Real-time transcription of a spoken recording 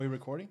Are we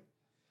recording?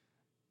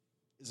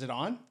 Is it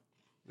on?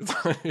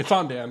 It's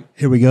on, Dan.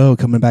 Here we go,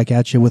 coming back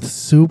at you with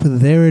Soup.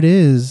 There it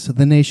is,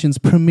 the nation's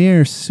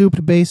premier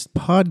soup-based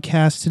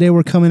podcast. Today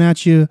we're coming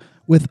at you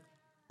with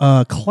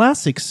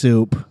classic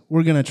soup.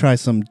 We're going to try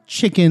some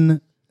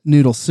chicken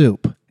noodle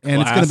soup.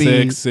 And Classic it's going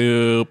to be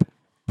soup.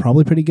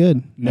 probably pretty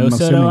good. No I'm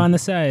soda assuming. on the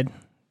side.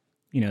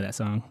 You know that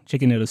song,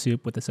 chicken noodle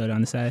soup with the soda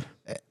on the side.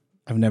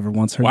 I've never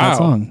once heard Wow. that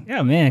song.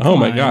 Yeah, man. Oh come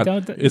my on. God!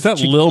 Don't- Is that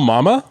Lil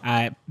Mama?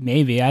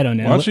 Maybe I don't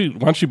know. Why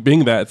don't you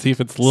Bing that? See if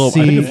it's Lil.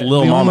 See, I think it's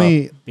Lil the Mama.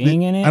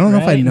 Bing in it I don't know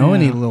if I right know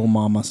any now. Lil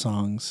Mama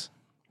songs.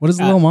 What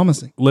does Lil Mama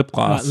sing? Lip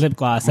gloss. Lip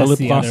gloss. My That's lip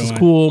the gloss other is one.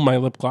 cool. My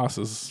lip gloss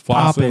is flossing.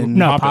 Poppin'.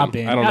 No, Poppin'.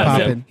 poppin'. I don't know.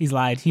 Poppin'. He's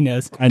lied. He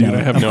knows. I know. Dude,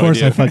 I have of no course,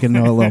 idea. I fucking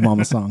know a Lil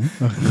Mama song.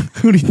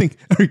 Who do you think?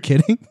 Are you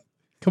kidding?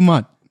 Come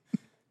on.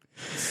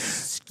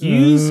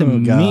 Excuse Oh,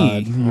 me.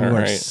 God. You All are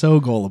right. so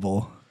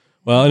gullible.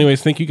 Well,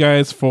 anyways, thank you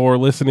guys for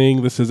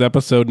listening. This is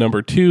episode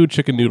number 2,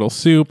 Chicken Noodle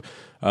Soup.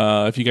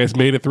 If you guys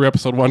made it through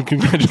episode 1,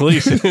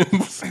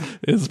 congratulations.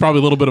 It's probably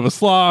a little bit of a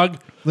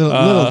slog.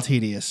 Little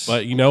tedious.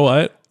 But you know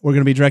what? We're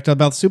going to be directed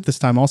about soup this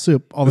time. All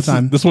soup, all the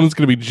time. This one is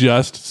going to be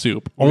just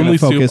soup. We're gonna Only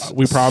focus soup,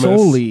 we promise.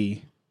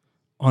 solely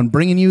on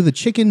bringing you the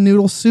chicken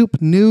noodle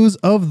soup news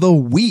of the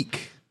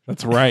week.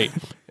 That's right.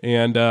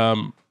 And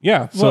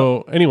yeah,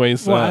 so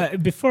anyways.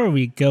 Before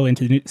we go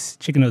into the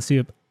chicken noodle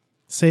soup,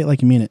 Say it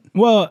like you mean it.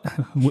 well,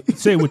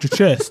 say it with your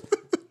chest.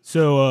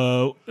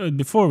 So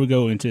before we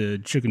go into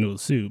chicken noodle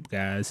soup,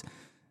 guys,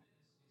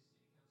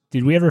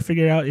 did we ever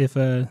figure out if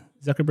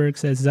Zuckerberg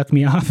says "zuck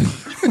me off"?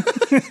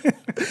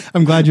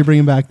 I'm glad you're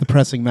bringing back the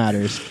pressing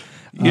matters.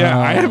 Yeah,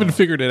 I haven't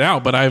figured it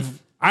out, but I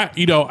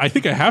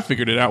think I have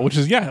figured it out, which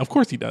is, yeah, of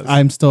course he does.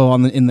 I'm still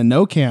in the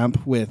no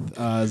camp with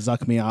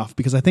Zuck me off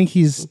because I think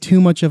he's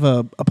too much of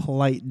a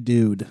polite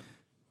dude.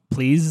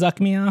 Please zuck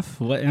me off.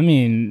 What I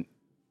mean,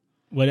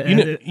 what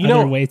You know-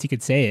 other ways you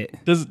could say it?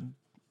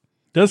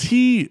 Does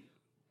he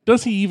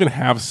even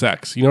have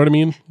sex? You know what I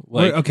mean?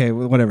 Like, Okay,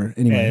 well, whatever.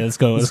 Anyway, Yeah, let's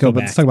go But back.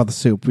 let's talk about the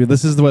soup.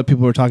 This is what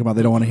people were talking about.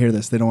 They don't want to hear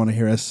this. They don't want to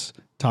hear us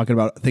talking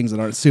about things that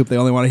aren't soup. They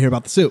only want to hear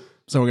about the soup.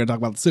 So we're going to talk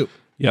about the soup.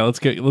 yeah, let's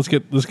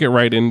get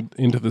right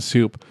into the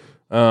soup.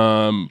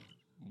 You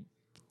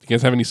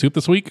guys have any soup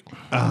this week?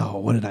 Oh,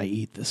 what did I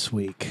eat this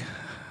week?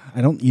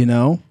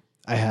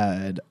 I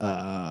had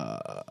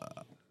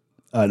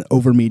an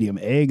over medium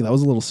egg. That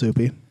was a little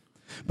soupy,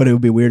 but it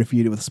would be weird if you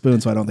eat it with a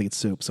spoon, so I don't think it's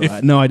soup. So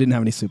no, I didn't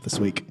have any soup this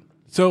week.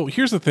 So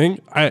here's the thing: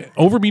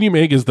 over medium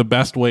egg is the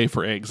best way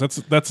for eggs.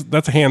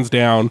 That's hands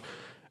down.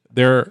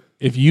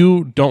 If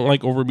you don't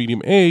like over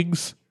medium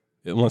eggs,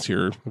 unless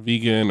you're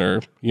vegan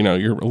or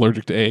you're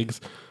allergic to eggs,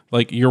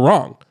 like, you're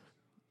wrong.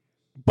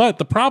 But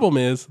the problem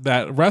is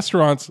that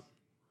restaurants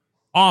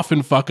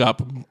often fuck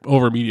up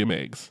over medium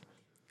eggs.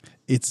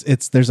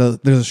 There's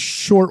a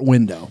short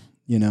window,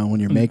 when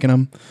you're making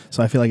them.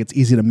 So I feel like it's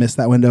easy to miss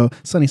that window.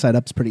 Sunny side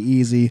up's pretty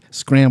easy.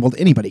 Scrambled,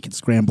 anybody can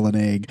scramble an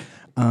egg.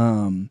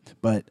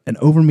 But an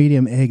over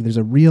medium egg, there's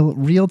a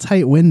real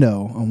tight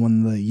window on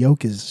when the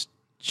yolk is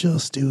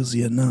just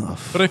oozy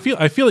enough. But I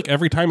feel like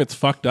every time it's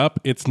fucked up,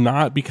 it's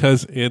not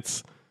because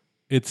it's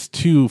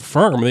too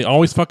firm. They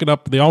always fuck it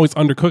up. They always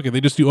undercook it.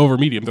 They just do over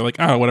medium. They're like,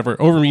 whatever,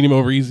 over medium,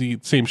 over easy,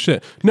 same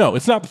shit. No,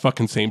 it's not the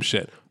fucking same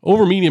shit.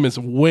 Over medium is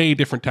way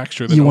different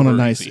texture than You want a over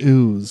nice easy.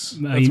 ooze.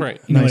 That's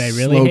right. You know Nice what I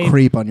really slow hate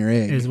creep on your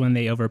egg. is when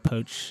they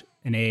overpoach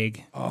an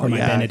egg for my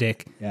yeah.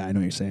 Benedict. Yeah, I know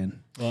what you're saying.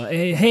 Well,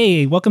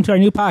 hey, welcome to our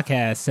new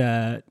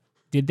podcast.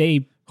 Did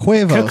they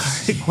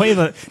Huevos.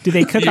 Did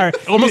they cook our?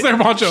 Almost there,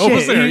 Poncho.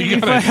 Almost there. You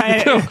got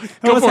it. Go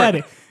almost for had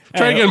it. it.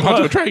 Try again,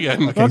 Poncho. Try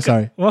again. Okay,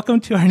 sorry. Welcome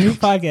to our new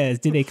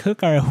podcast. Did they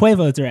cook our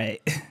huevos right?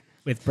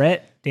 With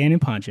Brett, Dan,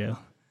 and Poncho.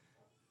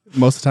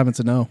 Most of the time it's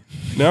a no.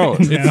 No,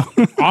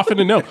 it's often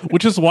a no,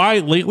 which is why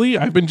lately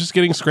I've been just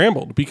getting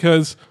scrambled,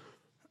 because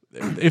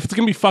if it's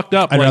going to be fucked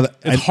up,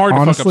 it's hard to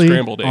fuck up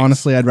scrambled eggs.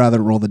 Honestly, I'd rather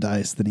roll the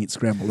dice than eat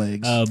scrambled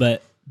eggs.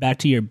 But back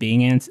to your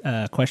Bing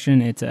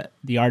question, it's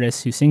the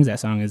artist who sings that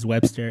song is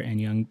Webster and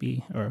Young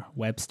B, or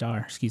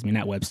Webstar. Excuse me,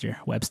 not Webster.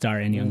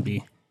 Webstar and Young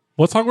B.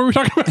 What song were we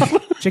talking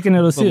about? Chicken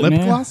noodle the soup, lip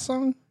man. gloss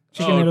song?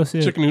 Chicken noodle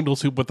soup. Chicken noodle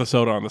soup with the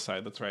soda on the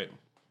side. That's right.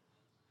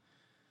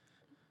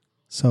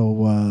 So,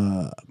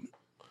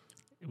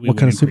 We what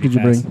kind went of soup pretty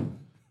did you fast.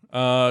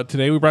 bring?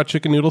 Today we brought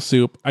chicken noodle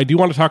soup. I do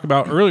want to talk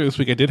about earlier this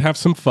week. I did have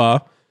some pho,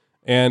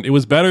 and it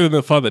was better than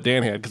the pho that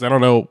Dan had, because I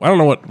don't know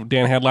what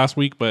Dan had last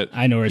week, but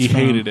I know where he it's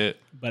from. hated it.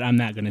 But I'm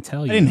not going to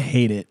tell you. I didn't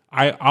hate it.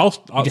 I'll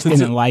just since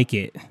didn't like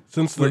it.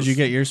 Where'd you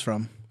get yours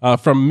from?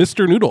 from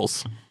Mr.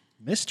 Noodles.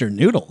 Mr.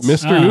 Noodles.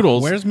 Mr.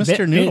 Noodles. Where's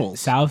Mr. Noodles?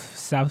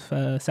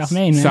 South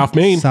Maine, man. South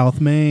Maine. South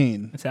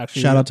Maine. It's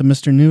actually Shout out to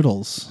Mr.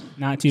 Noodles.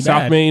 not too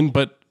South bad. Maine,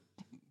 but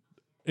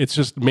it's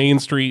just Main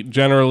Street.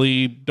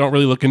 Generally, don't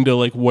really look into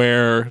like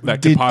where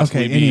that could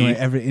possibly be.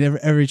 Anyway,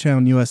 every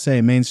town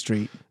USA, Main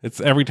Street. It's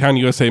Everytown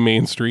USA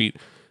Main Street,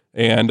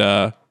 and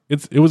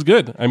it was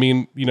good. I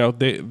mean,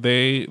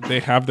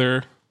 they have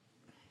their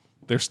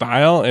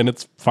style, and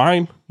it's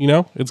fine.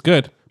 It's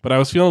good. But I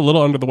was feeling a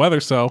little under the weather,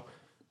 so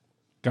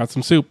got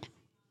some soup.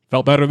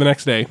 Felt better the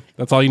next day.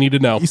 That's all you need to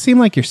know. You seem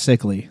like you're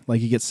sickly.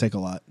 Like you get sick a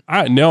lot.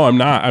 No, I'm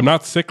not. I'm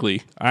not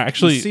sickly. I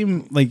actually You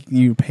seem like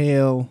you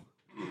pale.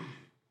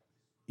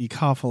 You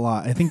cough a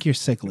lot. I think you're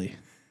sickly.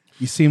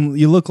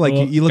 You look like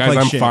you look guys,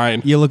 like I'm shit.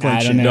 fine. You look I like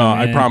don't shit. know. no.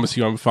 I man. promise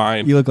you, I'm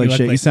fine. You look like You look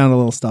shit. You like- sound a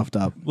little stuffed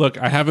up. Look,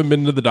 I haven't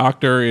been to the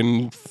doctor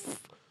in.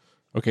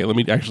 Okay, let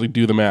me actually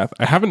do the math.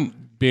 I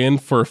haven't been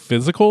for a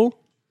physical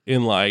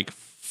in like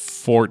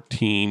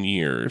 14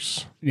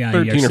 years. Yeah,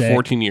 13 you're or sick.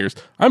 14 years.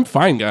 I'm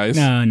fine, guys.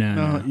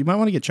 No. You might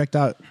want to get checked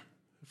out.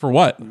 For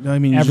what? I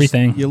mean,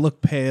 Everything. You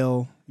look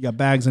pale. You got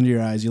bags under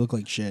your eyes. You look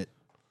like shit.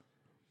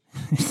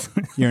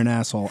 You're an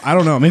asshole. I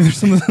don't know. Maybe there's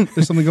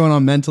something going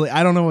on mentally.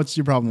 I don't know what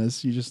your problem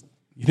is. You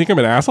You think I'm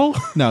an asshole?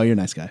 no. You're a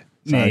nice guy.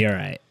 Yeah, Sorry. you're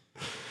right.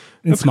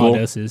 In That's small cool.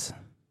 doses.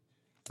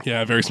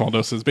 Yeah, very small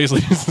doses.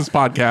 Basically, just this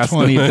podcast.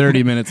 20,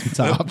 30 minutes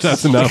tops.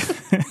 That's enough.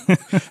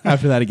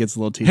 After that, it gets a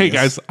little tedious. Hey,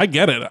 guys, I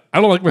get it.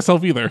 I don't like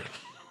myself either.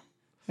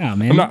 Oh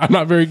man. I'm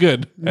not very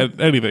good at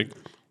anything.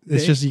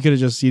 It's just you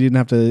didn't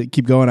have to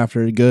keep going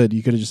after good.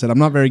 You could have just said, "I'm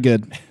not very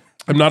good."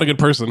 I'm not a good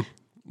person.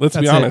 Let's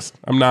be That's it. honest.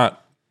 I'm not.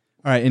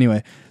 All right.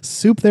 Anyway,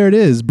 soup. There it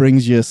is.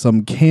 Brings you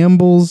some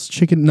Campbell's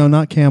chicken. No,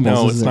 not Campbell's.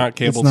 No, is it's it? not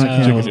Campbell's It's not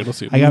chicken Campbell's. noodle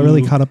soup. I got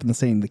really caught up in the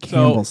saying the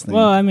Campbell's thing.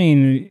 Well, I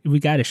mean, we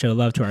got to show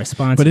love to our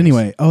sponsors. But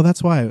anyway,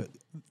 that's why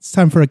it's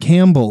time for a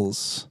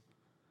Campbell's.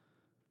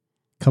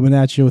 Coming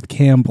at you with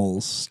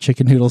Campbell's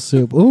chicken noodle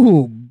soup.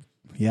 Ooh,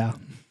 yeah.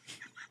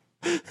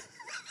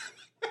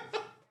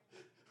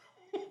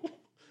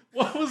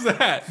 What was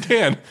that,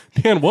 Dan?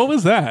 Dan, what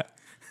was that?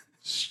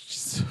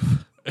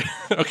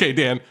 Okay,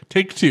 Dan,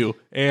 take 2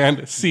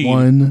 and scene.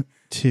 1,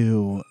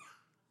 2.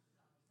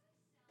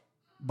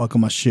 Buckle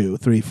my shoe.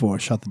 3, 4.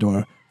 Shut the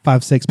door.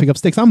 5, 6. Pick up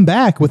sticks. I'm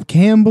back with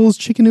Campbell's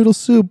chicken noodle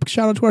soup.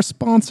 Shout out to our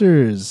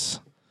sponsors.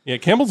 Yeah,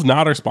 Campbell's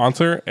not our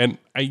sponsor, and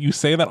you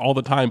say that all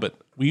the time, but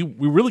we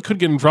really could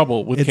get in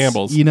trouble with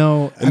Campbell's. You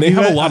know, And they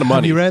have a lot of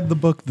money. Have you read the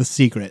book The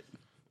Secret?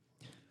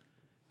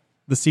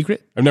 The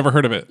Secret? I've never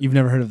heard of it. You've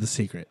never heard of The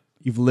Secret.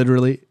 You've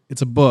literally,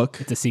 it's a book,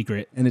 It's a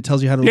secret. and it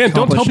tells you how to Dan, don't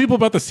accomplish. tell people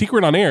about the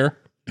secret on air.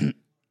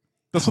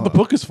 That's what the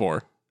book is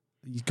for.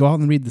 You go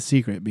out and read The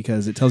Secret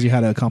because it tells you how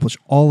to accomplish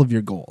all of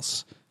your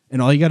goals.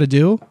 And all you got to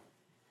do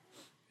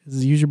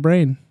is use your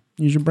brain.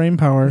 Use your brain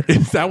power.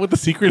 Is that what the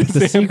secret is? The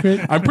Dan? secret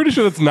I'm pretty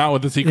sure that's not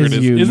what the secret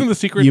is. Isn't the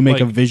secret you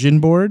make a like,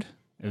 vision board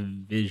A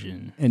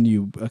vision. and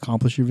you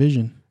accomplish your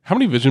vision? how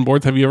many vision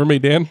boards have you ever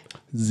made, Dan?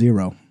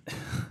 0.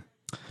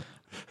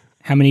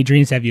 How many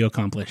dreams have you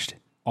accomplished?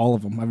 All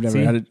of them. I've never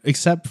See? had it,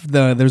 except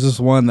there's this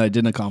one that I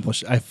didn't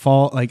accomplish. I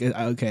fall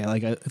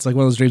it's like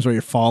one of those dreams where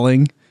you're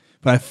falling,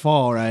 but I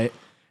fall right,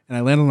 and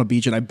I land on a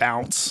beach and I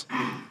bounce,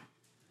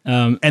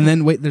 and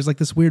then there's like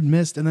this weird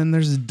mist, and then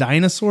there's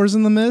dinosaurs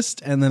in the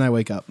mist, and then I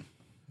wake up.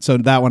 So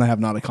that one I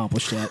have not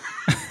accomplished yet.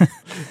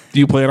 Do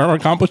you plan on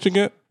accomplishing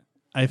it?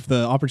 If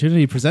the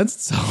opportunity presents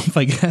itself,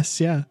 I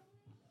guess, yeah.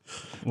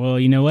 Well,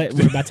 you know what?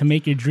 We're about to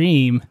make your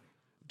dream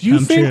Do you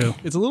come think true.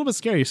 It's a little bit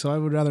scary, so I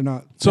would rather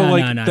not. so? No,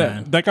 Like no.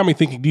 that got me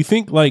thinking. Do you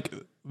think like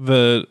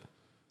the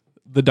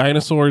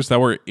dinosaurs that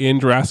were in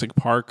Jurassic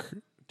Park?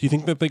 Do you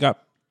think that they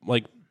got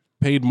like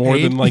paid more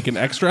Paid? than like an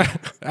extra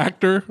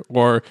actor,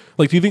 or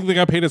like do you think they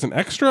got paid as an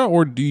extra,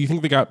 or do you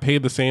think they got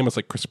paid the same as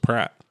like Chris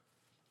Pratt?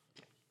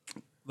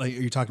 Like,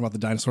 are you talking about the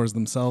dinosaurs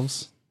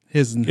themselves?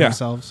 His and Yeah.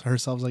 herself,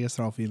 I guess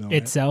they're all female. right?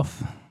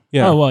 Itself.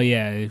 Yeah. Oh well,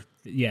 yeah.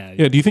 Yeah.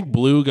 Yeah. Do you think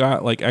Blue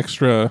got like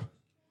extra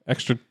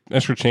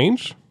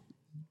change?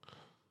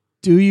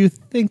 Do you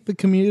think the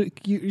community?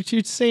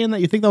 You're saying that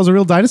you think that was a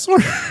real dinosaur?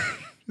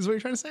 Is what you're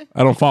trying to say?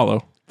 I don't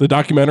follow the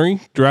documentary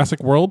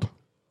Jurassic World.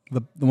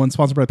 The one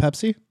sponsored by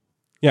Pepsi?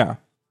 Yeah,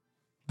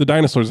 the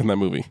dinosaurs in that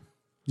movie.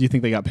 Do you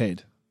think they got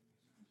paid?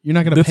 You're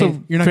not going to That's pay.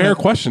 a You're not fair gonna,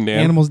 question, Dan.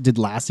 Animals? Did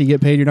Lassie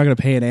get paid? You're not going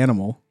to pay an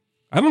animal.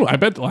 I don't know. I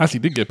bet Lassie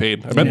did get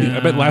paid. I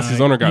bet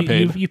Lassie's owner got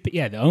paid.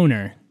 Yeah, the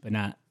owner, but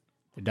not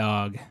the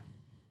dog.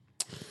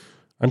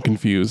 I'm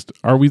confused.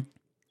 Are you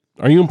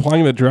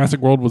implying that Jurassic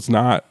World was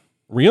not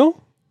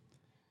real?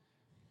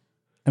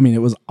 I mean,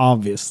 it was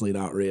obviously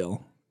not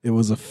real. It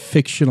was a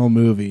fictional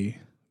movie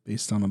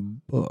based on a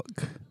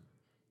book.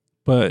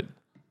 But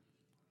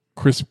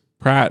Chris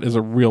Pratt is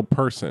a real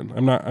person.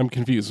 I'm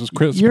confused. Was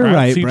Chris You're Pratt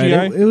right, CGI?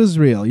 Brett. It was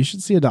real. You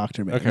should see a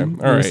doctor, man. Okay,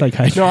 You're all a right.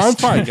 psychiatrist. No, I'm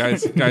fine,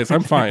 guys. Guys,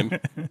 I'm fine.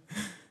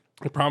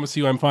 I promise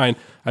you, I'm fine.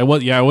 I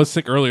was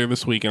sick earlier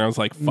this week, and I was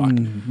like, "Fuck."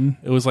 Mm-hmm.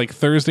 It was like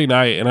Thursday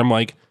night, and I'm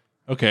like,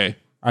 "Okay,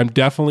 I'm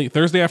definitely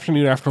Thursday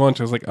afternoon after lunch."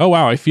 I was like, "Oh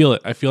wow, I feel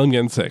it. I feel I'm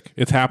getting sick.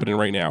 It's happening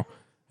right now."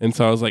 And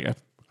so I was like, "I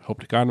hope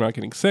to God I'm not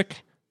getting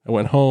sick." I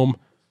went home.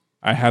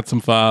 I had some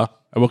pho.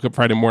 I woke up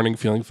Friday morning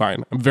feeling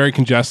fine. I'm very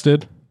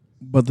congested.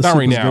 But the Not soup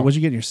right was now. good. What'd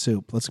you get in your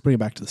soup? Let's bring it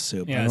back to the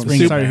soup. Yeah, I let's don't-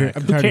 bring it sorry to hear- back.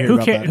 I'm tired to hear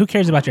about that. Who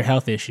cares about your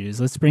health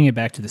issues? Let's bring it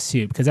back to the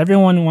soup because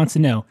everyone wants to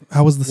know.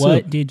 How was the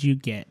What soup? did you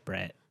get,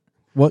 Brett?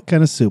 What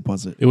kind of soup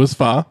was it? It was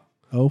pho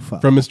Oh, fuck.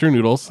 from Mr.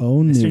 Noodles.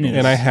 Oh, noodles. Noodles.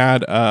 And I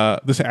had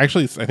this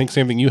actually, I think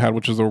same thing you had,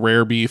 which was a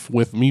rare beef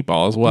with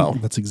meatball as well.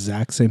 That's the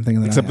exact same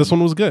thing. That Except I this had.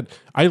 one was good.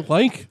 I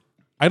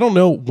don't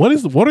know what are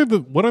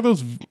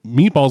those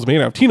meatballs made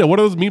out of? Tina, what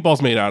are those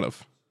meatballs made out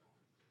of?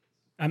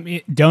 I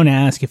mean, don't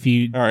ask if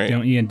you All right.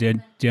 don't. Yeah,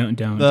 don't.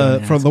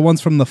 The for ask. the ones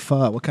from the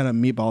pho. What kind of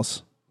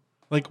meatballs?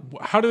 Like,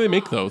 how do they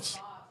make those?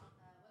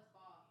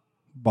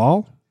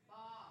 Ball?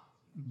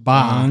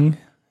 bong,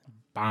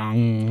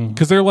 bong.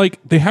 Because they're like,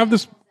 they have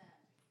this.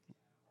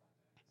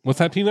 What's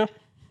that, Tina?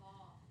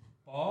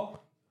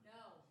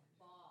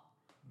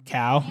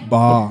 Cow.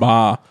 Bah.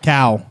 Bah.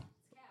 Cow.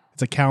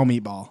 It's a cow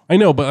meatball. I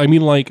know, but I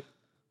mean, like,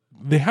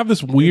 they have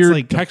this weird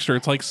like- texture.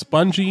 It's like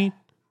spongy,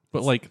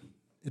 but like,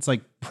 It's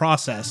like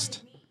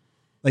processed.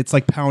 It's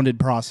like pounded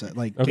process.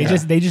 Like Okay.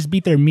 They just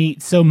beat their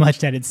meat so much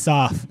that it's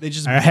soft. they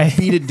just All right?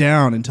 beat it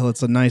down until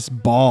it's a nice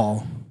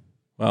ball.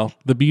 well,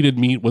 the beaded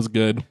meat was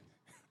good.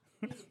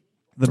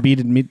 The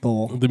beaded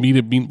meatball. The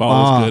beaded meatball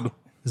Bah. was good.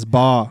 Is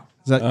bah.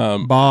 Is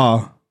that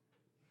bah?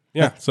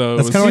 Yeah, so it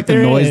That's was, kind of like the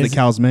There noise is. that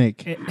cows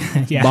make.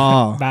 Yeah.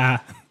 Bah. Bah.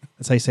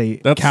 That's how you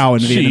say That's cow in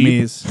sheep.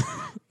 Vietnamese.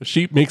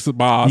 sheep makes a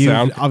bah You've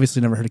sound.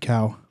 obviously never heard of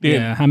cow.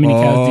 Yeah. How many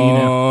cows do you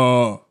know?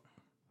 Oh.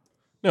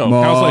 No,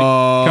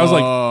 cows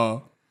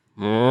like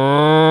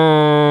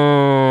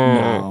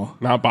No.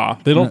 not bah.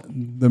 They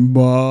don't. The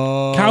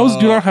bah. Cows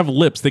do not have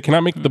lips. They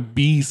cannot make the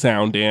B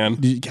sound,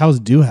 Dan. Cows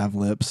do have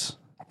lips.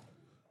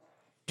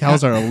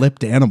 Cows are a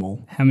lipped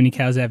animal. How many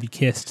cows have you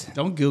kissed?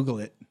 Don't Google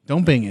it.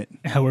 Don't Bing it.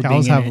 We're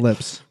Cows binging have it.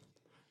 lips.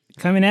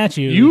 Coming at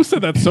you. You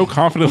said that so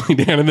confidently,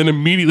 Dan, and then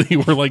immediately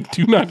we're like,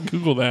 "Do not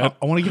Google that."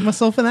 I want to give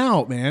myself an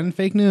out, man.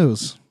 Fake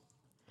news.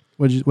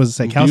 What does it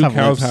say? Cows Do have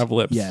cows lips. have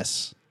lips?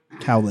 Yes.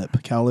 Cow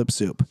lip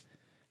soup.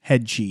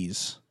 Head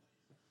cheese.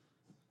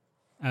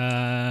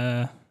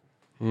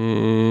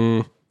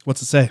 Mm,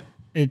 What's it say?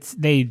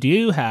 they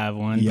do have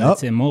one, but Yup.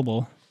 it's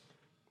immobile.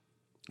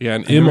 yeah,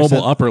 an never immobile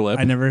said- upper lip.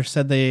 I never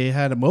said they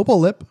had a mobile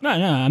lip. No,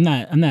 I'm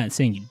not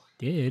saying you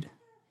did.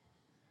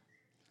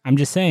 I'm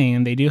just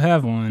saying they do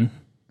have one.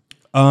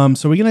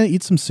 So we're gonna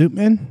eat some soup,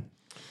 man.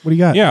 What do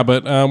you got? Yeah,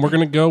 but we're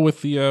gonna go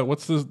with the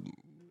what's the?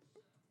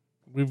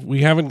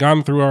 We haven't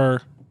gone through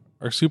our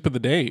soup of the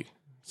day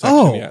section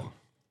Oh. yet.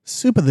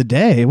 Soup of the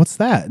day. What's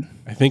that?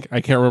 I can't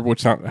remember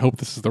which sound. I hope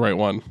this is the right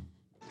one.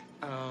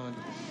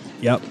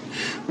 Yep.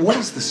 What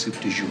is the soup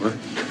du jour?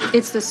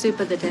 It's the soup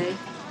of the day.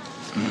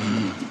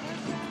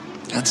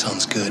 That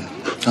sounds good.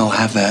 I'll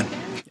have that.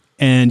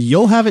 And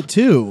you'll have it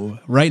too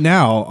right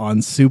now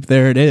on Soup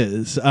There It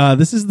Is.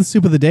 This is the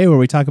soup of the day where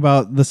we talk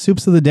about the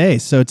soups of the day.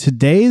 So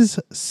today's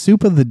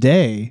soup of the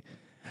day,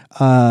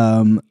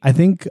 I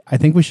think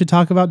we should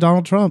talk about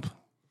Donald Trump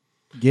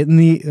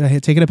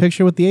taking a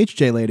picture with the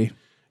HJ lady.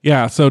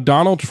 Yeah, so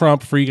Donald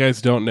Trump, for you guys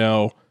who don't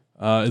know,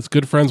 is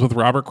good friends with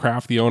Robert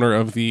Kraft, the owner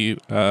of the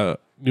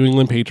New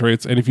England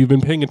Patriots. And if you've been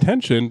paying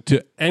attention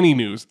to any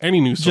news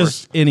source,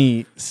 Just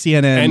any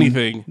CNN,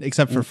 Anything.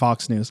 except for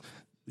Fox News.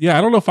 yeah,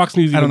 I don't know if Fox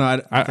News. I don't even-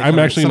 know. I'm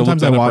actually going to look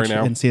sometimes I that up watch right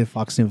now. and see if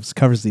Fox News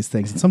covers these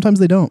things, and sometimes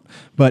they don't.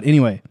 But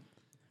anyway,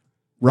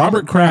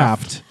 Robert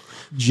Kraft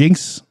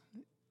jinx.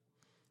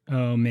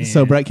 Oh man.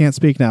 So Brett can't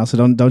speak now. So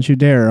don't you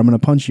dare! I'm going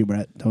to punch you,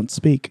 Brett. Don't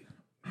speak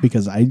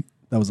because that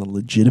was a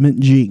legitimate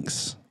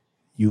jinx.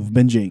 You've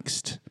been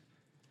jinxed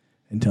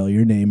until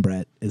your name,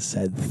 Brett, is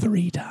said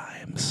 3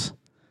 times.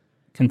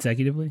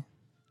 consecutively.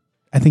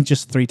 I think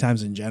just 3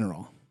 times in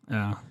general.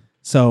 Oh.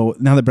 So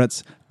now that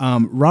Brett's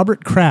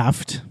Robert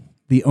Kraft,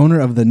 the owner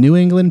of the New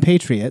England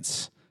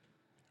Patriots,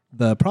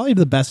 probably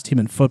the best team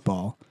in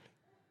football.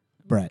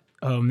 Brett,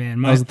 Oh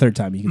man. that was the 3rd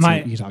time. You can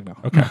my- say, you can talk now.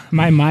 Okay.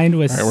 My mind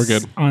was All right, we're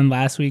good. on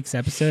last week's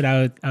episode.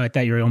 I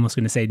thought you were almost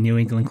going to say New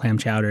England clam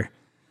chowder.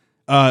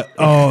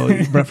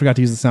 Brett forgot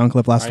to use the sound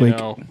clip last I week.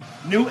 know.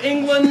 New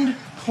England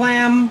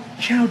clam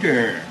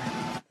chowder.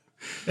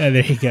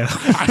 There you go.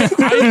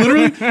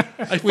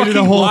 I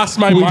fucking lost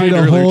my we mind did a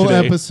earlier whole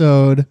today.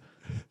 episode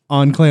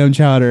on clam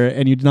chowder,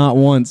 and you did not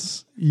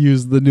once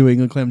use the New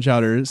England clam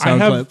chowder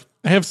sound clip.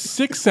 I have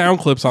 6 sound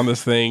clips on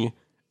this thing,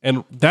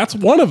 and that's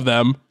one of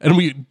them. And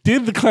we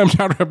did the clam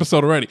chowder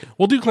episode already.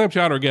 We'll do clam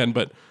chowder again,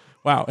 but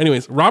wow.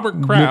 Anyways,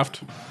 Robert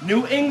Kraft,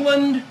 New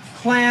England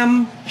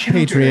clam chowder.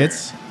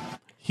 Patriots.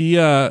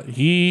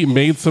 he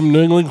made some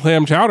New England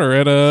clam chowder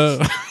at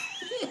a.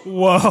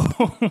 Whoa.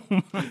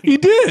 He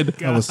did.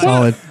 That was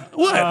solid.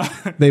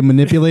 What? They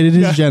manipulated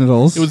his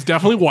genitals. It was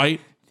definitely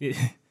white. It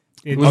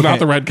It was Okay. not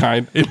the red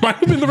kind. It might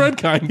have been the red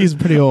kind. He's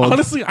pretty old.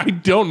 Honestly, I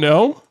don't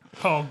know.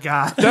 Oh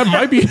God. That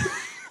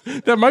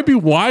might be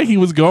why he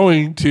was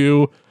going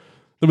to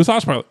the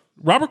massage parlor.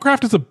 Robert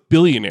Kraft is a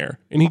billionaire,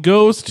 and he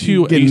goes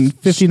to Getting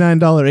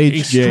 $59 a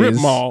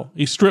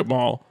HJs. strip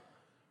mall,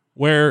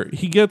 where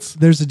he gets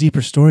There's a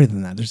deeper story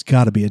than that. There's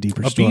got to be a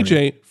deeper a story.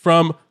 BJ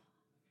from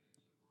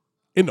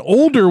an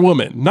older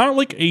woman, not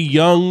like a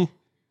young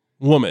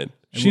woman.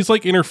 She's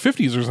like in her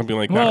 50s or something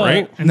like that, Well,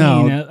 right? I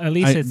No, mean, at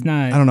least it's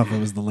not. I don't know if it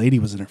was the lady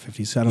was in her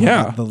 50s. So I don't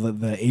Yeah. know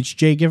the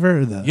HJ giver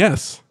or the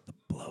Yes.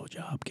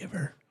 blowjob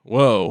giver.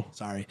 Whoa.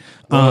 Sorry.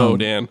 Whoa,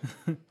 Dan.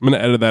 I'm going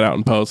to edit that out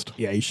in post.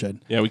 Yeah, you should.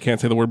 Yeah, we can't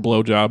say the word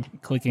blowjob.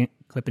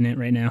 Clipping it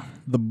right now.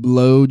 The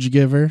blowj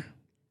giver.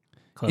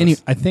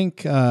 Close. I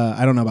think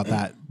I don't know about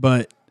that,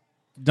 but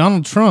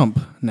Donald Trump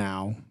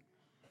now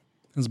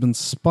has been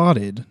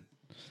spotted.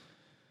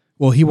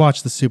 Well, he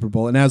watched the Super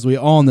Bowl, and as we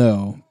all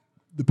know,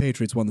 the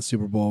Patriots won the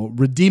Super Bowl,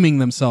 redeeming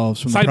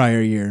themselves from the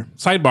prior year.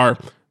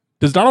 Sidebar: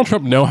 does Donald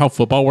Trump know how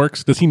football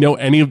works? Does he know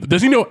any of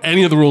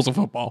the rules of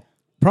football?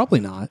 Probably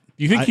not.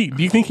 Do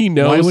you think he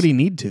knows? Why would he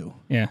need to?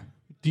 Yeah.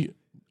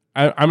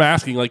 I'm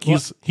asking. Like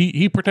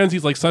he pretends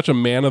he's like such a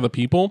man of the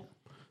people.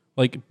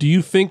 Like, do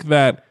you think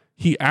that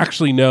he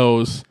actually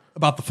knows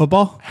About the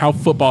football? how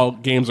football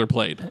games are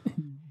played?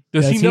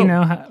 Does he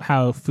know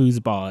how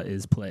foosball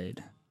is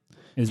played?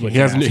 Is what He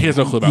has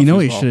no clue about. You know,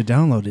 he foosball. should have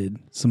downloaded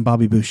some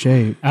Bobby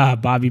Boucher.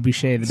 Bobby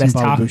Boucher, the best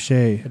Bobby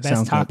Boucher the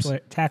best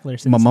sound tackler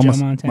since My Joe mama,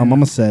 Montana.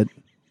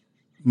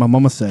 my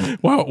mama said,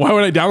 Why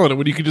would I download it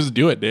when you could just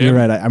do it, dude? you're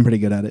right, I'm pretty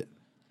good at it.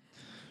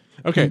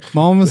 Okay.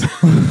 My mama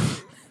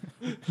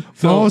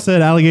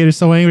said alligators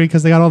so angry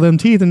because they got all them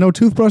teeth and no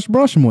toothbrush to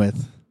brush them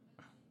with.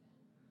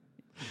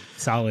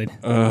 Solid.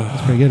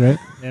 That's pretty good, right?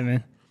 Yeah,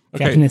 man.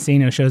 Okay. Captain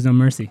Insano shows no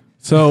mercy.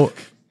 So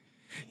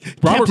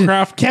Robert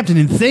Kraft. Captain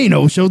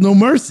Insano shows no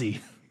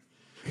mercy.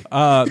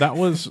 That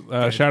was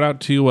shout out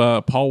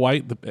to Paul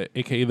White,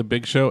 aka the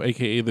Big Show,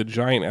 aka the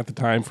Giant at the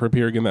time, for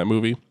appearing in that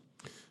movie.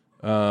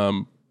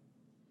 Who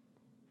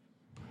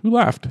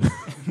laughed?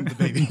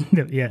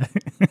 Yeah.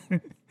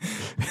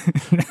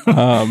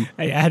 I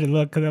had to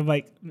look because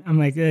I'm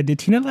like, did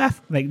Tina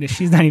laugh? Like,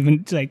 she's not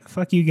even like,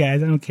 fuck you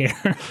guys, I don't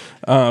care.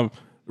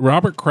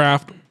 Robert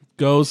Kraft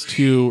goes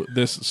to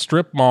this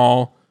strip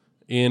mall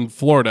in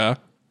Florida.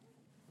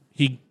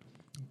 He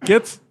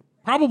gets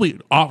probably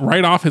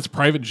right off his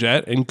private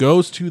jet and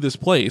goes to this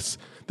place.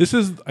 This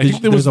is, I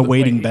think there was a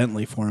waiting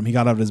Bentley for him. He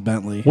got out of his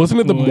Bentley. Wasn't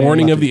it the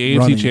morning of the AFC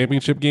running.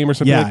 Championship game or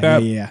something like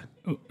that? Yeah.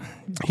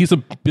 He's a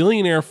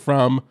billionaire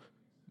from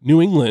New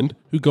England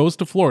who goes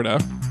to Florida.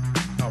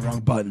 Oh,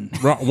 wrong button.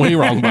 Way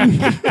wrong button.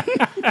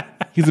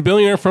 He's a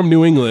billionaire from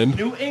New England.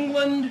 New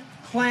England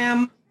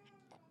clam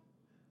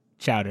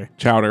Chowder.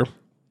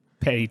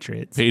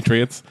 Patriots.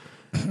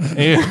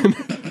 And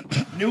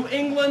New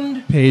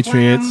England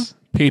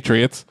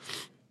Patriots.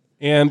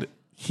 And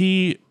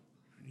he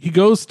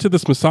goes to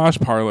this massage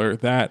parlor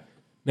that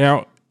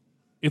now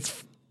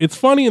it's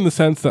funny in the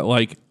sense that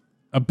like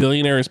a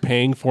billionaire is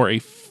paying for a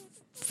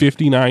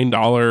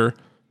 $59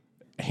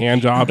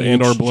 hand job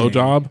and or blow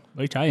job.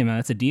 What are you talking about?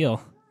 That's a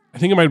deal. I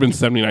think it might have been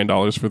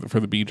 $79 for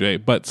the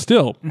BJ, but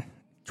still.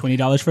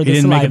 $20 for He the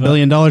didn't make saliva.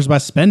 $1 billion by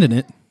spending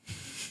it.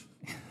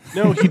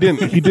 No, he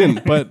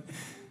didn't. But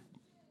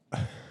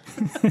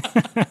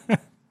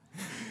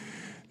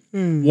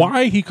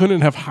why he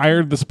couldn't have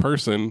hired this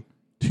person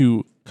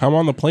to come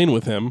on the plane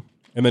with him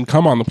and then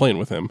come on the plane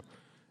with him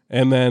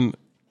and then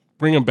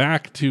bring him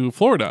back to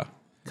Florida?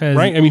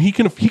 Right? I mean, he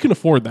can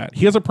afford that.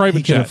 He has a private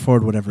jet. He can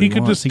afford whatever he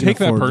could wants. just He can take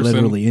that afford person.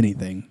 literally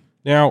anything.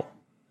 Now,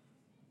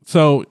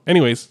 so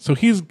anyways, so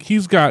he's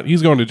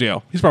going to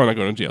jail. He's probably not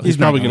going to jail. He's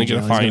probably going to get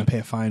a He's going fine. to pay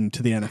a fine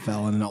to the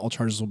NFL, and then all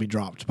charges will be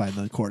dropped by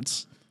the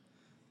courts.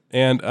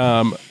 And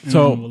We'll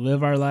so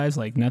live our lives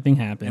like nothing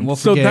happened. And we'll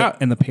So forget, that-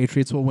 and the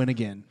Patriots will win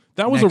again.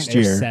 that was next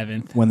a year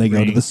seventh when they go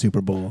to ring. the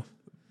Super Bowl.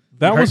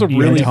 that was a You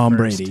heard really it Tom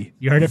first. Brady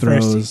You heard it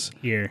throws first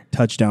here.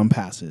 touchdown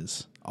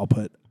passes. I'll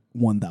put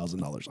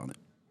 $1,000 on it.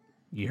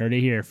 You heard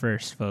it here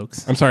first,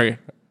 folks. I'm sorry.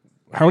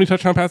 How many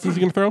touchdown passes is he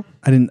going to throw?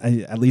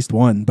 At least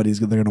one, but they're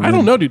going to win. I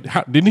don't know, dude.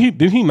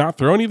 Did he not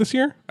throw any this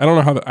year? I don't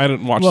know how. I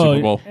didn't watch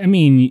Super Bowl. I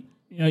mean,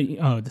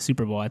 the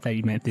Super Bowl. I thought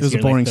you meant this It was year.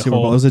 a boring like the Super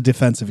Bowl. whole- It was a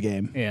defensive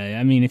game. Yeah,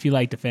 I mean, if you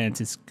like defense,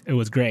 it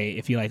was great.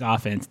 If you like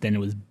offense, then it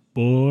was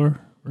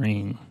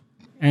boring.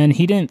 And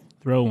he didn't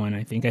throw one.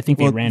 I think they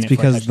Well, ran it's it for a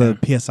because the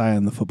touchdown. PSI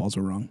on the footballs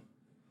were wrong.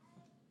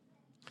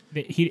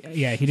 He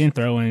didn't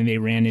throw one, and they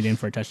ran it in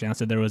for a touchdown.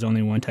 So there was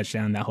only one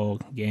touchdown that whole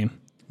game.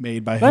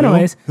 Made by But who?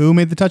 anyways. Who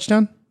made the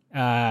touchdown?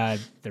 The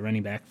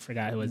running back,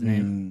 forgot who his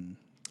name.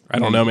 I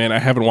don't know, man. I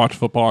haven't watched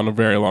football in a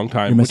very long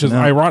time, You're which is missing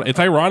out. ironic. It's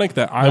ironic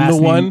that I'm Last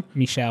the name, one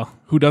Michelle.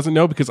 who doesn't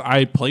know because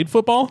I played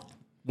football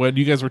when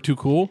you guys were too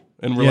cool,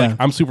 and we're Yeah. like,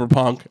 I'm super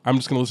punk. I'm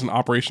just gonna listen to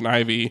Operation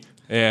Ivy,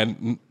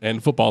 and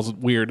football's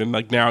weird. And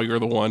like now you're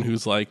the one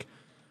who's like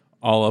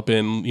all up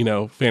in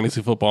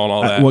fantasy football and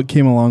all that. What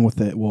came along with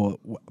it? Well,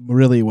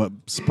 really, what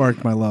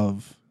sparked my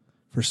love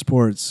for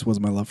sports was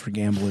my love for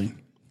gambling.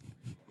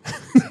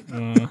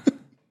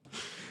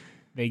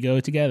 They go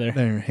together.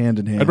 They're hand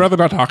in hand. I'd rather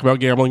not talk about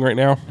gambling right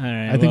now. All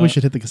right, I think we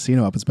should hit the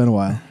casino up. It's been a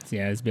while.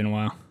 Yeah, it's been a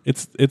while.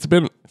 It's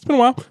been a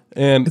while,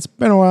 and It's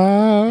been a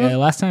while. Yeah, the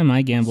last time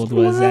I gambled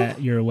was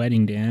at your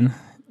wedding, Dan,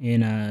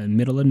 in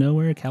middle of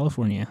nowhere,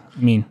 California. I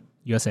mean,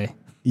 USA.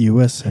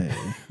 USA.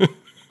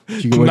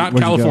 Did you go- not where'd you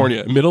go?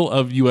 California, middle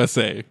of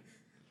USA.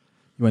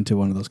 You went to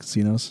one of those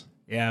casinos.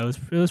 Yeah,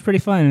 it was pretty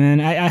fun, man.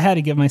 I had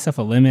to give myself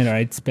a limit, or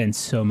I'd spend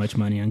so much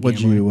money on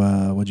gambling.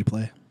 What'd you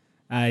play?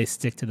 I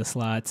stick to the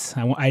slots.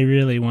 I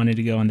really wanted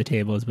to go on the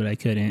tables, but I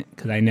couldn't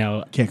because I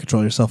know Can't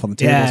control yourself on the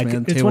tables, Yeah,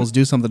 man. it's Tables one-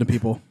 do something to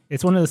people.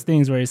 it's one of those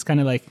things where it's kind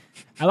of like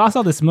I lost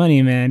all this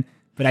money, man,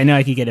 but I know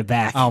I could get it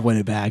back. I'll win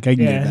it back. I can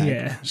get it Yeah, back.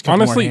 yeah. Just a couple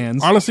more Honestly,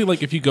 hands.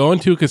 like if you go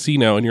into a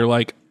casino and you're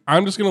like,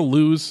 I'm just gonna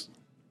lose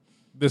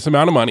this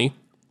amount of money,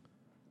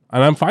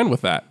 and I'm fine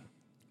with that.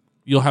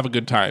 You'll have a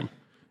good time.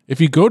 If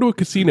you go to a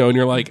casino and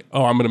you're like,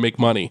 oh, I'm going to make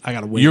money, I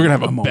gotta win. you're going to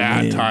have I'm a gonna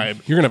bad win. time.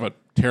 You're going to have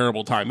a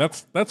terrible time.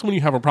 That's when you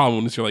have a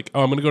problem. When you're like,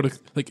 oh, I'm going to go to,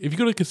 like, if you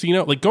go to a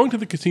casino, like going to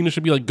the casino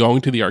should be like going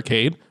to the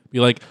arcade. Be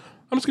like,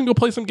 I'm just going to go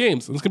play some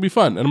games. It's going to be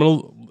fun. And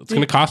it's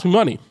going to cost me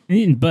money.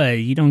 But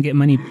you don't get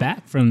money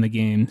back from the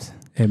games.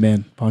 Hey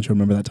man, Poncho,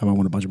 remember that time I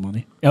won a bunch of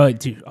money? Oh,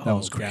 dude. That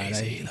was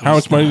crazy. How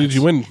much money did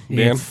you win,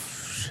 Dan?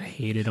 I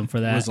hated them for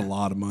It that. was a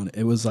lot of money.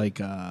 It was like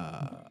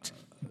 $1,200,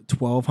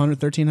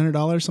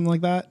 $1,300, something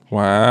like that.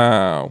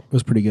 Wow. It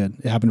was pretty good.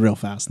 It happened real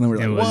fast. And then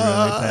we It were was like,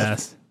 really what?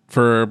 fast.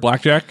 For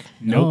blackjack?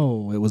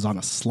 No, it was on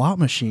a slot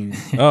machine.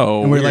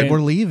 Oh. And we're like, Yeah. we're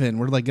leaving.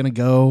 We're like gonna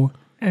go.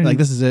 And- Like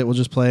this is it. We'll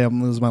just play.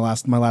 This is my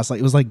last. Like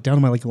it was like down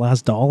to my like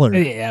last dollar.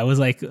 Yeah, it was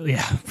like, And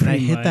I pretty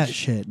hit much. that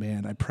shit,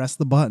 man. I pressed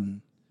the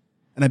button,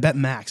 and I bet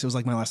max. It was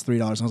like my last $3.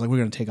 And I was like, we're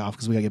gonna take off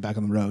because we gotta get back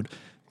on the road.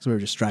 So we were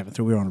just driving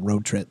through. We were on a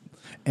road trip,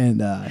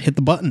 and hit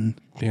the button.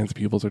 Dan's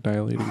pupils are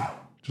dilating.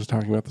 Just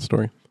talking about the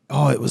story.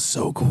 Oh, it was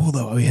so cool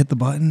though. I hit the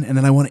button, and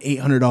then I won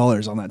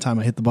 $800 on that time.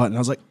 I hit the button. I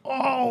was like,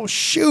 oh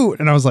shoot!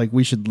 And I was like,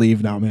 we should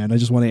leave now, man. I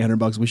just won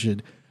 $800. We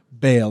should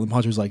bail. And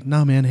Poncho was like,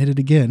 nah, man, hit it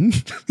again.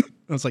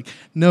 I was like,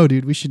 no,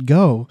 dude, we should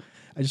go.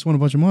 I just won a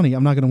bunch of money.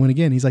 I'm not going to win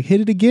again. He's like,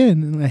 hit it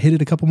again. And I hit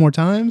it a couple more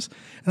times,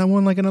 and I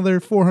won like another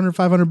 $400,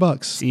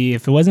 $500. See,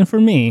 if it wasn't for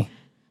me,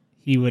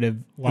 he would have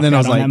And walked then I out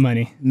was on like, that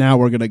money. now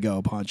we're going to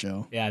go,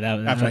 Poncho. Yeah, that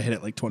was After I hit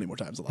it like 20 more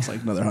times, I lost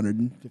like another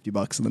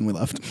 $150, and then we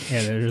left.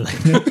 Yeah, that was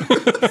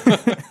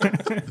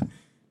like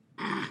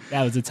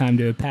that was the time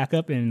to pack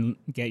up and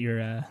get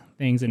your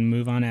things and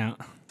move on out.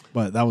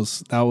 But that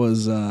was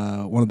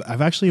one of the,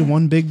 I've actually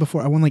won big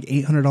before. I won like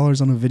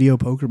 $800 on a video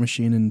poker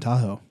machine in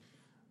Tahoe.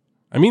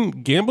 I mean,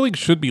 gambling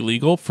should be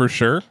legal for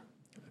sure.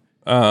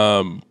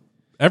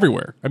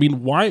 Everywhere. I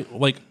mean, why?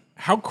 Like,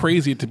 how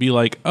crazy it to be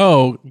like,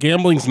 oh,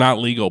 gambling's not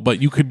legal,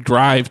 but you could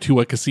drive to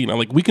a casino.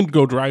 Like, we can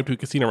go drive to a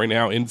casino right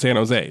now in San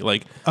Jose.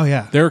 Like, Oh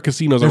yeah, there are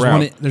casinos there's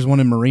around. there's one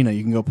in Marina.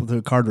 You can go to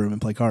a card room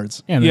and play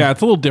cards. Yeah, man. Yeah,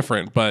 it's a little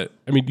different, but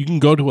I mean, you can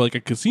go to like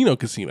a casino,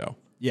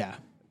 Yeah,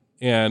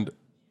 and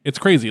it's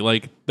crazy.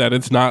 Like that,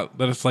 it's not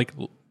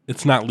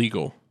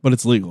legal, but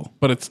it's legal.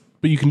 but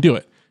you can do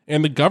it.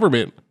 And the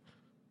government,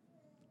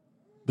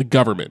 the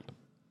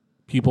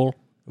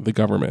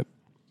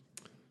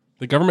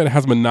government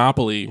has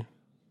monopoly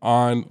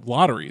on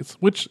lotteries,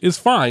 which is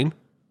fine.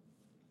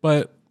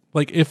 But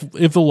like, if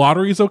the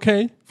lottery is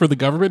okay for the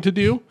government to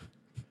do,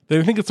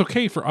 then I think it's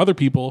okay for other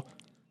people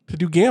to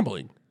do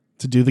gambling.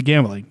 To do the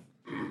gambling.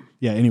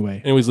 Yeah.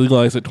 Anyway, Anyways,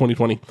 legalized at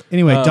 2020.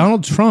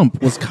 Donald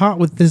Trump was caught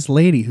with this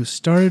lady who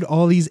started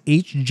all these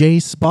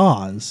HJ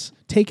spas,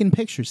 taking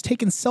pictures,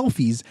 taking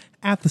selfies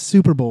at the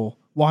Super Bowl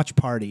watch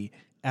party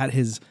at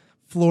his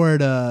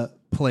Florida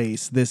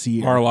place this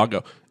year.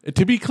 Mar-a-Lago.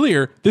 To be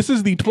clear, this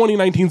is the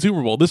 2019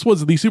 Super Bowl. This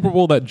was the Super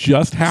Bowl that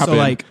just happened,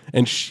 like,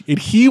 and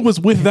he was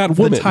with that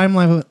woman.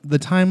 The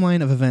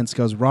timeline of events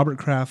goes: Robert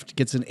Kraft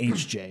gets an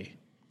HJ.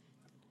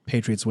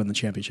 Patriots win the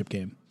championship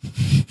game.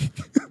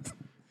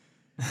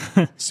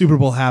 Super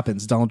Bowl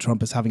happens. Donald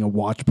Trump is having a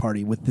watch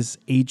party with this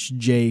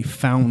HJ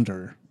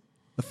founder,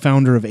 the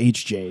founder of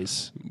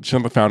HJs, She's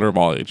not the founder of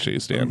all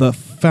HJs, Dan. the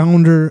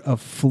founder of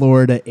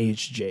Florida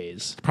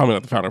HJs, Probably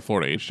not the founder of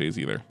Florida HJs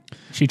either.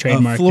 She a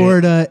trademarked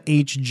Florida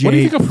HJ What do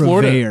you think of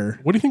Florida? purveyor.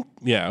 What do you think?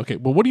 Yeah, okay.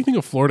 Well, what do you think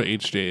of Florida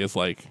HJ is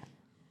like?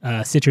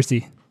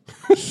 citrusy.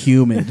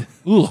 Humid,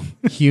 Ugh,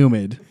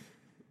 humid,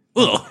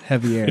 ugh,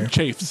 heavy air,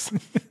 chafes.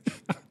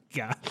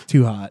 God.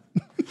 too hot.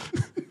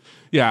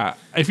 Yeah,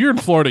 if you're in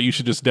Florida, you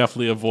should just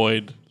definitely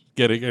avoid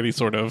getting any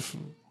sort of.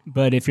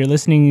 But if you're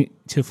listening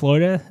to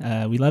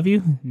Florida, we love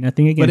you.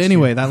 Nothing against But you.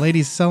 anyway, that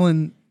lady's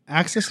selling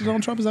access to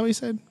Donald Trump. Is that what you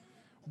said?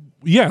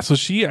 Yeah, so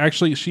she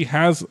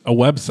has a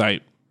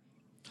website.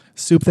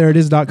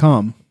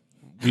 SoupThereItis.com.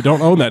 We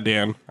don't own that,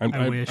 Dan.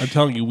 I wish. I'm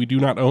telling you, we do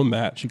not own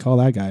that. Should call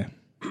that guy.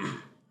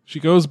 She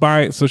goes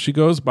by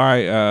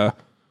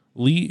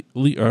Lee.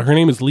 Her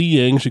name is Lee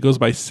Yang. She goes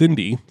by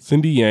Cindy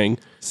Yang.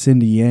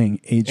 Cindy Yang,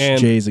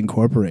 HJ's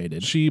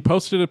Incorporated. She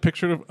posted a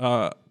picture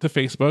to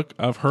Facebook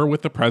of her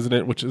with the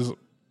president, which is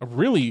a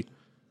really,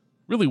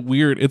 really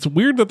weird. It's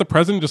weird that the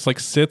president just like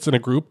sits in a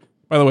group.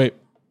 By the way,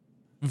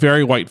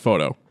 very white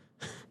photo,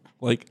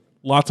 like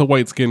lots of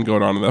white skin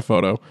going on in that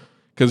photo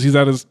because he's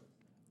at his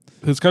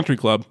country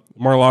club,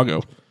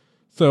 Mar-a-Lago.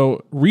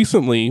 So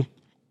recently,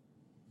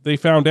 they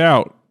found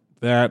out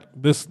that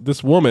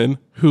this woman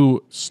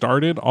who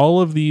started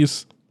all of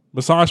these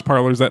massage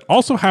parlors that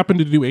also happened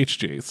to do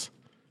HJs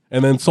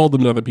and then sold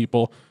them to other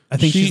people. I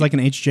think she's like an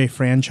HJ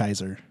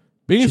franchiser.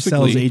 She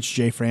sells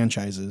HJ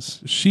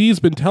franchises. She's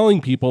been telling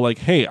people like,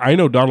 hey, I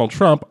know Donald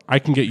Trump. I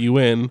can get you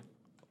in.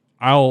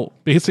 I'll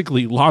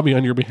basically lobby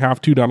on your behalf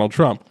to Donald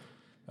Trump.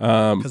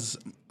 Because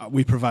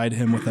we provide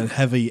him with a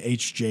heavy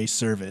HJ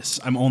service.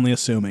 I'm only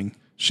assuming.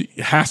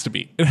 It has to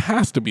be. It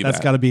has to be That's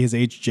that. got to be his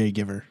HJ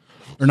giver.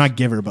 Or not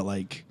giver, but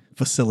like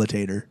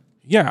facilitator.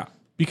 Yeah,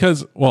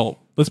 because, well,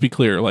 let's be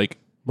clear. Like,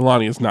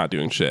 Melania's not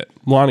doing shit.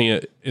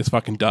 Melania is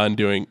fucking done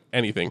doing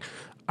anything.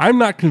 I'm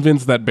not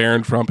convinced that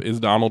Barron Trump is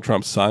Donald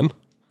Trump's son.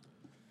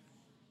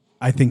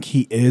 I think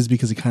he is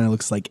because he kind of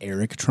looks like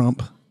Eric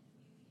Trump.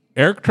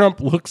 Eric Trump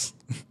looks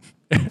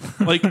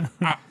like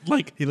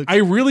He looks- I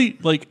really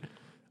like.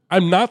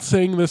 I'm not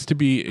saying this to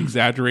be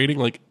exaggerating.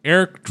 Like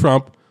Eric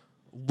Trump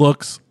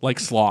looks like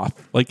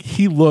sloth. Like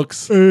he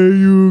looks. Hey,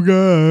 you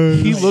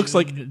guys. He looks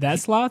like That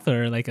sloth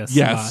or like a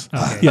yes,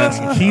 sloth? Okay.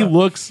 yes.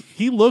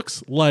 He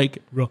looks like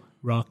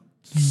Rock.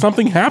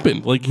 something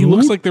happened. Like he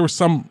looks like there was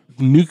some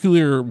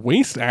nuclear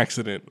waste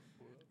accident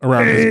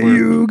around his birth.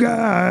 you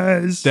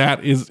guys.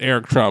 That is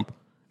Eric Trump,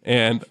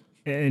 and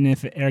And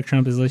if Eric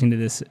Trump is listening to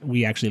this,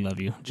 we actually love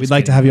you. We'd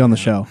like to have you on the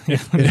show.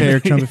 If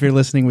Eric Trump, if you're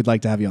listening, we'd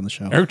like to have you on the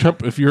show. Eric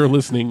Trump, if you're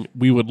listening,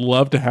 we would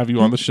love to have you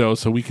on the show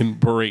so we can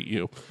berate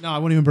you. No, I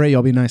won't even berate you.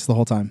 I'll be nice the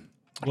whole time.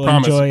 We'll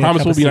Promise enjoy a we'll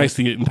cup be of nice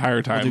soup. the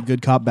entire Do time.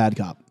 good cop, bad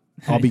cop.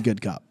 I'll be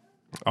good cop.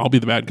 I'll be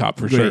the bad cop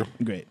for sure.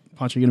 Great.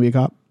 Poncho, you gonna be a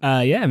cop?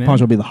 Yeah, man.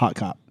 Poncho will be the hot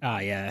cop. Oh,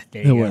 yeah.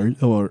 There He'll you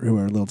go.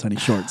 wear little tiny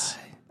shorts.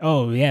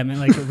 Oh, yeah, man.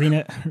 Like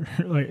Reno,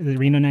 the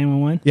Reno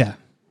 911. Yeah,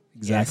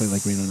 exactly Yes.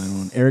 like Reno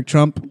 911. Eric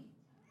Trump,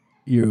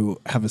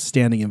 you have a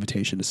standing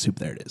invitation to soup.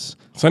 There it is.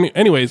 So,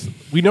 anyways,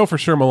 we know for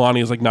sure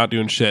Melania is like not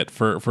doing shit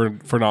for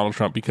Donald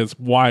Trump because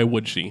why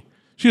would she?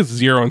 She has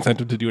zero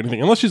incentive to do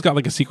anything unless she's got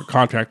like a secret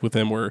contract with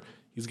him where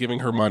he's giving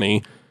her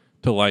money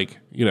to like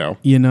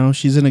You know,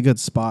 she's in a good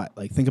spot.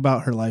 Like, think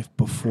about her life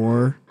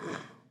before.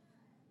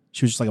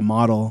 She was just like a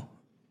model.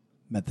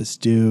 Met this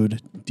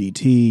dude,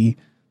 DT.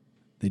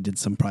 They did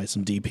probably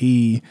some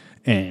DP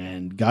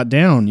and got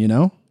down,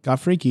 got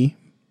freaky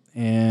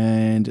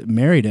and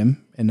married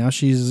him. And now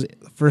she's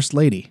first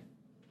lady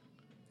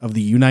of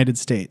the United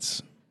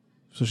States.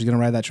 So she's going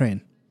to ride that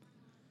train.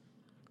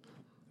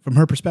 From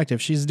her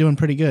perspective, she's doing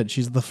pretty good.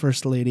 She's the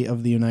first lady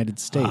of the United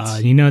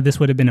States. This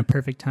would have been a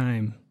perfect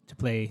time to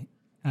play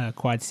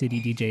Quad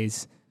City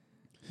DJs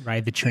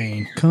Ride the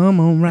Train. Come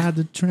on, ride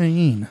the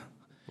train.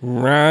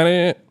 ride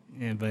it.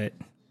 Yeah, but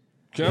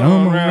Come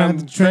on, ride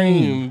the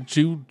train.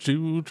 Choo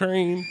choo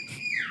train.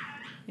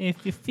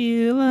 if you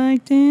feel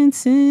like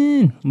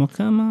dancing, well,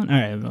 come on. All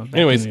right. Well, back to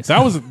Anyways, this.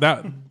 that was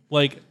that.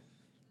 Like,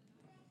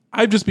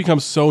 I've just become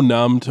so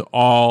numb to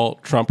all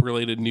Trump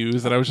related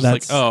news that I was just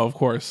That's- like, oh, of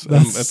course, and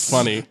that's- that's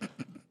funny.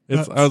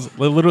 I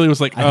literally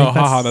was like, oh,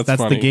 haha,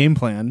 that's funny. the game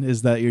plan,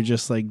 is that you're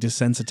just like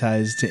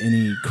desensitized to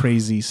any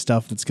crazy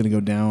stuff that's going to go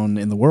down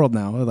in the world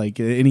now. Like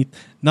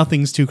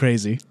nothing's too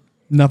crazy.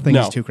 Nothing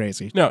No. is too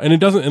crazy. No, and it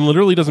doesn't, and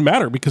literally doesn't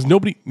matter because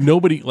nobody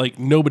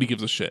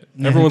gives a shit.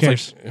 Yeah, Everyone's who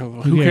cares?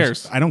 like, who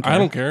cares? I don't care. I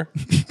don't care.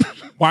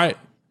 Why?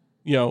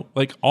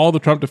 Like all the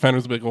Trump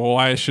defenders will be like, well,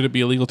 why should it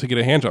be illegal to get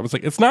a hand job? It's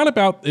like, it's not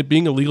about it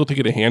being illegal to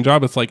get a hand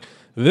job. It's like,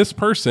 this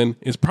person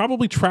is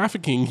probably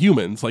trafficking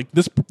humans. Like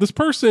this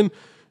person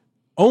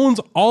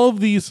owns all of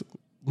these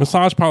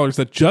massage parlors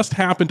that just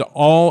happen to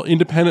all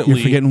independently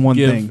You're forgetting one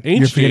give thing.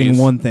 You're forgetting HJs.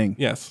 one thing.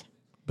 Yes.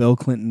 Bill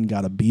Clinton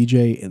got a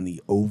BJ in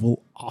the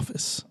Oval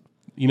Office.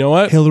 You know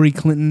what? Hillary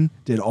Clinton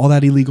did all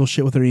that illegal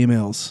shit with her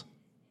emails,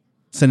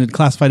 sending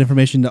classified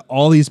information to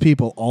all these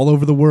people all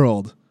over the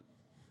world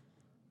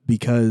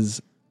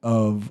because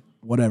of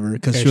whatever,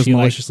 because she was she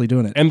maliciously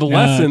doing it. And the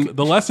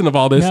lesson of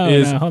all this No,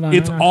 is no, hold on,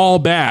 it's hold on. all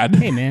bad.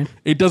 Hey, man.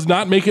 It does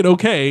not make it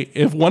okay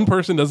if one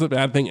person does a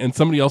bad thing and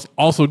somebody else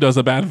also does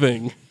a bad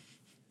thing.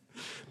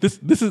 This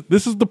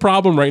is the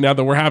problem right now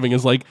that we're having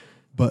is like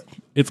but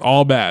it's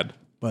all bad.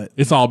 but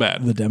It's all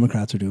bad. the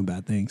Democrats are doing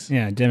bad things.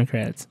 Yeah,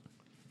 Democrats.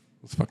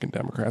 It's fucking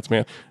Democrats,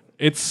 man.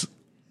 It's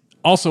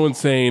also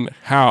insane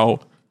how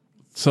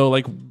so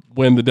like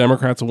when the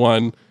Democrats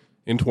won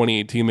in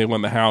 2018, they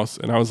won the House,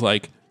 and I was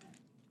like,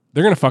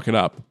 they're gonna fuck it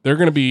up. They're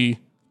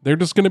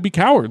just gonna be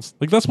cowards.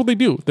 Like that's what they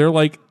do. They're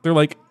like,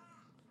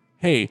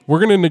 hey, we're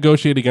gonna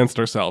negotiate against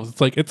ourselves. It's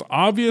like it's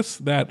obvious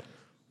that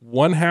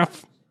one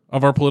half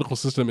of our political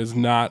system is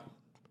not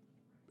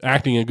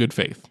acting in good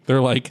faith.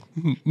 They're like,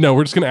 no,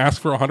 we're just gonna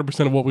ask for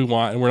 100% of what we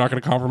want, and we're not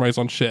gonna compromise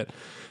on shit.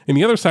 And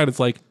the other side, it's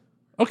like,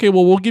 okay,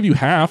 well, we'll give you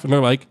half, and they're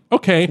like,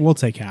 okay, We'll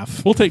take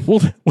half. we'll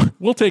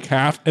take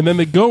half, and then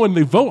they go and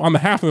they vote on the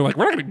half, and they're like,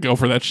 we're not going to go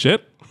for that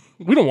shit.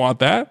 We don't want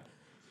that.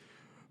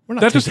 We're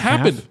not That just taking half.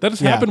 happened. That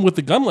just Yeah. happened with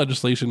the gun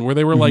legislation, where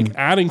they were like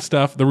adding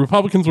stuff. The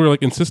Republicans were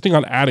like insisting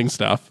on adding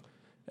stuff,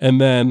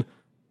 and then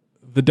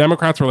the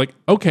Democrats were like,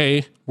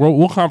 okay,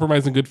 we'll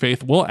compromise in good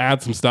faith. We'll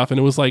add some stuff, and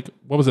it was like,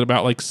 what was it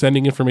about? Like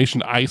sending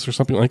information to ICE or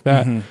something like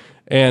that.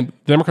 And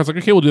the Democrats were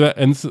like, okay, we'll do that,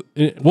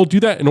 and we'll do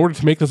that in order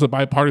to make this a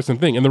bipartisan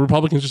thing. And the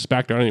Republicans just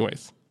backed down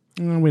anyways.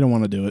 We don't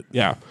want to do it.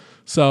 Yeah.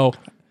 So,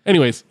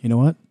 anyways, You know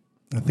what?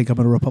 I think I'm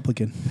a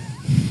Republican.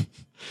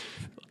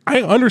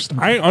 I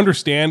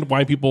understand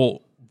why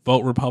people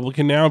vote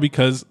Republican now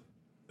because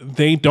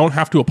they don't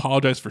have to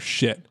apologize for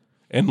shit.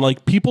 And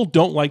like people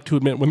don't like to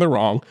admit when they're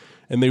wrong,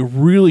 and they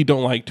really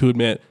don't like to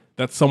admit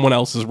that someone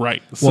else is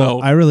right. Well,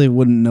 So I really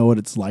wouldn't know what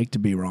it's like to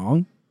be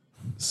wrong.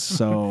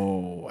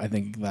 So I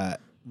think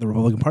that the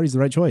Republican Party is the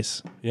right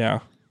choice, yeah.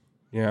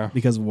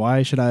 because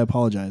why should I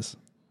apologize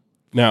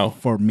No.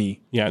 for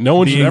me? Yeah, no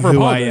one should Being ever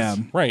who I apologize.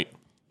 am. Right.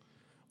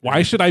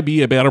 Why should I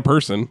be a better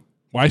person?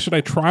 Why should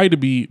I try to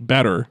be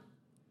better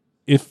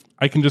if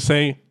I can just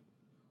say,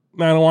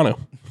 no, I don't want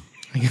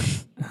to?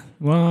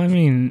 Well, I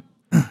mean,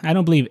 I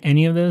don't believe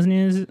any of those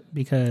news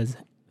because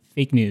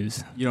Fake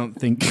news. You don't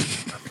think?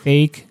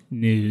 Fake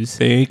news.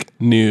 Fake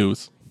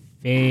news.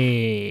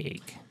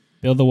 Fake.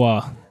 Build the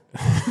wall.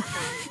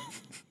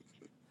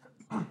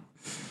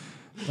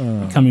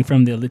 Coming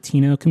from the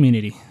Latino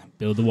community,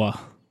 build the wall.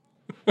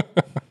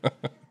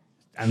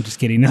 I'm just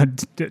kidding. No,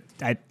 don't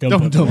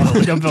build the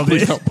wall. Don't build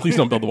Please it. don't, please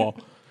don't build the wall.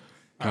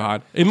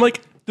 God. And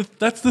like,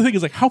 that's the thing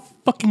is like, how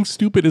fucking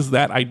stupid is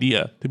that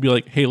idea to be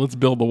like, hey, let's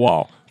build the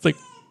wall? It's like,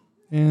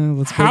 Yeah,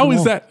 let's. how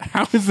is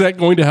that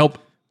going to help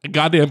a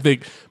goddamn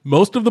thing?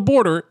 Most of the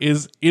border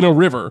is in a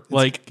river.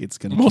 it's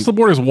gonna most of the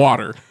border is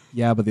water.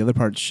 Yeah, but the other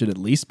part should at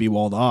least be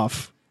walled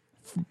off,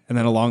 and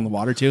then along the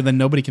water too. Then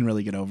nobody can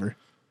really get over.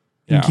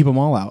 You Yeah. can keep them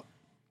all out.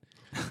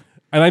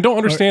 And I don't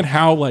understand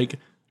how like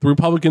the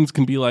Republicans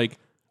can be like,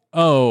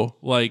 oh,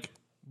 like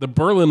the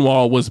Berlin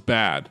Wall was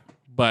bad,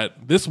 but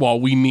this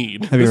wall we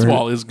need. Have you This ever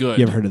wall heard- is good.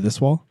 You ever heard of this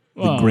wall?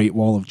 Well- The Great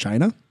Wall of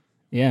China.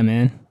 Yeah,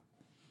 man.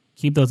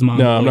 Keep those mongoloids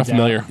No, I'm not out.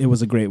 familiar. It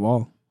was a great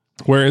wall.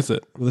 Where is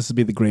it? Well, this would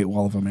be the Great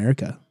Wall of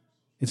America.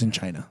 It's in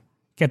China.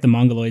 Get the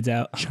mongoloids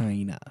out.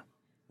 China.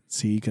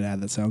 See, you could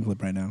add that sound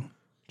clip right now.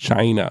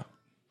 China.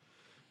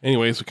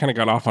 Anyways, we kind of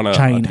got off on a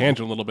China.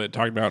 tangent a little bit,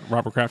 talking about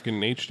Robert Kraft getting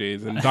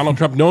HJs and Donald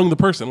Trump knowing the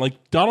person.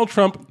 Like, Donald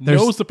Trump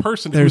knows the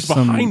person who's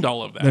behind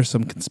all of that. There's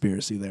some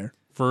conspiracy there.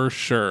 For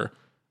sure.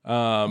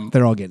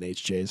 They're all getting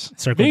HJs.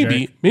 Circle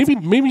Maybe,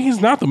 jerk. maybe he's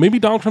not, though. Maybe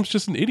Donald Trump's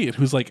just an idiot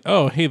who's like,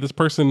 oh, hey, this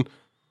person,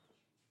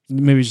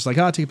 Maybe just like,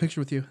 oh, I'll take a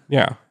picture with you.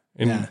 yeah.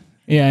 And Yeah.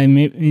 Yeah, and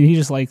maybe he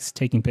just likes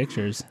taking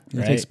pictures. He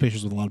Right? takes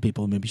pictures with a lot of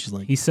people. And maybe she's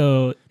like, He's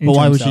so. but into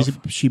why would himself.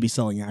 she be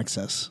selling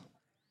access?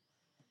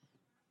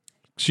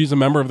 she's a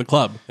member of the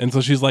club. And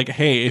so she's like,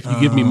 hey, if you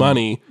give me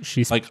money,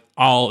 She's like,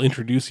 I'll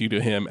introduce you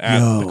to him at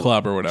Yo. the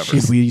club or whatever.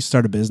 Should we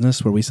start a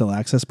business where we sell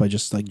access by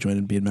just like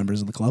joining being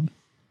members of the club?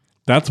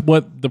 That's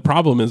what the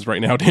problem is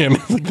right now, Dan.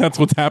 Like, that's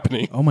what's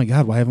happening. Oh my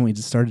God, why haven't we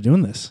just started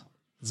doing this?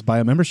 Let's buy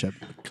a membership.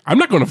 I'm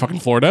not going to fucking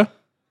Florida.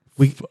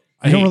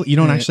 You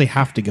don't actually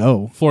have to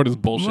go. Florida's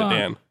bullshit, Well,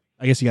 Dan.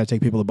 I guess you got to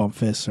take people to bump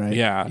fists, right?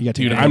 Yeah, You gotta take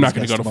dude, all I'm these not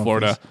going to guys go to bump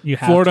Florida. fists. You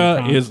have to,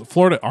 Tom.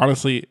 Florida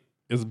honestly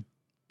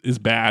is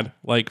bad.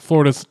 Like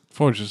Florida's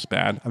just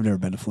bad. I've never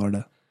been to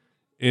Florida.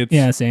 It's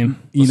yeah, same.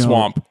 a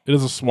swamp. It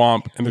is a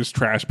swamp, and there's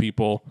trash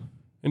people,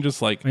 and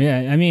just like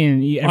Yeah, I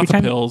mean, every lots time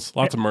of pills,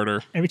 lots of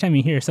murder. every time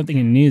you hear something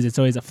in the news, it's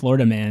always a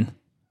Florida man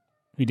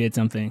who did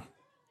something.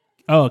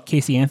 Oh,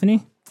 Casey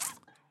Anthony.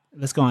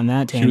 Let's go on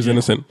that tangent. She was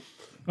innocent.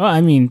 Well,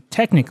 I mean,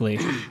 technically,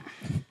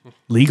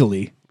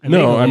 Legally,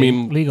 No, I legally-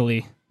 mean-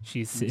 legally,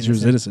 she's she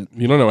was innocent.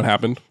 You don't know what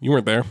happened. You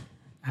weren't there.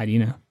 How do you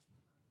know?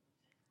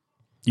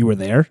 You were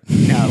there?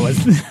 No,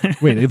 it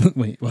was.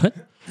 Wait, what?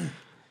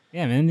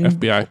 Yeah, man.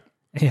 FBI,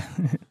 Yeah.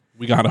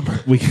 we got him.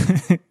 We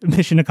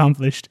Mission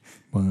accomplished.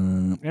 uh,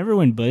 Remember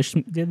when Bush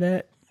did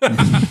that?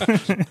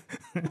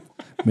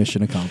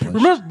 mission accomplished.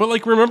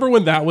 Remember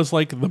when that was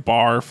like the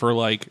bar for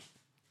like,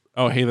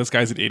 oh hey, this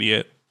guy's an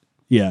idiot.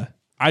 Yeah,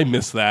 I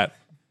miss that.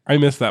 I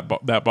miss that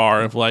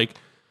bar of like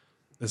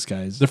this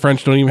guy's. the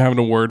French don't even have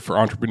a word for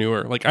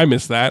entrepreneur. Like I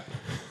miss that.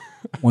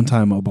 One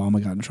time,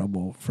 Obama got in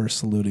trouble for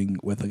saluting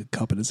with a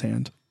cup in his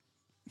hand.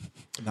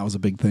 That was a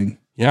big thing.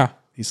 Yeah,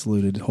 He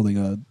saluted holding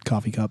a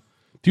coffee cup.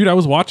 dude, I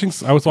was watching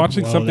Well,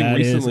 something that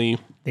is- recently.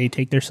 They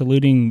take their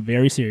saluting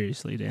very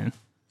seriously, Dan.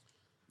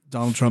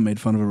 Donald Trump made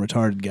fun of a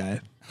retarded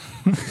guy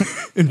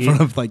in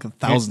front of like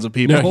thousands of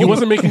people. No, he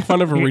wasn't making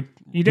fun of You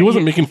he don't-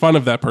 wasn't making fun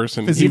of that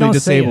person. Physically You don't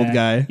say disabled that.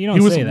 guy. You don't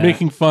He was say that.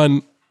 making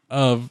fun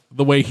of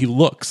the way he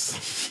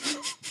looks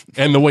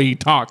and the way he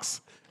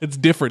talks. It's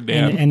different,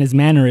 Dan, and his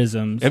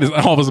mannerisms.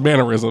 all of his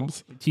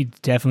mannerisms He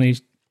definitely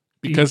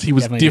because he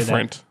was definitely did that.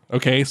 different.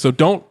 Okay, so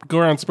don't go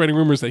around spreading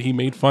rumors that he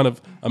made fun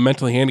of a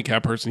mentally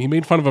handicapped person. He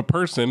made fun of a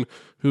person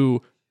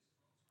who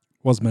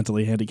Was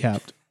mentally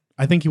handicapped.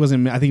 I think he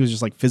wasn't. I think he was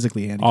just like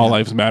physically handicapped. all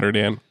lives matter,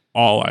 Dan.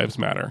 All lives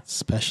matter.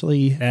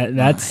 especially.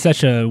 That's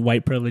such a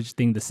white privilege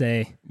thing to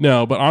say.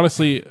 No, but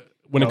honestly,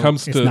 when it Oh,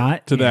 comes it's to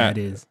not? to Yeah, that,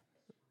 it is.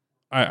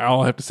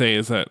 all I have to say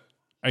is that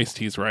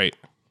Ice-T's right.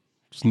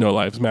 Just no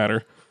lives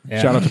matter. Yeah.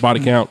 Shout out to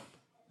Body Count.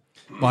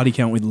 Body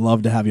Count, we'd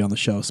love to have you on the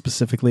show,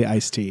 specifically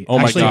Ice-T. Oh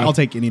my Actually, God. I'll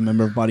take any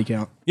member of Body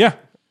Count. Yeah,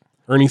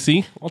 Ernie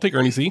C. I'll take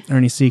Ernie C.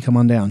 Ernie C, come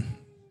on down.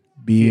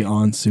 Be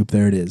on Soup.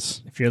 There it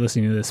is. If you're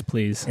listening to this,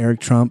 please. Eric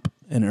Trump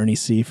and Ernie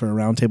C for a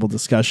roundtable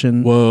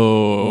discussion.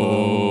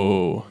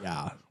 Whoa.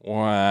 Yeah.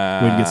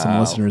 Wow. We'd get some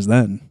listeners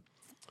then.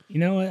 You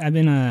know what? I've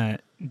been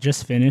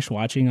just finished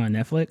watching on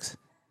Netflix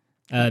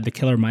the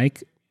Killer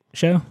Mike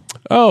show.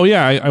 Oh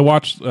yeah, I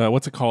watched.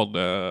 What's it called?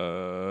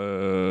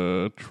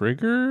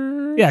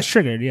 Trigger. Yeah, it's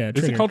Triggered. Yeah, Is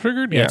Triggered. it called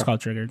Triggered? Yeah, it's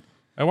called Triggered.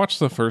 I watched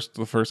the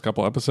first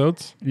couple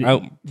episodes. Did- I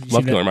did you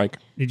love see Killer that? Mike.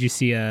 Did you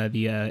see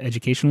the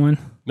education one?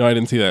 No, I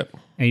didn't see that.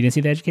 And you didn't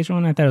see the education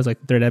one? I thought it was like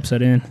the third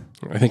episode in.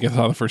 I think I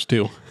saw the first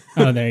two.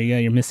 Oh, there you go.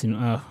 You're missing.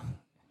 Oh,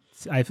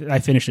 I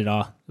finished it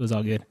all. It was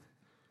all good.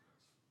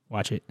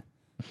 Watch it.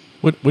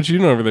 What you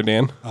doing over there,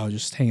 Dan? Oh,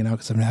 just hanging out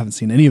because I haven't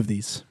seen any of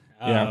these.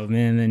 Yeah. Oh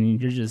man, then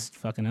you're just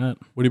fucking up.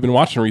 What have you been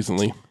watching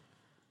recently?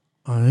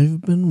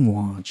 I've been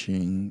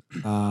watching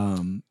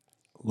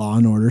Law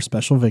and Order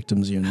Special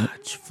Victims Unit.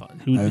 It's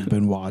fun. Who, I've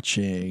been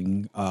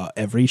watching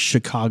every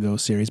Chicago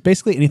series.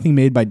 Basically anything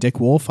made by Dick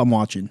Wolf, I'm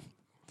watching.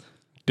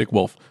 Dick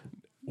Wolf.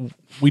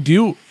 We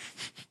do.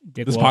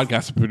 Dick This Wolf.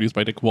 podcast is produced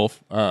by Dick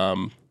Wolf.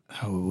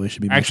 Oh, it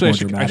should be much Actually, more I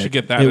should dramatic.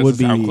 get that It as would a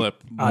be sound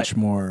clip. much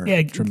more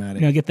Yeah,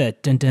 dramatic. No, get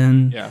that dun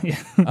dun.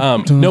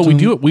 Yeah. No, we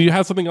do. We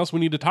have something else we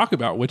need to talk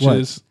about, which What?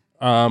 is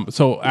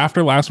so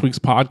after last week's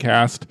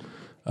podcast,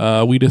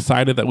 we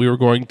decided that we were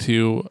going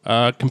to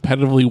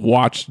competitively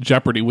watch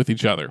Jeopardy with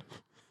each other.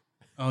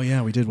 Oh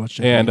yeah, we did watch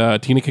Jeopardy.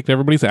 And Tina kicked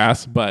everybody's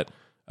ass, but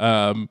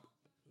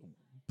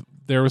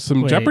there was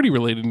some Wait. Jeopardy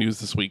related news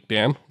this week.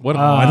 Dan, what?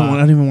 I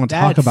don't even want to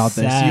talk That's about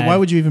this. sad. Why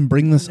would you even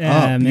bring this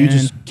Yeah, up? You man.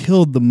 just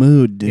killed the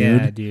mood, dude.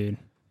 Yeah, dude.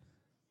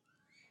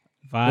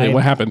 Wait,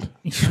 what happened?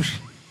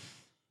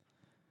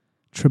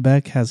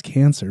 Trebek has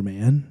cancer,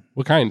 man.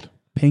 What kind?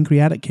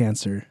 Pancreatic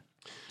cancer.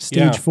 Stage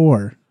Yeah.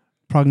 4.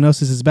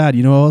 Prognosis is bad.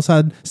 You know who else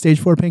had stage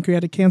 4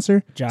 pancreatic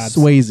cancer? Jobs.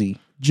 Swayze.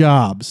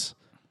 Jobs.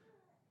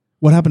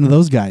 What happened to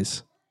those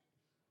guys?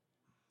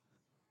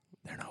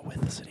 They're not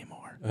with us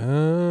anymore.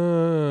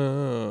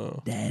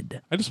 Oh,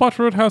 Dead. I just watched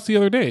Roadhouse the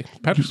other day.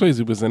 Patrick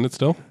Swayze was in it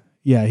still.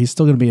 Yeah, he's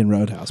still going to be in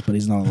Roadhouse, but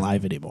he's not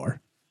alive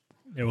anymore.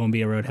 There won't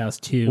be a Roadhouse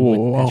 2. Whoa,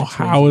 with Patrick Swayze.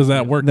 how does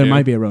that work? There dude?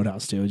 might be a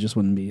Roadhouse too. It just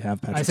wouldn't be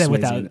have Patrick I said Swayze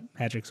without in it.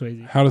 Patrick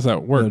Swayze. How does that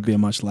It work? would be a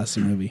much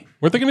lesser movie.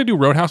 Weren't they going to do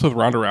Roadhouse with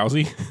Ronda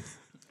Rousey?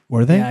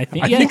 Were they? Yeah, I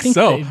think, I yeah, think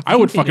so. they- I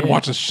would think they fucking did.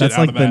 watch the shit That's out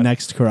like of the that.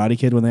 next Karate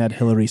Kid when they had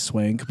Hilary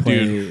Swank play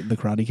Dude. the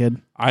Karate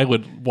Kid. I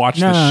would watch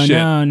No, the shit.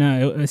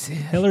 no. It was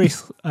Hillary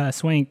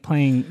Swank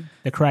playing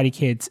the Karate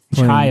Kid's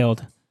Playing-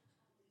 child.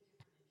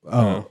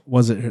 Oh,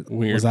 was it?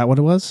 Weird. Was that what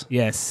it was?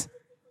 Yes.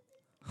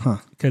 Huh.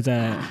 Because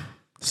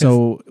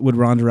So would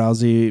Ronda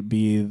Rousey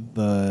be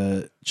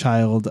the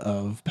child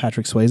of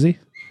Patrick Swayze,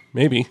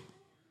 Maybe.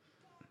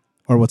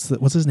 or what's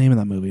his name in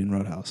that movie in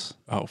Roadhouse?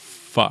 Oh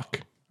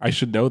fuck! I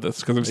should know this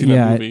because I've seen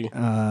that movie.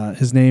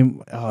 His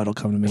name. Oh, it'll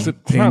come to me. Is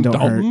it Pain not don't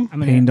Dalton?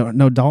 hurt. Pain don't.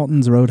 No,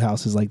 Dalton's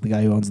Roadhouse is like the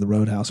guy who owns the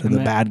Roadhouse or I'm the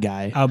gonna- bad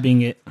guy. I'll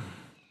bing it.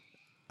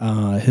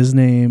 His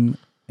name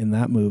in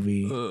that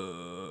movie.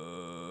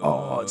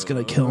 Oh, it's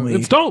gonna kill me.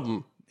 It's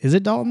Dalton. Is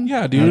it Dalton?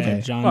 Yeah, dude.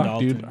 Okay. John Fuck,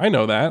 Dalton. dude. I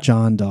know that.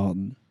 John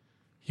Dalton.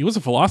 He was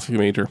a philosophy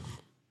major.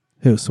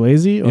 Who?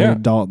 Swayze or Yeah,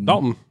 Dalton?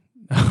 Dalton.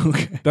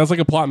 Okay. That's like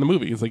a plot in the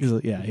movie. He's like,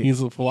 Yeah, he's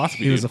a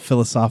philosophy. he was a dude.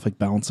 philosophic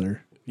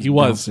bouncer. He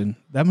was. Bouncing.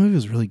 That movie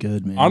was really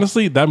good, man.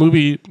 Honestly, that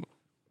movie's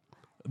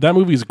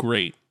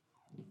great,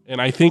 and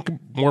I think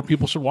more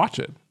people should watch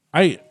it.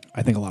 I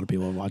think a lot of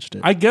people have watched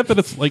it. I get that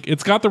it's like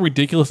it's got the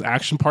ridiculous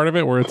action part of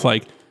it where it's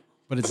like,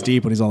 But it's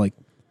deep when he's all like,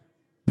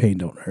 "Pain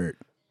don't hurt."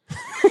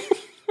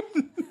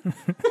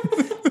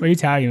 What are you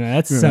talking about?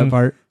 That's Remember some, that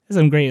part? that's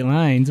some great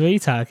lines. What are you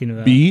talking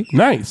about? be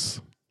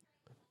nice.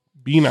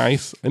 Be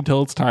nice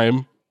until it's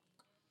time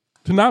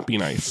to not be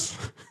nice.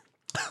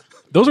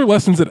 Those are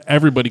lessons that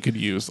everybody could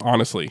use,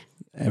 honestly.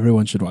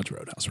 Everyone should watch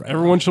Roadhouse, right?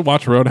 Everyone should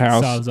watch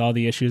Roadhouse. Solves all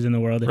the issues in the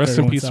world. if Rest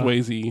in everyone peace, saw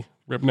it. Swayze,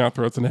 ripping out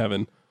throats in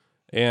heaven.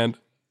 And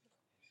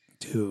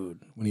Dude,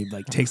 when he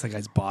like takes that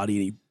guy's body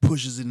and he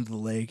pushes it into the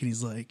lake and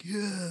he's like,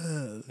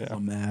 "Yeah," Yeah.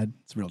 I'm mad.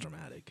 It's real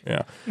dramatic.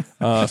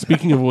 yeah.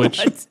 Speaking of which,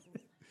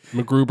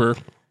 MacGruber,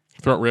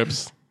 throat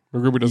rips.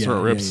 MacGruber does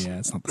throat rips. Yeah,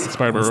 it's not the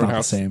Inspired by it's not the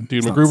Roadhouse. same. Dude,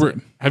 It's not the MacGruber.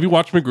 same. Have you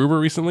watched MacGruber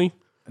recently?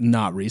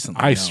 Not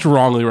recently. I no.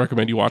 strongly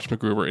recommend you watch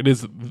MacGruber. It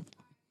is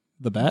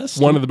the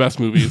best. one of the best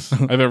movies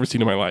I've ever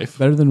seen in my life.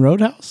 better than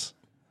Roadhouse.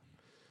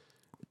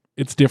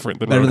 It's different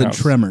than Better Roadhouse.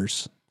 than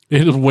Tremors.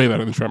 It is way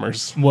better than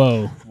Tremors.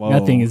 Whoa. Whoa.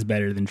 Nothing is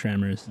better than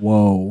Tremors.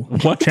 Whoa.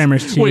 What?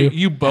 Tremors 2. Wait,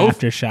 you both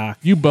Aftershock.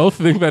 you both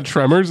think that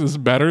Tremors is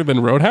better than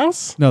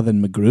Roadhouse? No,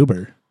 than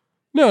MacGruber.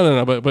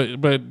 No.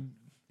 But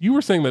you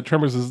were saying that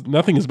Tremors is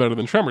nothing is better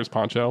than Tremors,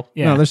 Poncho.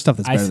 Yeah. No, there's stuff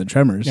that's I better s- than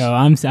Tremors. No,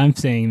 I'm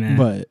saying that.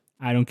 But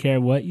I don't care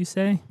what you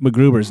say.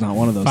 MacGruber's not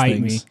one of those Fight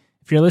things. me.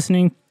 If you're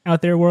listening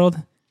out there, world,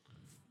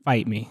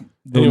 fight me.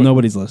 Though Anyway.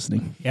 nobody's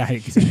listening. Yeah,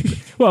 exactly.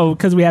 Well,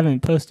 because we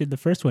haven't posted the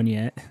first one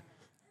yet.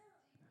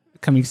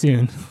 Coming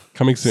soon.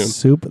 Coming soon.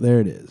 Soup, there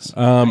it is.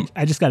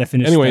 I just got to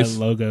finish Anyways.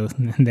 the logo,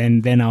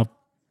 and then I'll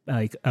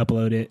like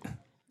upload it.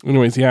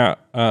 Anyways, yeah.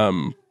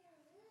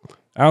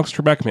 Alex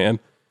Trebek, man,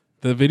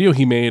 the video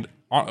he made,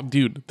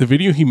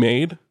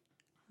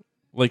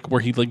 like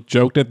where he like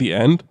joked at the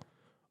end.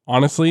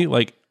 Honestly,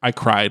 like I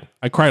cried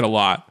a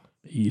lot.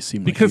 You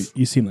seem because- like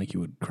you seem like you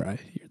would cry.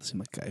 You seem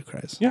like a guy who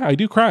cries. Yeah, I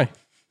do cry.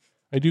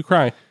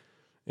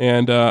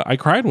 And I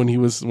cried when he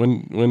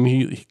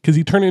because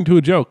he turned it into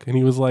a joke and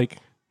he was like,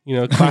 you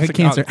know, classic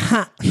cancer.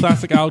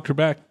 classic Alex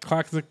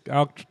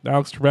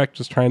Trebek,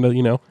 just trying to,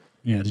 you know,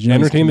 Yeah, did you know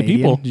he's Entertain the Canadian?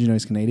 people. Did you know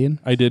he's Canadian?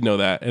 I did know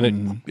that,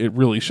 and it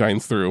really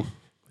shines through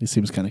He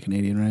seems kind of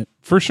Canadian, right?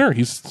 for sure.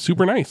 He's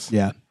super nice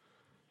Yeah.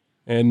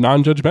 and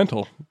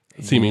non-judgmental,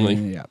 seemingly.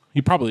 Yeah.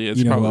 He probably is.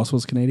 You know probably. who else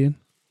was Canadian?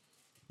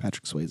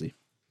 Patrick Swayze.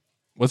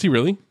 Was he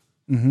really?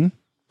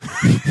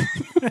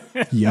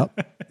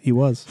 Yep, he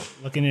was.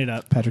 Looking it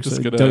up. Patrick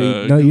Just Swayze.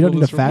 gonna No, you don't Google need to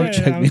this real fact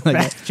quick. check me. I'm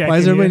Like, fact-checking why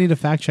does everybody you. need to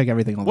fact check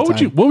everything all the What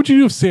time? would you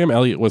do if Sam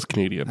Elliott was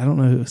Canadian? I don't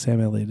know who Sam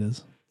Elliott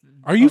is.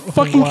 Are you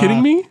fucking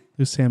kidding me?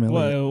 Who's Sam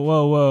Elliott?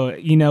 Whoa.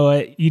 You know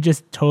what? You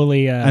just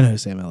totally I know who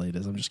Sam Elliott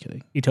is. I'm just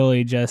kidding. you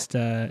totally just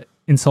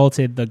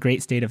insulted the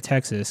great state of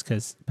Texas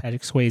because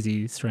Patrick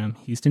Swayze is from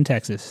Houston,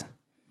 Texas.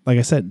 Like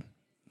I said,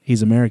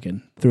 he's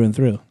American through and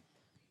through.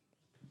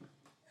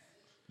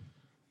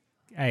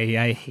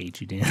 I hate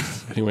you, Dan.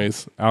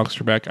 Anyways, Alex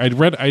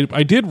Trebek.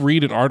 I did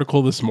read an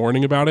article this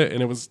morning about it,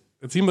 and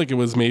it seemed like it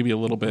was maybe a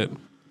little bit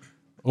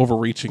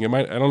overreaching.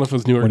 I don't know if it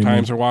was New York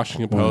Times or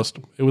Washington Post.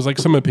 It was like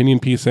some opinion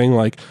piece saying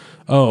like,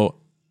 "Oh,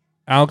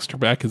 Alex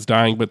Trebek is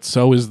dying, but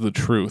so is the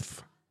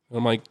truth." And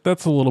I'm like,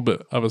 that's a little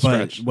bit of a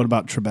stretch. But what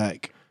about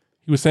Trebek?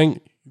 They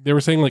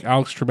were saying like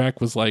Alex Trebek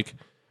was like,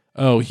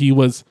 oh,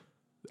 Alex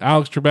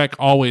Trebek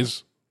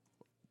always.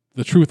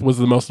 The truth was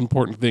the most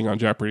important thing on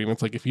Jeopardy. And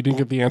it's like, if you didn't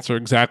get the answer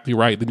exactly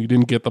right, then you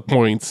didn't get the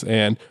points.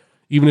 And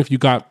even if you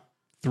got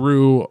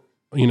through,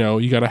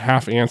 you got a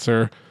half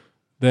answer,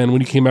 then when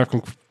you came back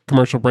from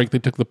commercial break, they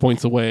took the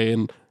points away.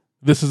 And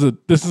this is a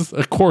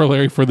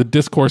corollary for the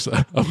discourse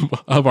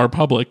of our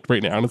public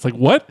right now. And it's like,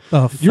 what?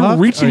 You're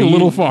reaching a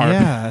little far.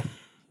 Yeah.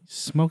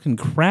 Smoking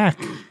crack,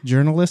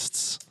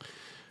 journalists.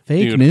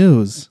 Fake Dude,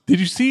 news. Did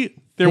you see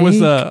there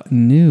Fake was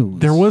news.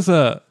 There was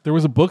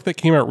a book that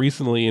came out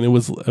recently, and it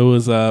was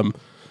Jill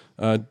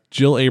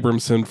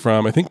Abramson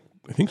from I think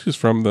she's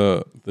from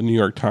the New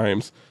York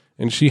Times,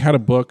 and she had a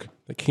book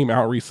that came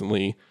out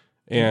recently.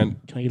 And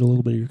can I get a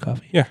little bit of your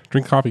coffee? Yeah,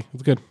 drink coffee.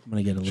 It's good. I'm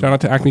gonna get a little. Shout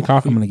out to Acme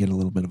Coffee. I'm gonna get a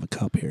little bit of a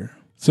cup here.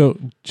 So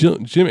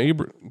Jim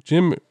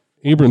Abramson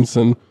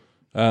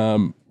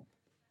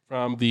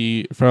from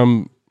the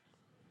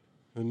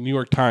New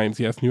York Times,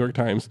 yes, New York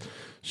Times.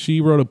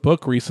 She wrote a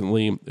book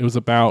recently. It was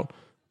about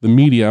the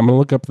media. I'm going to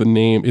look up the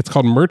name. It's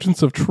called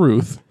Merchants of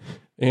Truth.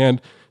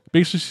 And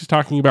basically she's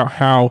talking about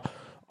how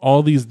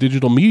all these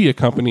digital media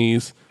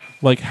companies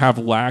like have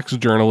lax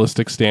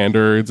journalistic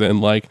standards and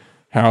like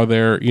how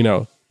they're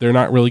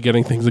not really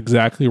getting things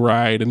exactly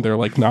right. And they're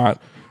like not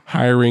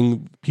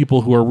hiring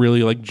people who are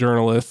really like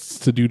journalists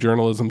to do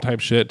journalism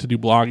type shit, to do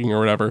blogging or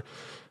whatever.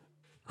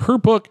 Her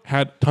book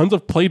had tons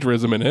of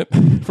plagiarism in it,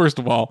 first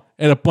of all,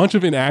 and a bunch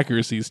of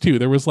inaccuracies too.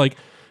 There was like,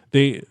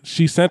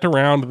 she sent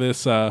around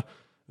this, I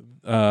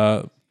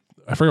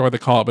forget what they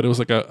call it, but it was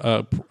like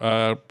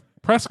a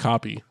press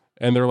copy,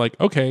 and they're like,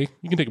 okay,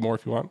 you can take more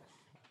if you want.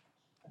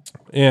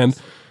 And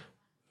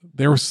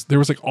there was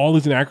like all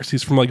these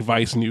inaccuracies from like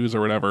Vice News or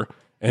whatever,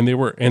 and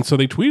so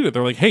they tweeted it.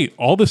 They're like, hey,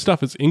 all this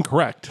stuff is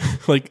incorrect.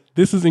 Like,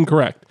 this is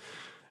incorrect,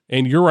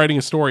 and you're writing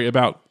a story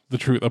about the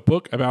truth, a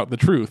book about the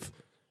truth.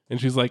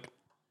 And she's like,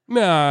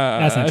 nah,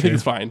 That's not I true. think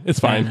it's fine. It's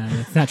fine. No,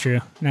 it's not true.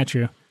 Not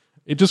true.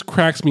 It just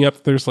cracks me up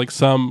that there's like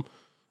some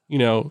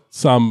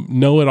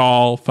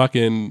know-it-all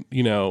fucking,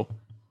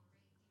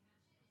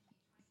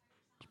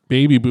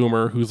 baby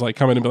boomer who's like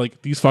coming and be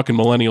like, these fucking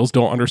millennials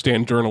don't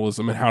understand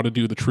journalism and how to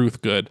do the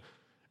truth good.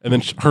 And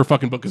then her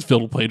fucking book is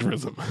filled with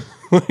plagiarism.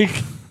 Like,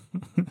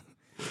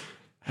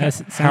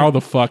 how the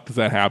fuck does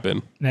that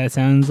happen? That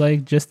sounds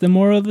like just the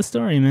moral of the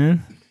story,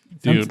 man.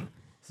 Dude.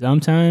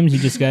 Sometimes you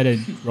just got to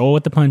roll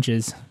with the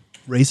punches.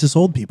 Racist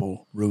old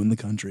people ruin the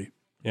country.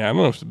 Yeah, I don't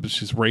know if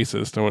she's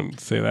racist. I wouldn't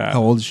say that.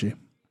 How old is she? In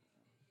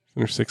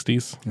her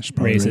 60s. Yeah, she's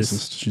probably Racist.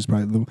 racist. She's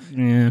probably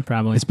Yeah,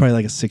 probably. it's probably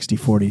like a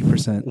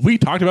 60-40%. We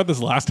talked about this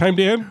last time,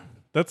 Dan.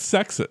 That's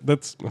sexist.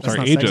 I'm sorry,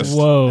 not ageist. sexist.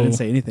 Whoa. I didn't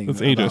say anything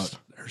That's about ageist.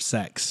 her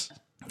sex.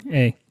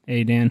 Hey,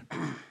 Dan.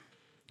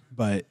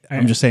 But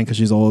I'm just saying because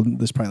she's old,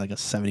 there's probably like a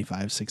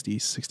 75, 60,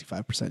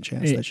 65%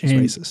 chance that she's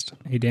racist.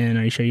 Hey, Dan,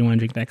 are you sure you want to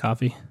drink that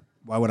coffee?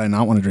 Why would I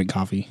not want to drink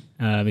coffee?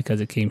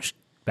 Because it came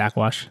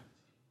backwash.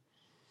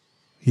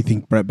 You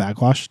think Brett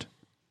backwashed?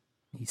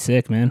 He's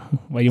sick, man.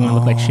 Why do you want to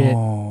look like shit?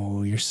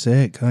 Oh, you're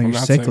sick. Oh, you're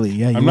not sickly. sick.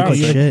 Yeah, you I'm look not like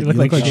sick. shit. You look You look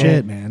like like shit.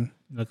 shit, man.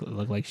 Look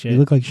like shit. You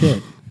look like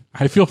shit.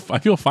 I feel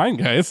fine,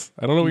 guys.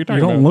 I don't know what you're You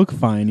talking don't about. look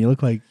fine. You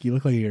look like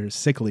you're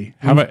sickly.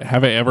 Have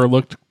I ever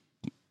looked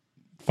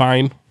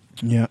fine?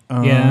 Yeah.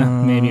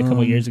 Yeah, maybe a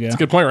couple years ago. That's a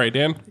good point, right,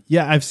 Dan?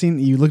 Yeah, I've seen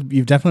you look.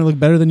 You've definitely looked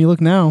better than you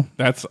look now.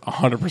 That's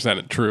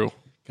 100% true.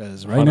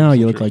 Because right now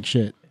you look true. like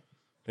shit.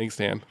 Thanks,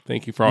 Dan.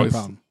 Thank you for always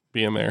problem.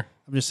 being there.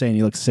 I'm just saying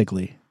you look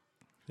sickly.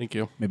 Thank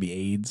you. Maybe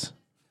AIDS.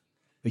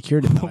 They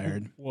cured it. I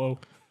heard. Whoa.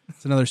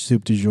 It's another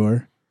soup du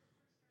jour.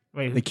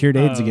 Wait, They cured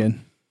AIDS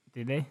again.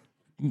 Did they?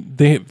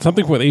 They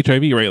something with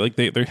HIV, right? Like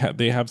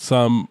they have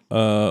some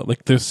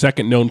like the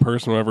second known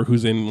person or whatever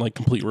who's in like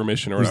complete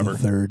remission or It was whatever.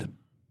 the third.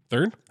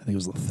 Third? I think it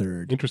was the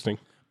third. Interesting.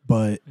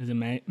 But Is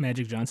it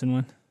Magic Johnson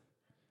one?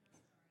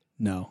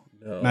 no.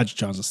 Magic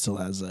Johnson still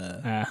has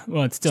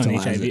Well, it's still, Still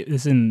an has HIV. it.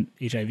 It's in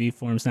HIV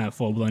form. It's not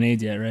full blown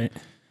AIDS yet, right?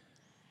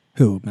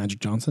 who? Magic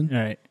Johnson?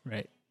 All right,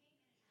 right.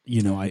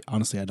 You know, I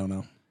honestly don't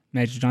know.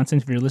 Magic Johnson,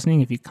 if you're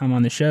listening, if you come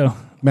on the show,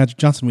 Magic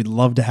Johnson, we'd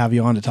love to have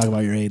you on to talk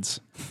about your AIDS.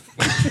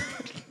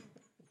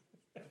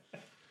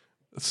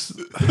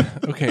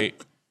 Okay.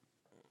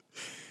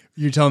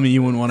 You're telling me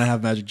you wouldn't want to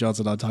have Magic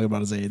Johnson on talking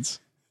about his AIDS?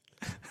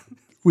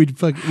 We'd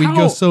go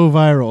How? so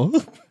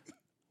viral.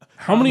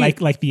 How many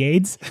like the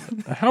AIDS.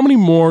 how many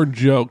more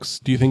jokes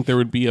do you think there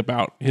would be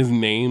about his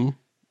name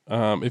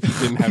if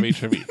he didn't have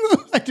HIV?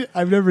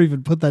 I've never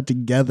even put that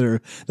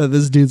together that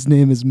this dude's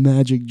name is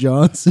Magic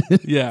Johnson.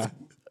 Yeah.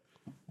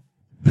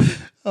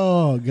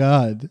 Oh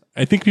God!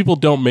 I think people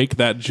don't make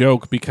that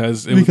joke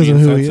because it Because would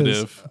of be who he is.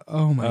 insensitive.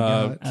 Oh my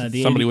God!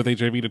 The Somebody 80 with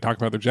HIV to talk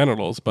about their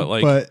genitals, but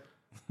like But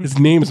his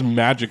name's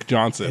Magic and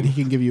Johnson.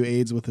 he can give you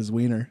AIDS with his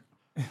wiener.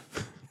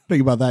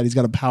 Think about that. He's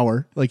got a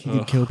power. Like he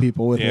can kill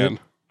people with Dan. it.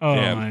 Oh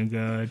Dan. my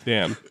god.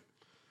 Dan.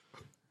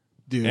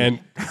 Dude. And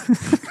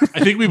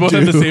I think we both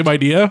have the same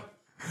idea.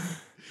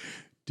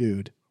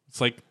 Dude.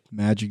 It's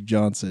Magic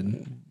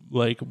Johnson.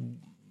 like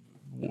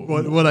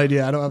What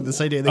idea? I don't have this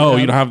idea. you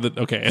don't have the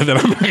okay, and then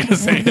I'm not gonna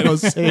say it. No,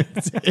 say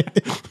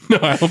it. No,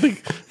 I don't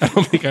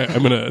think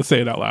I'm gonna say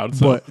it out loud.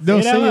 So What?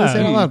 No, say it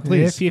out loud,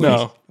 please. If you-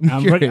 no.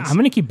 I'm curious.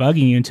 going to keep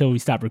bugging you until we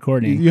stop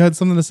recording. You had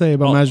something to say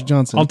about Magic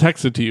Johnson. I'll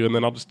text it to you, and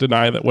then I'll just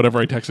deny that whatever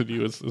I texted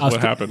you is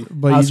what happened.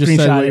 but I'll you just said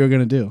screenshot what it. you were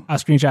going to do. I'll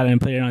screenshot it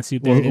and put it on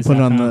soup. We'll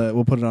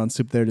put it on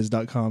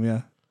soupthereitis.com,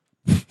 yeah.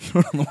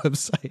 On the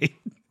website.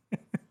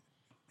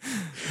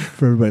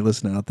 For everybody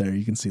listening out there,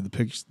 you can see the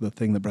picture, the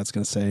thing that Brett's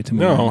going to say to me.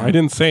 No, right now. I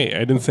didn't say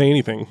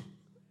anything.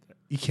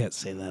 You can't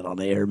say that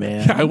on air,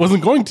 man. I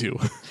wasn't going to.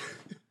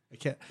 I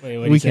can't. Wait,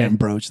 what'd We he say? can't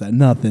broach that.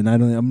 Nothing. I'm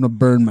going to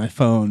burn my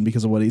phone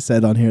because of what he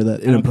said on here.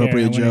 That I don't care.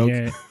 inappropriate I wanna joke.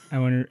 hear it. I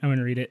want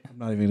to read it. I'm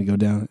not even going to go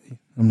down.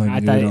 I'm not I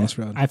even going to go down this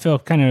thought road. I feel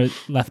kind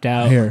of left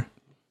out. Here.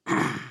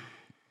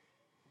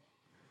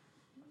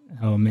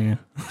 Oh man.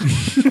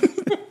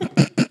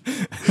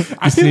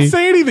 I didn't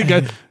say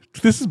anything.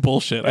 This is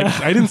bullshit.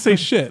 I didn't say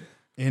shit.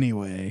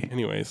 Anyway,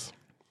 Anyways,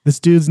 this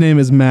dude's name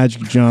is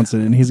Magic Johnson,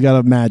 and he's got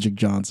a Magic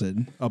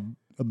Johnson.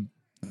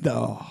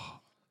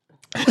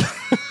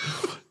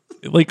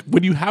 like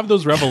when you have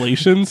those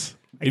revelations,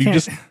 and you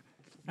just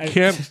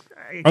can't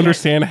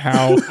understand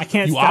how I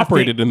can't you stop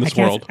operated in this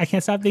world. I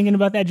can't stop thinking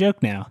about that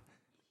joke now.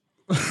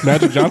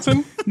 Magic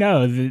Johnson?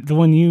 No, the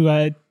one you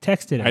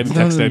texted I us. didn't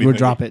text anything. We'll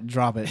drop it.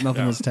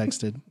 Nothing was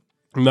texted.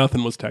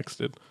 Nothing was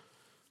texted.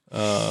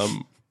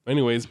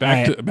 Anyways,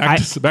 back All right,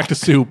 to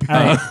soup.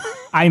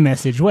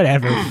 iMessage,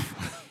 whatever.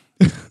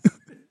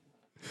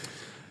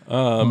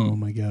 Oh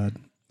my God.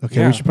 Okay,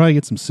 yeah. we should probably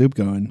get some soup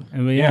going.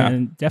 Yeah,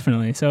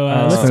 definitely. So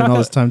let's Spending talk all about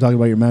this time talking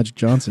about your Magic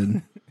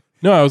Johnson.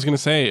 No, I was gonna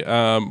say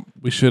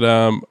we should.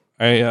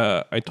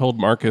 I told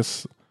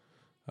Marcus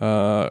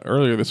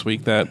earlier this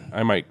week that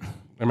I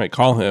might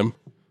call him.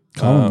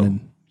 Call him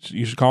then.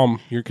 You should call him.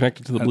 You're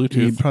connected to the He'd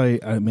Bluetooth. probably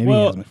maybe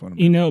he has my phone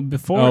number. you know,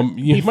 before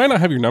He might not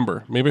have your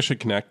number. Maybe I should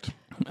connect.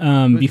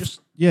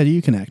 Yeah, do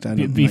you connect? I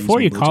don't,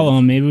 before you call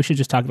him, maybe we should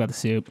just talk about the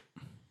soup.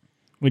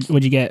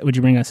 What'd you get? What'd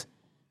you bring us?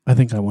 I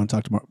think I want to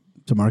talk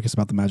to Marcus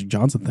about the Magic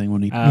Johnson thing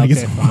when he Okay,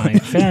 gets fine,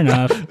 fair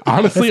enough.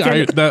 Honestly,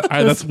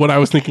 that's what I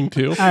was thinking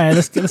too. All right,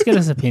 let's get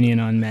his opinion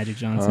on Magic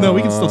Johnson. No,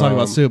 we can still talk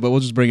about soup, but we'll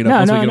just bring it up No,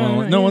 once no, we get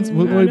no, on. no, once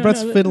no,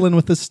 Brett's no. fiddling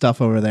with this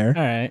stuff over there,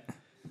 All right,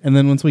 and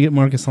then once we get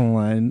Marcus on the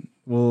line,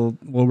 we'll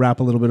rap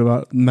a little bit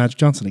about Magic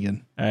Johnson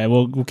again. all right.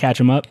 We'll catch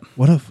him up.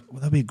 Would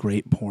that be a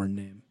great porn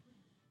name?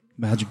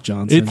 Magic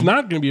Johnson. It's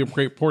not going to be a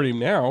great porn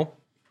now.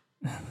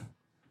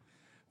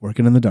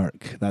 Working in the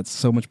dark. That's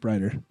so much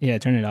brighter. Yeah,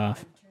 turn it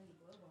off.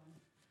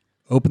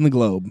 Open the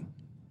globe.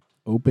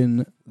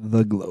 Open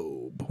the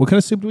globe. What kind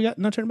of soup do we got?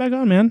 No, turn it back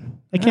on, man.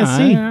 I can't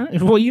see.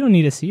 Well, you don't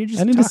need to see. You're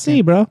just I need to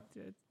see, bro.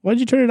 Why'd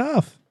you turn it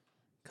off?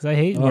 because I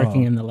hate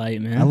working in the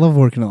light, man. I love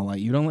working in the light.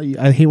 You don't like.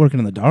 I hate working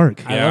in the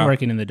dark. I Yeah. love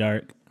working in the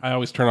dark. I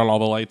always turn on all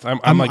the lights. I'm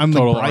like I'm, like,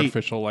 total bright.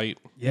 artificial light.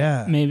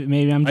 Yeah.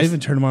 Maybe I'm I just even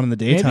turn them on in the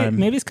daytime.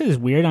 maybe it's because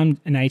it's weird. I'm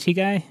an IT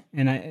guy,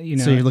 and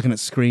So you're looking at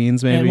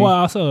screens, maybe. and well,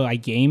 also I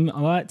game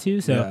a lot too,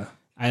 so Yeah.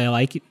 I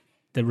like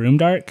the room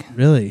dark.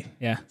 Really?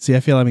 Yeah. See, I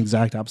feel I'm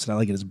exact opposite. I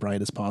like it as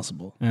bright as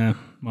possible.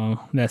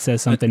 Well, that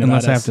says something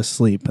Unless about I us. have to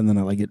sleep, and then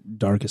I like it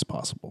dark as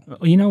possible.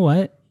 Well, you know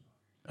what?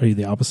 Are you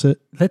the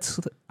opposite? I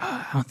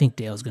don't think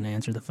Dale's going to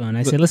answer the phone.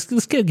 I said let's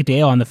get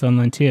Dale on the phone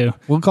line too.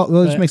 We'll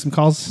just make some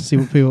calls, see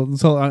what people.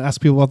 So ask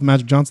people about the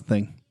Magic Johnson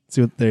thing.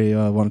 See what they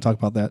want to talk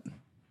about that.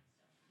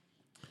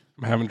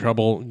 I'm having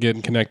trouble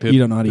getting connected. You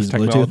don't know how to This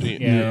use Bluetooth? technology.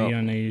 Yeah, No. you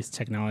don't know use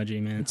technology,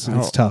 man. It's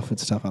tough.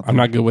 It's tough out there. I'm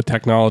not good with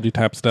technology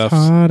type stuff.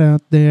 hard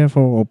out there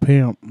for a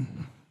pimp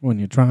when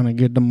you're trying to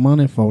get the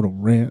money for the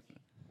rent.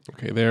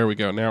 Okay, there we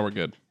go. Now we're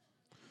good.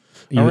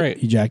 You, All right.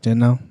 you jacked in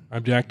now.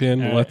 I'm jacked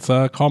in. All right.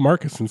 Let's call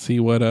Marcus and see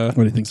what What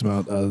do you think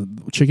about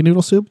chicken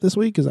noodle soup this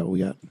week? Is that what we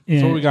got? Yeah.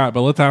 so what we got.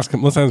 But let's ask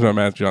him. Let's ask him about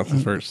Magic Johnson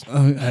first.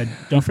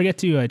 Don't forget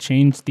to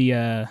change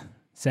the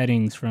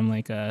settings from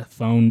like a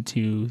phone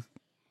to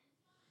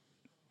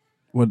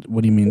What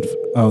do you mean?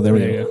 Oh, there we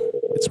There you go.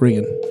 It's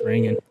ringing.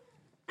 ringing.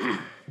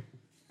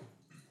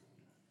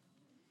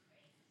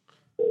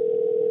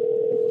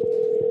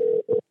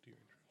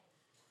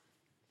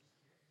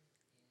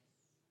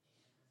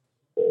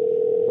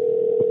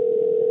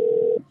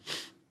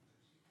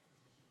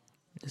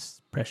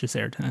 Just precious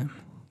airtime.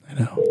 I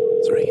know.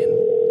 It's ringing.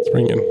 It's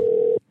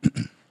ringing.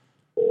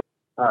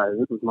 Hi,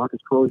 this is Marcus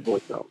Crow's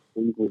voicemail.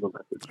 Please leave a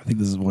message. I think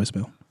this is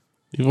voicemail.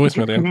 You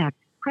voicemail, Dan. Disconnect.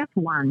 Press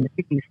 1.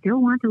 If you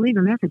still want to leave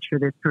a message for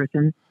this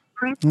person,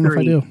 press I don't know if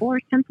I 3. do. Or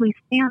simply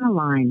stay on the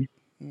line.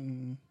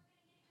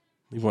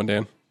 Leave one,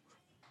 Dan.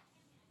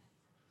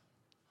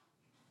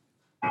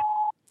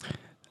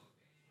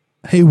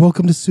 Hey,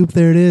 welcome to Soup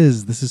There It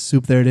Is. This is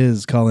Soup There It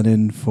Is calling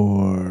in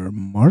for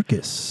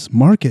Marcus.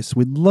 Marcus,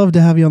 we'd love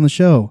to have you on the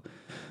show.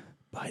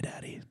 Bye,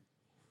 Daddy.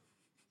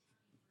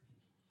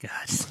 God,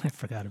 I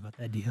forgot about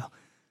that deal.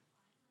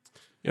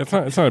 Yeah,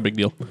 it's not a big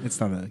deal. It's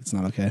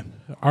not okay.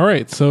 All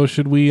right, so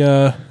should we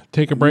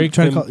take a break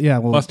Try to and call- yeah,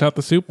 we'll- bust out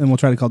the soup? And we'll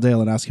try to call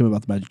Dale and ask him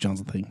about the Magic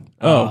Johnson thing.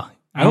 Oh,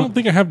 I don't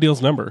think I have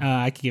Dale's number.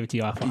 I could give it to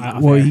you off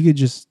Well, air. he could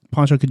just,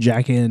 Poncho could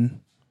jack in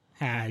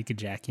I could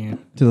jack in.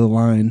 to the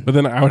line. But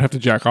then I would have to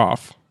jack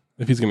off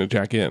if he's going to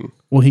jack in.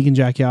 Well, he can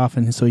jack you off,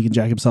 and so he can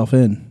jack himself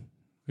in.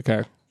 Okay.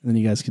 And then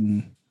you guys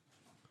can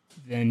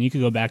Then you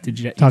could go back to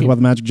talk about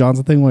the Magic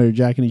Johnson thing while you're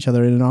jacking each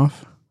other in and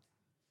off.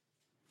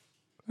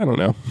 I don't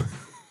know.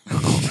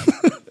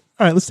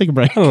 All right, let's take a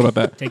break. I don't know about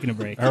that. taking a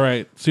break. All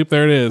right, soup,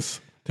 there it is.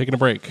 Taking a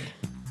break.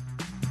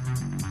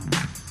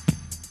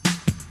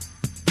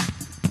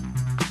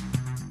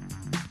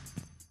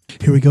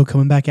 Here we go,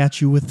 coming back at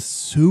you with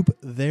Soup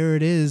There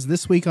It Is.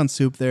 This week on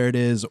Soup There It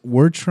Is,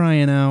 we're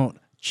trying out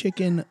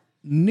chicken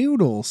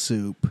noodle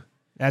soup.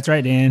 That's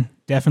right, Dan.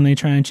 Definitely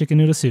trying chicken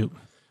noodle soup.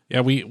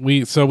 Yeah, we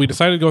decided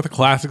to go with a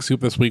classic soup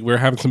this week. We were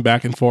having some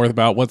back and forth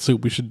about what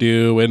soup we should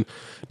do, and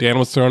Dan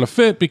was throwing a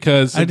fit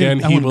because again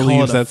he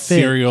believes that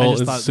cereal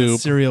is soup.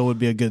 Cereal would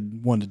be a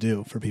good one to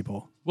do for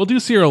people. We'll do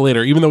cereal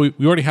later, even though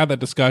we already had that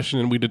discussion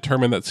and we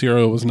determined that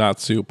cereal was not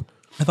soup.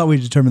 I thought we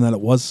determined that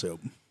it was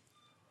soup.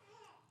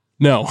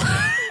 No.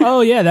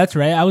 Oh yeah, that's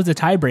right. I was a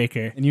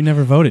tiebreaker. And you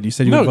never voted. You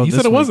said you No, would vote he this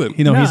said it week. wasn't.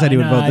 He said he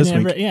would vote this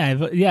never,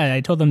 week. Yeah, I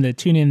told them to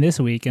tune in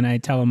this week, and I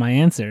tell them my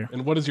answer.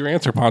 And what is your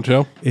answer,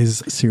 Poncho?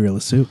 Is cereal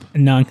a soup?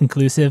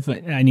 Non-conclusive.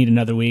 I need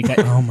another week.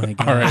 Oh my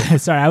god. All right.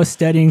 Sorry, I was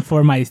studying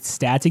for my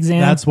stats exam.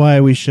 That's why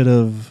we should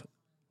have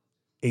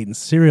eaten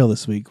cereal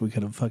this week. We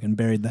could have fucking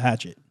buried the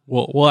hatchet.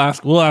 We'll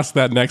ask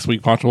that next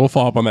week, Poncho. We'll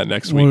follow up on that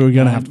next week. We're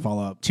going to have to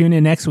follow up. Tune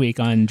in next week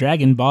on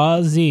Dragon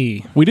Ball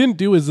Z. We didn't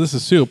do Is This a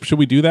Soup? Should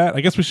we do that? I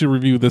guess we should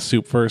review this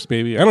soup first,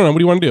 baby. I don't know. What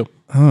do you want to do?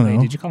 I don't Wait,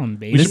 know. did you call him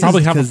baby? We should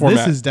probably have a 'cause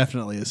format. This is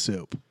definitely a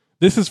soup.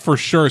 This is for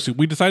sure soup.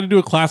 We decided to do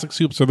a classic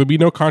soup, so there'd be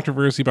no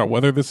controversy about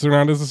whether this is or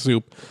not is a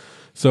soup.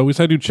 So we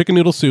decided to do chicken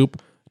noodle soup.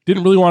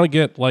 Didn't really want to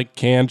get like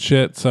canned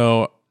shit,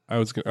 so I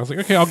was like,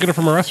 okay, I'll get it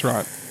from a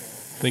restaurant.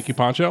 Thank you,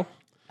 Poncho.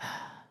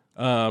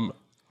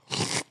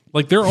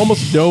 Like there are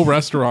almost no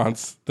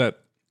restaurants that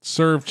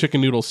serve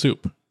chicken noodle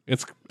soup.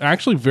 It's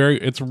actually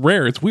it's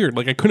rare. It's weird.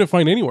 Like I couldn't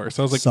find anywhere.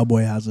 So I was like,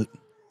 Subway has it.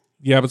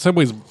 yeah, but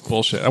Subway's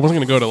bullshit. I wasn't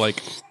going to go to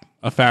like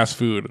a fast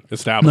food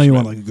establishment. No, you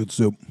want like a good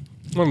soup.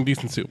 I want a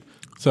decent soup.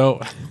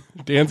 So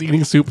Dan's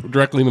eating soup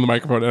directly into the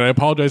microphone, and I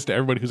apologize to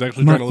everybody who's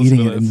actually I'm trying not to listen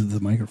eating to it this. into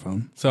the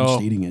microphone. So- I'm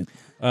just eating it.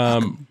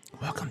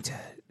 Welcome to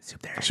Soup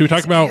There. Should we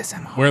talk about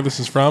ASMR. where this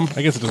is from?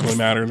 I guess it doesn't really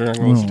matter. They're not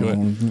going to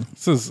listen to it.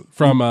 This is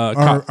from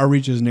Our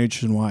reach is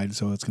nationwide,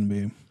 so it's going to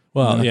be.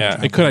 well,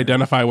 yeah, it could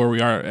identify where we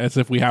are as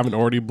if we haven't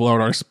already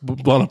blown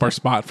up our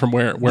spot from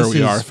where This we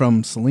is are.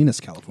 from Salinas,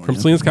 California. From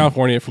Salinas,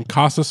 California, from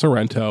Casa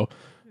Sorrento.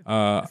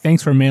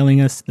 Thanks for mailing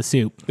us the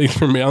soup. Thanks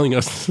for mailing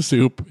us the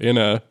soup in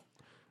a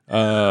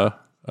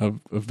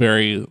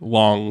very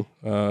long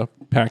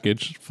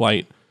package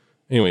flight.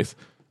 Anyways,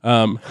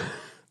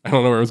 I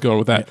don't know where I was going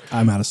with that.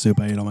 I'm out of soup.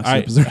 I ate all my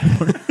soup. Is there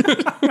more?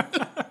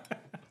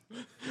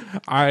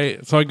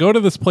 So I go to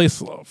this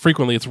place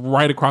frequently. It's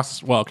right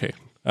across. Well, okay.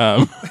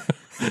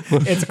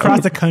 It's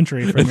across the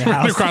country from your Right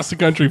house. across the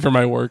country for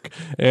my work,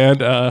 and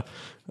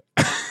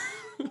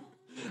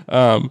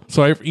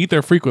so I eat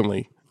there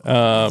frequently.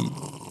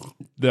 That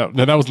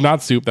was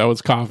not soup. That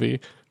was coffee,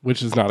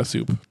 which is not a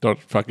soup.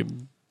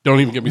 Don't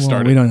even get me Well,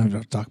 started. we don't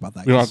have to talk about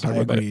that. We don't have to I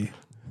talk about that. agree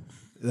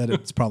that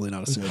it's probably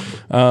not a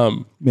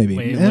soup. Maybe.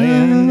 Wait,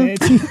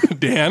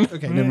 Dan.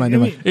 Okay, never mind.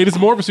 It is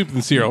more of a soup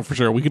than cereal for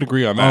sure. We can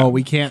agree on that. Oh,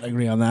 we can't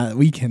agree on that.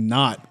 We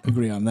cannot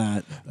agree on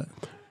that.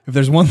 If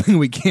there's one thing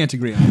we can't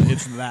agree on,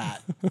 it's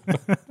that.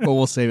 But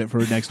we'll save it for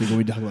next week when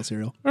we talk about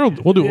cereal. We'll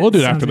do it Sounds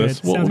after good. this.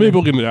 Sounds Maybe good.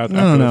 we'll get into that.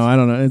 I don't know. I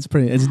don't know. It's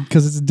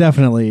because it's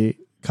definitely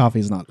coffee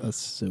is not a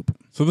soup.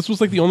 So this was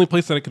like the only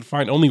place that I could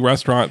find, only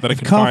restaurant that I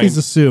could Coffee's find.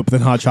 a soup,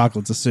 then hot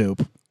chocolate's a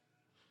soup.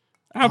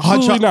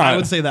 Absolutely not. I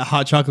would say that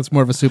hot chocolate's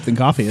more of a soup than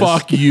coffee is.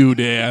 Fuck you,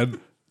 Dan.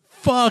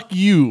 Fuck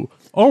you.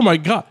 Oh my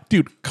god,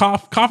 dude.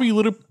 Coffee, you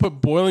literally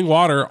put boiling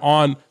water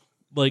on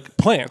like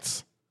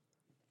plants,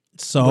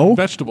 So?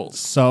 vegetables,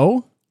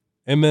 So?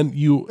 and then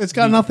you. It's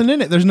got nothing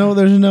in it. There's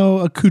no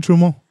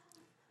accoutrement.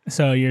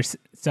 So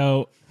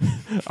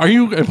Are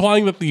you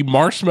implying that the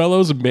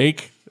marshmallows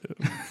make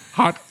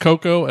hot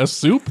cocoa a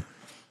soup?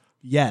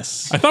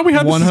 Yes. I thought we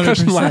had this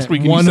discussion last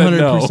week and you said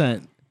no.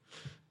 100%.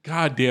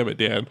 God damn it,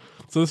 Dan.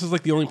 So this is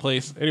like the only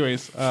place.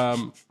 Anyways,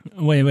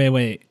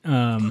 wait.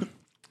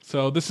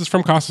 so this is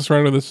from Casa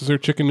Sorrento. This is their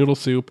chicken noodle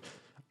soup.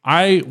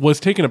 I was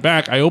taken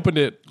aback. I opened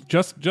it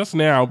just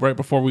now, right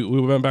before we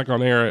went back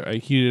on air. I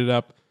heated it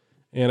up,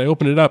 and I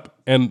opened it up,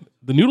 and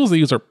the noodles they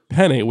use are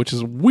penne, which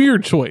is a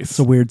weird choice. It's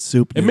a weird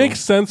soup. It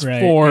makes sense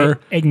Right. for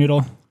egg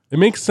noodle. it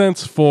makes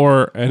sense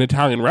for an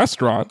Italian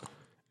restaurant,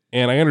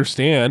 and I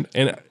understand.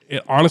 And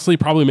it honestly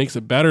probably makes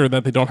it better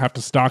that they don't have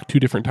to stock two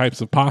different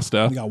types of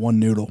pasta. We got one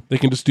noodle. They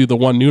can just do the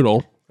one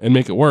noodle and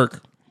make it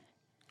work.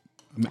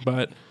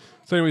 But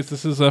so, anyways,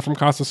 this is from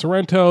Casa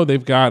Sorrento.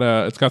 They've got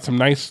it's got some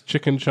nice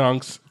chicken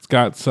chunks. It's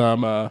got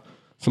some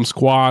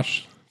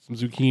squash, some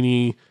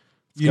zucchini.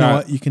 You know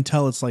what? You can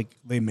tell it's like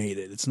they made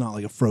it. It's not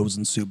like a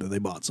frozen soup that they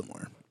bought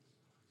somewhere.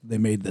 They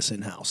made this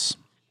in house.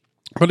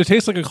 But it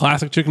tastes like a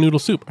classic chicken noodle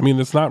soup. I mean,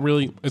 it's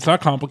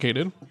not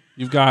complicated.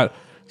 You've got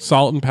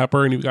salt and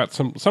pepper, and you've got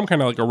some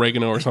kind of like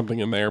oregano or something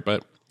in there.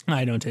 But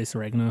I don't taste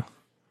oregano.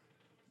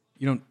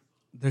 You don't.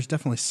 There's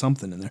definitely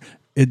something in there.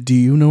 Do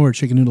you know where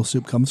chicken noodle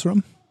soup comes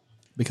from?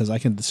 Because I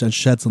can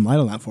shed some light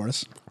on that for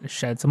us.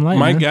 Shed some light.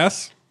 my man.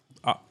 guess,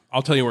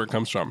 I'll tell you where it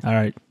comes from. All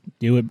right,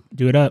 do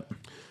it up.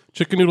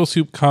 Chicken noodle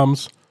soup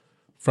comes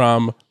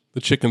from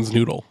the chicken's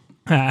noodle.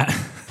 I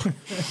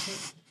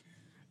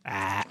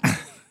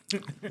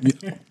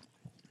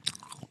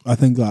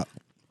think that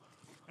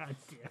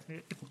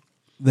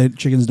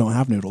chickens don't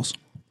have noodles.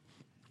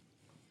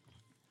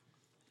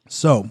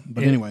 So,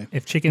 but anyway,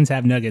 if chickens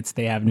have nuggets,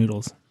 they have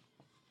noodles.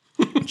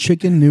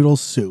 chicken noodle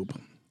soup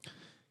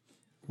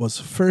was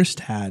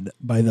first had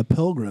by the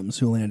Pilgrims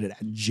who landed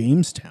at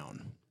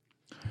Jamestown.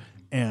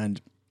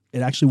 And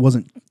it actually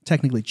wasn't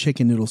technically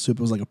chicken noodle soup.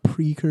 It was like a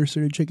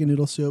precursor to chicken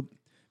noodle soup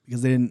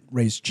because they didn't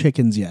raise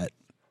chickens yet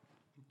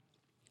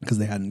because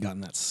they hadn't gotten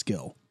that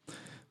skill.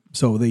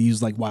 So they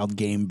used like wild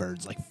game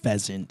birds like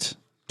pheasant,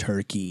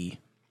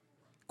 turkey,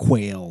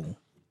 quail,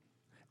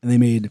 and they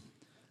made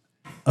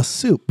a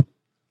soup.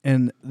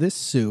 And this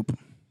soup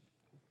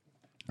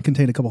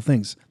contained a couple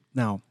things.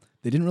 Now,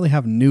 they didn't really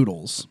have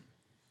noodles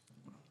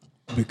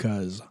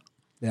because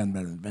they hadn't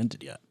been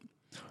invented yet.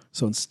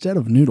 So instead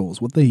of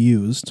noodles, what they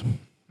used...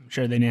 I'm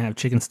sure they didn't have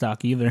chicken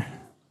stock either.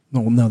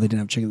 No, they didn't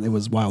have chicken. It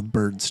was wild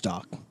bird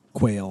stock,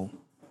 quail,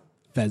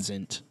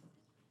 pheasant,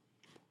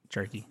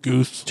 Turkey.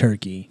 Goose.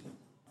 turkey,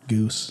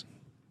 goose.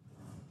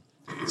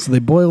 So they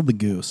boiled the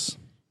goose.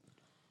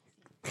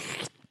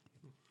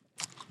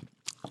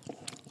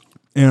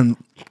 And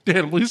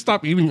Dan, please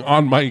stop eating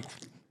on mic.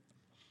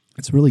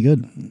 it's really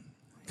good.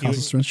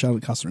 Shout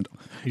out Casa Sorrento.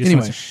 He just,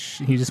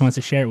 Anyway, he just wants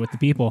to share it with the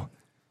people.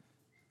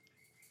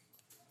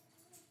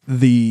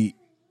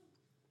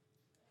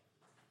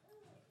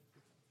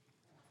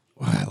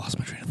 I lost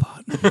my train of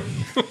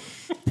thought.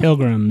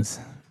 Pilgrims.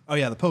 Oh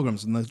yeah, the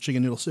Pilgrims and the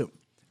chicken noodle soup.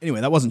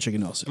 Anyway, that wasn't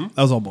chicken noodle soup.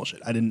 That was all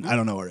bullshit. I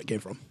don't know where it came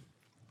from.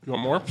 You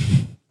want more?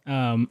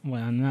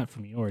 Well, not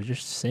from yours. You're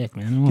sick,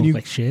 man. I don't look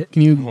like shit.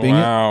 Can you bing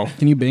Wow. it?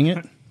 Can you bing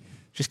it?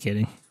 Just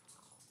kidding.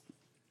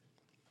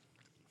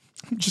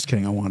 Just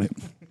kidding. I want it.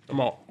 I'm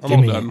all Give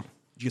me done. Did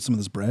you get some of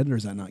this bread, or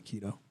is that not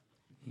keto?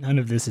 None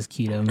of this is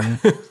keto, man.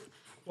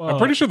 I'm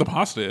pretty sure the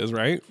pasta is,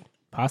 right?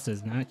 Pasta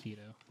is not keto.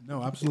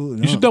 No, absolutely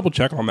not. You should double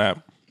check on that.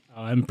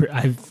 Oh,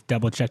 I've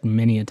double checked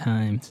many a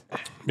times.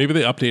 Maybe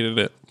they updated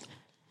it.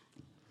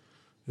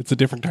 It's a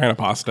different kind of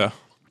pasta.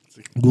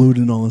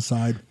 gluten on the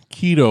side.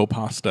 Keto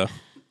pasta.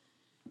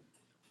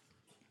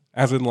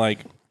 As in, like,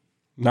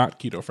 not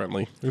keto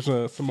friendly. There's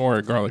some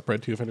more garlic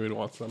bread, too, if anybody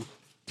wants some.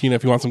 Tina,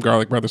 if you want some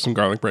garlic bread, there's some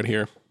garlic bread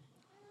here.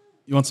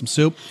 You want some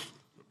soup?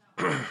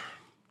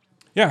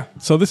 Yeah,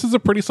 so this is a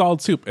pretty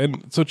solid soup.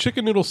 And so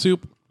chicken noodle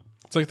soup,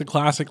 it's like the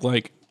classic,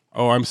 like,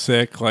 oh, I'm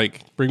sick,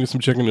 like, bring me some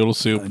chicken noodle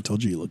soup. I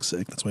told you look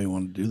sick. That's why you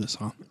wanted to do this,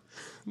 huh?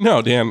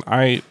 No, Dan,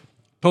 I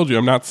told you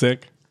I'm not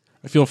sick.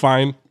 I feel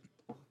fine.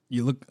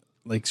 You look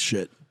like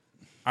shit.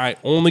 I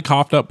only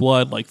coughed up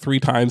blood like 3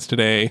 times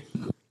today.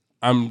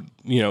 I'm,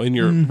 in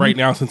your right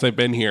now since I've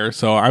been here,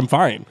 so I'm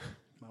fine.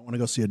 I want to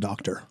go see a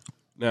doctor.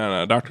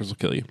 No, doctors will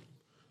kill you.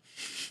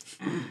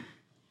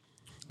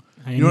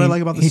 You know what I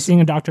like about this? He's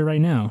seeing a doctor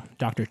right now.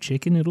 Dr.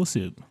 Chicken Noodle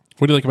Soup.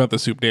 What do you like about the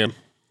soup, Dan?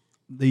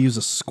 They use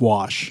a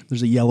squash.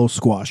 There's a yellow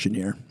squash in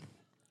here.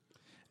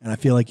 And I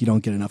feel like you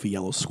don't get enough of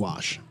yellow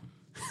squash.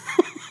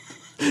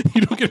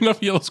 You don't get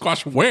enough yellow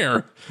squash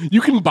where?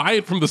 You can buy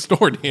it from the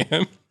store,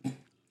 Dan.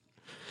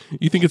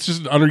 You think it's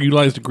just an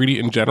underutilized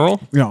ingredient in general?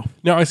 Yeah.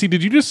 Now, I see,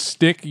 did you just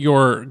stick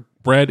your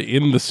bread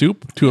in the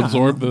soup to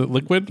absorb the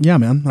liquid? Yeah,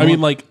 man. I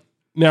mean, like,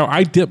 now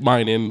I dip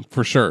mine in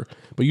for sure,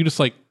 but you just,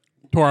 like,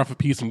 tore off a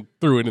piece and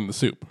threw it in the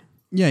soup.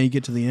 Yeah, you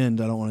get to the end.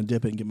 I don't want to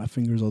dip it and get my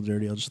fingers all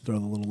dirty. I'll just throw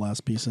the little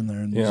last piece in there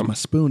and Yeah. use my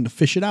spoon to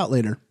fish it out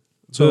later.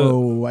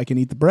 So I can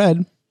eat the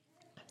bread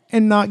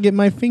and not get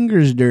my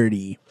fingers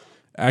dirty.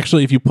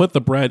 Actually, if you put the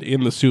bread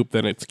in the soup,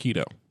 then it's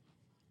keto.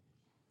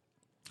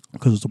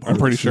 Because it's a part I'm of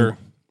the pretty soup. sure.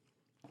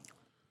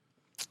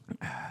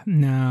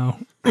 No.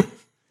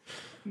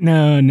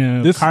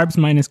 No. This- Carbs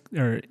minus,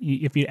 or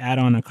if you add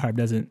on a carb,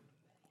 doesn't,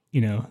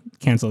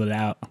 cancel it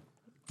out.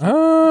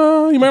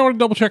 You might want to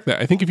double check that.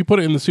 I think if you put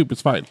it in the soup,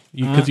 it's fine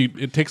because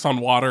it takes on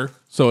water,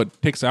 so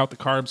it takes out the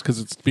carbs because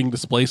it's being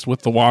displaced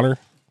with the water.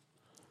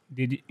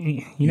 Did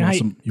You know how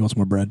want some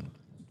more bread?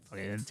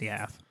 Okay, that's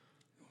half.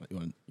 You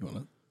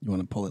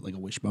want to pull it like a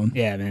wishbone?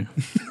 Yeah, man.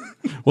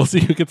 We'll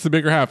see who gets the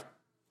bigger half.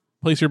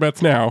 Place your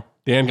bets now.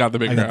 Dan got the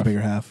bigger I got half. the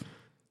bigger half.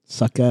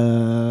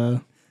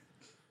 Sucka.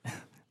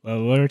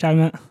 Well, what were we talking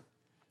about?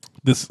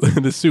 This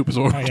soup is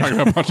what we're talking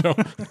about,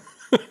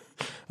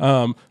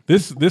 Pancho.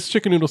 This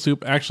chicken noodle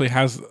soup actually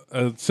has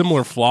a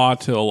similar flaw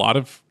to a lot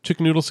of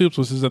chicken noodle soups,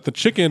 which is that the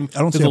chicken I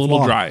don't is see a a little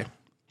flaw. dry.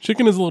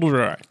 Chicken is a little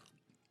dry.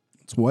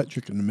 It's wet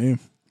chicken to me.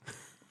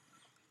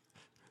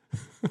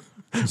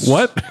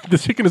 What? The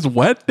chicken is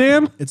wet,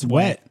 Dan? It's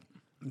wet.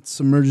 It's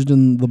submerged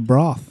in the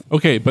broth.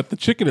 Okay, but the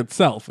chicken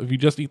itself, if you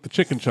just eat the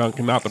chicken chunk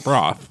and not the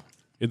broth,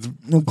 it's It's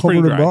pretty covered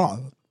in dry.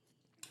 broth.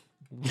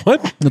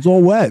 What? It's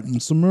all wet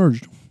and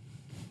submerged.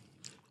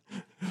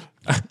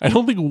 I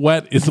don't think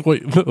wet is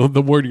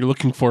the word you're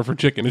looking for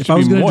chicken. It If I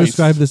was should be going to moist.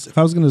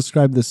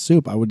 describe this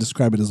soup, I would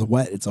describe it as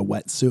wet. It's a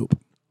wet soup.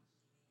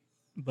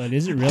 But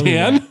is it really?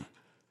 Dan? wet?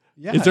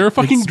 Yeah, Is there a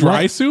fucking it's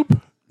dry wet.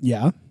 soup?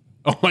 Yeah.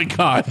 Oh my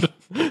god.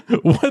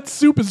 What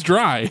soup is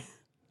dry?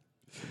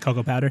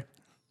 Cocoa powder.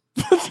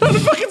 It's not a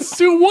fucking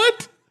soup.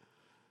 What?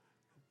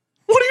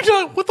 What are you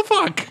doing? What the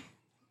fuck?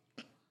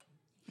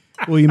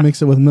 Well, you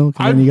mix it with milk,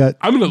 and then you got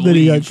I'm gonna then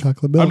leave. you got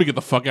chocolate I'm milk. gonna get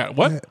the fuck out.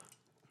 What?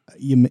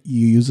 You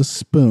use a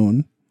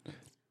spoon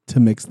to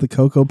mix the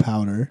cocoa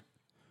powder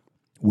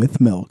with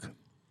milk,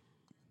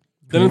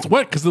 Then it's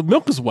wet because the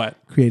milk is wet.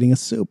 creating a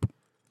soup.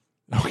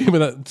 Okay, but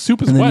that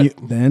soup is And then wet.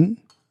 then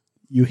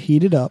you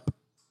heat it up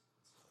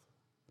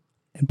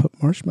and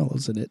put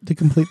marshmallows in it to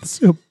complete the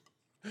soup.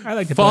 I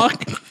like to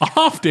Fuck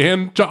off,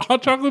 Dan.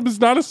 Hot chocolate is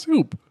not a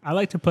soup. I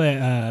like to put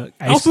ice.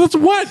 Also, that's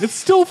wet. It's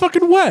still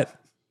fucking wet.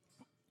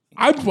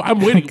 I'm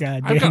waiting.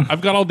 God I've damn.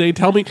 got all day.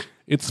 Tell me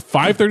it's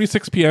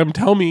 5:36 p.m.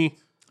 Tell me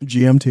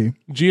GMT.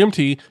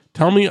 GMT.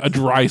 Tell me a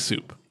dry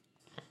soup.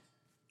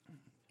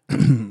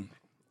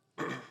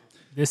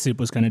 This soup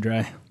was kind of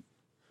dry.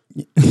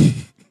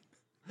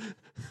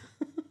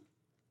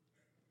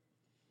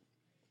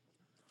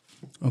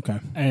 Okay.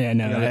 I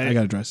know. I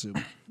got a dry soup.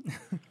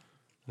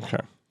 Okay.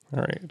 All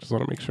right. Just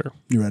want to make sure.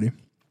 You ready?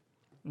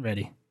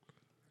 Ready.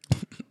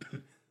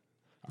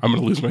 I'm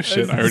gonna lose my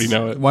shit. I already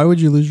know it. Why would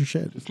you lose your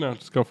shit?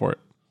 Just go for it.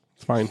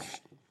 It's fine.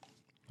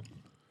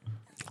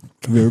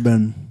 Have you ever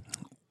been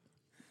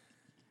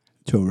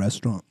to a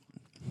restaurant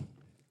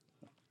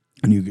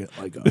and you get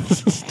like a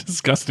This is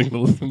disgusting to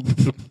listen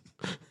to.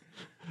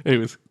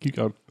 Anyways, keep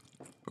going.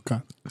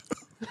 okay?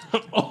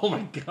 Oh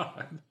my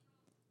god.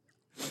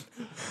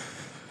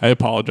 I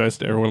apologize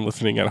to everyone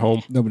listening at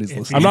home. Nobody's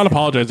listening. I'm not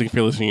apologizing if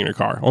you're listening in your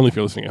car. Only if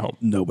you're listening at home.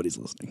 Nobody's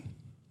listening.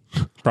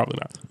 Probably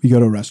not. You go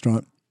to a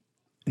restaurant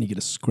and you get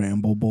a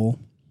scramble bowl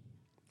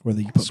where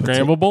you put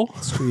Scrambable?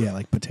 yeah,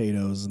 like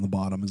potatoes in the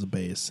bottom as a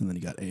base, and then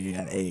you got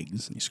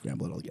eggs and you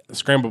scramble it all together.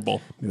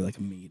 Scrambable. Maybe like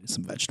a meat and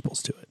some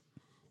vegetables to it.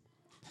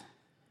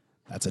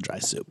 That's a dry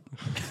soup.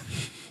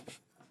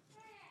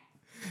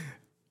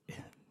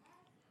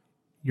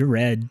 You're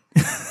red.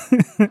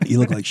 You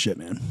look like shit,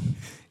 man. You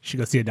should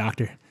go see a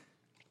doctor.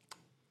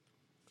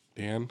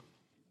 Dan,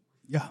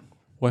 Yeah.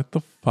 what the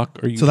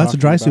fuck are you So that's a talking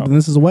dry soup, about? and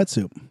this is a wet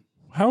soup.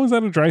 How is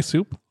that a dry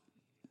soup?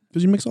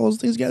 Because you mix all those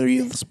things together,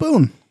 you have a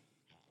spoon.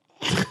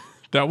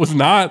 That was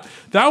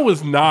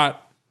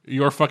not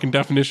your fucking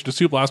definition of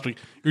soup last week.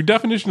 Your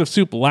definition of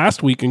soup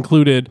last week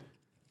included,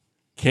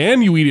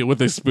 can you eat it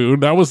with a spoon?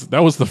 That was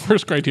the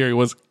first criteria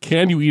was,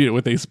 can you eat it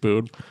with a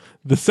spoon?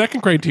 The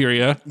second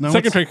criteria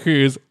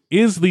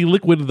is the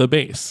liquid the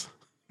base?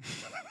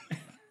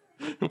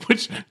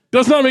 Which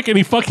does not make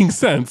any fucking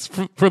sense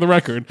for the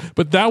record.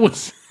 But that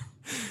was,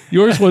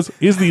 yours was,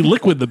 is the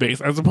liquid the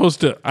base? As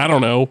opposed to, I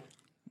don't know,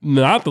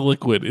 not the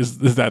liquid. Is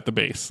that the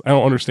base? I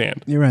don't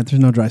understand. You're right. There's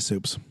no dry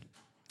soups.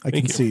 I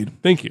Thank concede. you.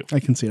 Thank you. I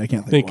concede. I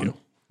can't think Thank of you.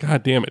 one.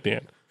 God damn it,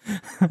 Dan.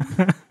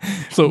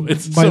 So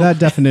it's By so, that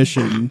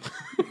definition,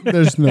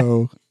 there's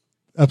no,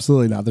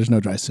 absolutely not. There's no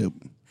dry soup.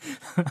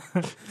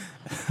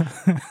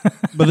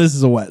 But this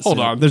is a wet Hold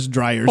soup. on. There's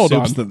drier Hold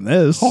soups on. than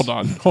this. Hold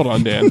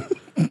on, Dan.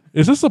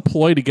 Is this a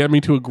ploy to get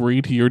me to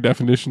agree to your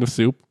definition of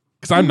soup?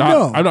 Because I'm not.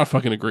 No. I'm not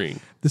fucking agreeing.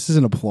 This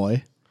isn't a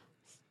ploy.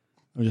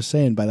 I'm just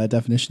saying, by that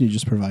definition you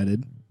just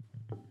provided,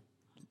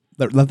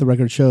 let the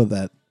record show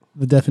that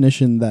the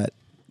definition that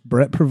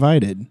Brett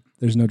provided,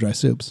 there's no dry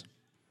soups.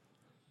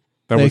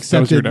 That They was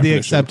your accepted definition. the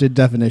accepted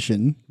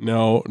definition.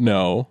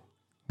 No.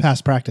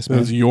 Past practice, That man.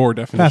 was your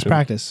definition. Past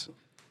practice.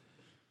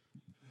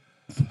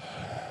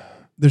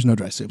 There's no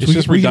dry soups. It's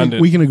just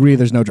redundant. We can agree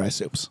there's no dry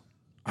soups.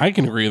 I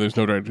can agree. There's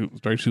no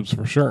dry soups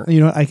for sure. You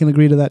know what? I can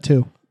agree to that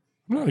too.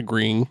 I'm not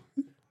agreeing.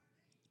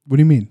 What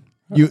do you mean?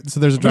 So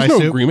there's a dry There's no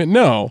soup? agreement.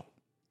 No.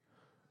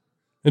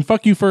 And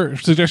fuck you for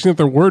suggesting that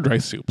there were dry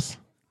soups.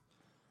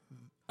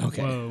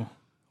 Okay. Whoa.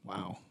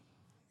 Wow.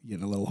 You're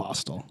getting a little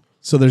hostile.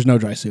 So there's no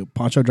dry soup.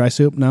 Poncho dry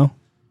soup? No?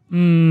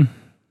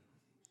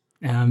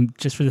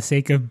 Just for the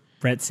sake of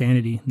Brett's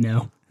sanity,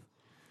 no.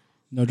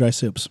 No dry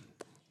soups.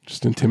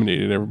 Just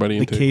intimidated everybody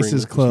into case agreeing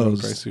is that there's no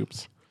closed. dry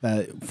soups.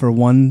 That for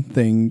one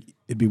thing,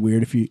 it'd be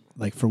weird if you,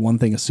 like, for one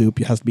thing, a soup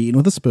has to be eaten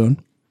with a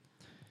spoon.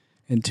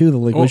 And two, the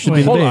liquid should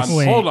be the hold base. on,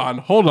 Wait.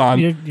 hold on.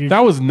 You're- that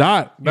was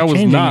not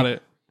changing it.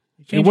 it.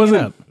 It Changing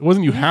wasn't. up. It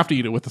wasn't. You have to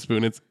eat it with a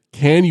spoon. It's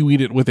can you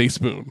eat it with a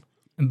spoon?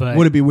 But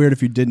Would it be weird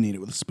if you didn't eat it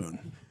with a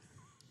spoon?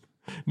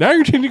 Now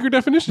you're changing your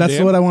definition. That's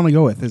Dan. what I want to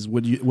go with. Is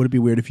would it be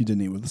weird if you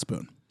didn't eat with a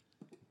spoon?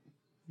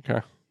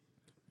 Okay.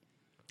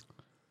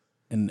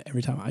 And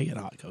every time I get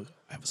hot cocoa,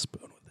 I have a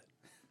spoon with it.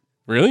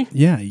 Really?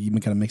 Yeah, you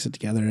kind of mix it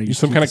together. You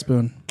some keep kind the of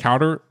spoon.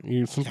 Cowder?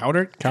 You some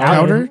Powder?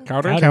 Cowder?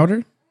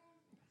 Powder?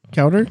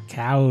 Chowder?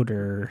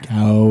 Chowder.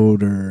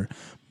 Chowder.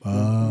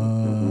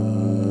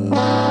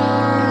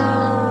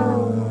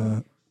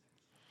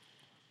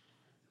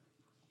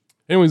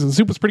 Anyways, the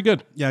soup was pretty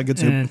good. Yeah, good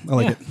soup. I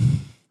like yeah. it.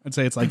 I'd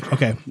say it's like,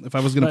 okay, if I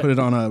was going to But- put it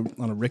on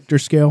a Richter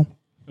scale,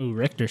 Ooh,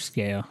 Richter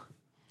scale.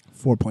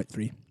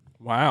 4.3.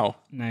 Wow.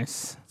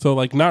 Nice. So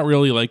like not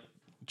really like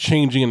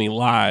changing any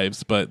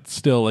lives, but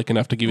still like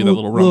enough to give you that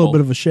little A rumble. little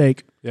bit of a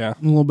shake. Yeah.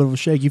 A little bit of a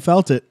shake. You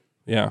felt it.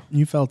 Yeah.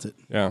 You felt it.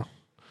 Yeah.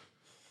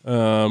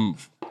 One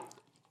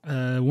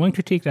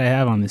critique that I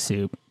have on the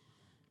soup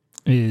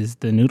is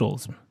the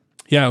noodles.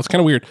 Yeah, it was kind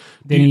of weird.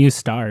 They didn't use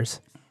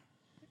stars.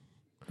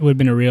 It would have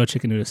been a real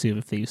chicken noodle soup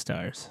if they used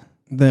stars.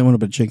 Then it would have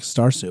been chicken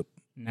star soup.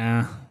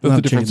 Nah. That's a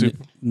Not different chicken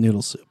soup.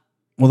 Noodle soup.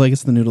 Well, I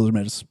guess the noodles are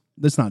made of...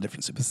 It's not a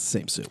different soup. It's the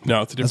same soup.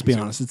 No, it's a Let's different be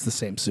soup. honest. It's the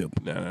same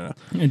soup. No.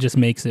 It just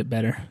makes it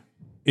better.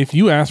 If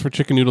you asked for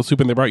chicken noodle soup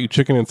and they brought you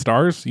chicken and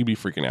stars, you'd be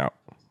freaking out.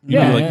 You'd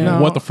Yeah, be like, yeah.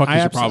 No, what the fuck I is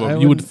your abs- I problem? You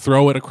would wouldn't-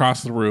 throw it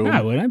across the room. Nah,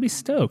 I would. I'd be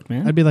stoked,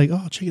 man. I'd be like,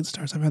 oh, chicken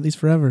stars. I've had these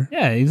forever.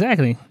 yeah,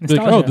 exactly. Be like,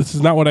 oh, Nostalgia. this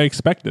is not what I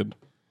expected.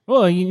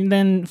 Well,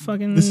 then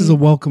fucking... This is a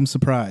welcome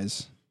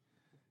surprise.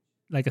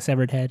 like a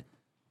severed head.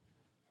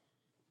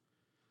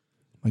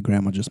 My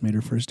grandma just made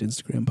her first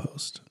Instagram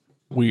post.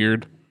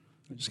 Weird.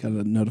 I just got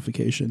a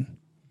notification.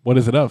 What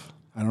is it of?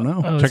 I don't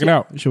know. Oh, Check it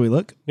out. Should we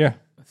look? Yeah.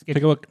 Let's get,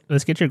 Take a look.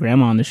 Let's get your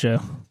grandma on the show.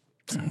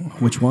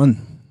 Which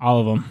one? All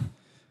of them.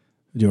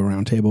 Do a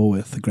round table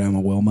with Grandma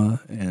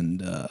Wilma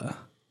and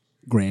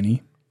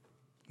Granny.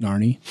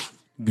 Narnie.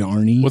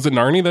 Garney. Was it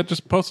Narnie that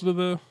just posted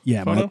the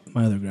Yeah, photo?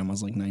 my other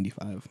grandma's like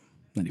 95,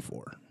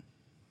 94.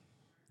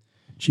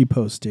 She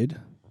posted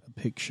a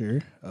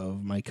picture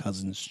of my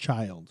cousin's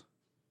child.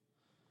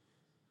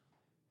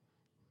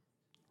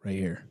 Right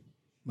here.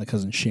 My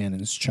cousin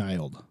Shannon's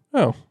child.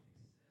 Oh,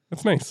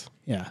 that's nice.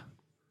 Yeah.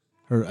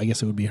 I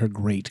guess it would be her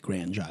great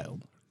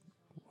grandchild.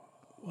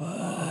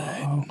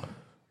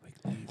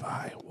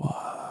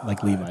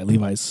 Like Levi.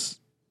 Levi's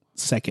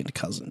second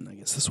cousin, I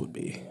guess this would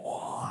be.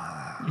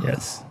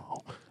 Yes.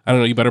 I don't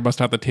know. You better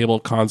bust out the table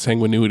of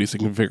consanguinity so you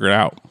can figure it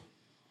out.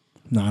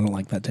 No, I don't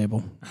like that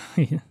table.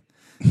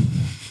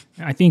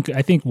 I think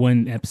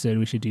one episode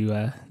we should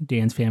do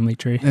Dan's family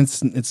tree.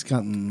 It's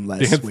gotten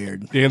less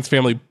weird. Dan's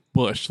family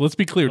bush. Let's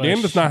be clear.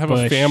 Dan does not have a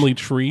Bush. family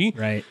tree.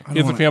 Right. I He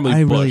has a don't family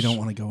wanna- I bush. really don't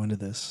want to go into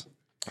this.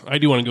 I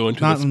do want to go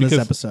into Not this in this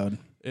because episode.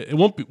 it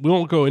won't be, we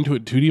won't go into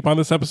it too deep on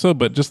this episode,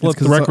 but just let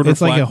the record it's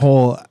reflect. like a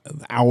whole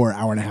hour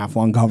and a half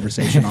long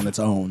conversation on its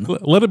own.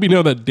 Let it be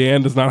known that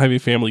Dan does not have a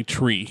family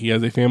tree. He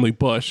has a family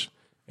bush.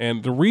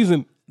 And the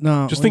reason,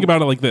 No, just think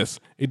about it like this.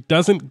 It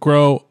doesn't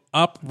grow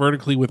up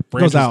vertically with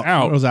branches goes out.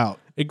 out. Goes out.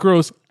 It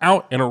grows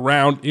out and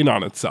around in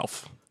on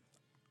itself.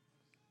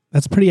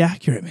 That's pretty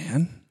accurate,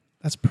 man.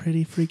 That's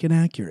pretty freaking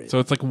accurate. So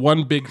it's like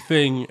one big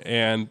thing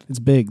and It's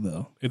big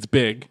though. it's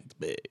big. It's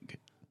big.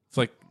 It's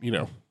like, you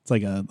know, It's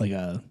like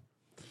a.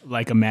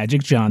 Like a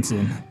Magic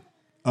Johnson.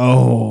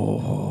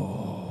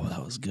 Oh,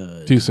 that was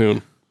good. too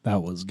soon.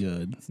 That was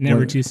good. It's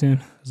never What- too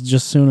soon. It's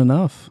just soon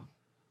enough.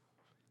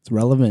 It's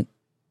relevant.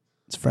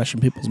 It's fresh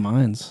in people's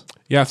minds.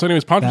 Yeah. So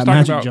anyways, Poncho was That talking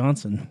Magic about,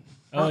 Johnson.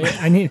 Oh, yeah,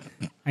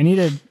 I need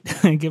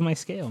to give my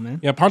scale, man.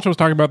 yeah, Poncho was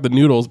talking about the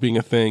noodles being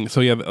a thing. So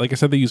yeah, like I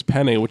said, they use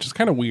penne, which is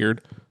kind of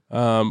weird.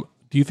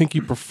 Do you think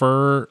you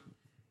prefer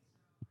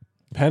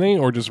penne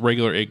or just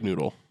regular egg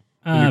noodle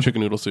in your chicken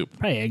noodle soup?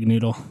 Probably egg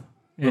noodle.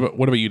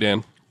 What about you,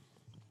 Dan?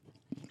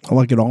 I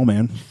like it all,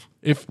 man.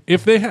 If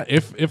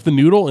the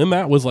noodle in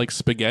that was like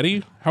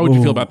spaghetti, how would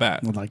you feel about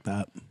that? I like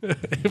that.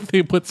 If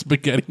they put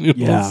spaghetti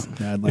noodles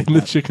Yeah, I'd like in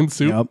the that. chicken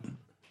soup? Yep.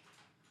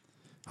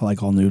 I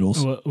like all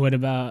noodles. What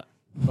about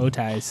bow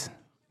ties?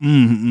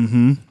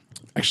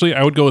 Actually,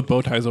 I would go with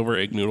bow ties over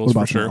egg noodles What for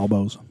about some sure.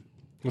 elbows?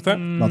 What's that?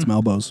 About some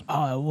elbows.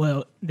 Oh,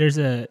 well, there's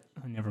a...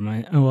 Oh, never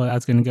mind. Oh, well, I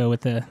was going to go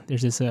with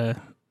there's this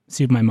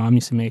soup my mom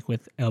used to make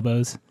with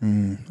elbows.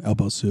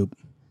 Elbow soup.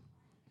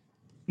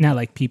 Not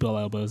like people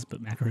elbows,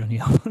 but macaroni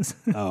elbows.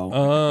 Oh.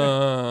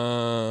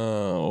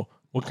 Oh,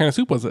 what kind of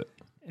soup was it?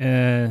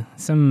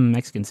 Some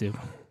Mexican soup.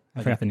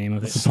 I forgot the name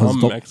of it.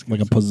 Some Pozole- Mexican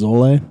like a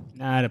pozole,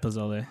 Not a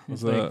pozole.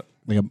 Was It's it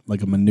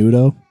like a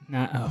menudo,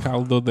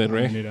 caldo de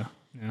re? menudo.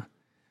 No.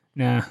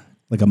 Nah.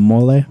 like a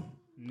mole.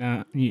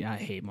 Nah. Yeah, I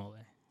hate mole.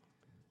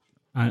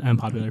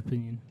 Unpopular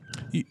opinion.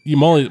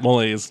 Mole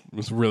is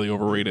really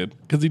overrated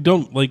because you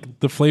don't like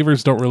the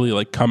flavors don't really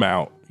like come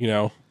out. You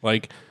know,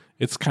 like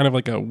it's kind of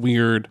like a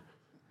weird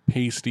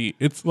pasty.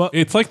 It's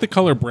like the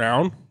color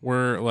brown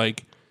where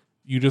like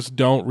you just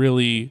don't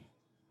really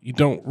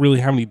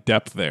have any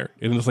depth there.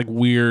 And it's like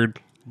weird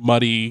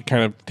muddy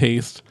kind of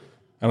taste.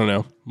 I don't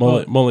know.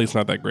 Mole is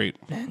not that great.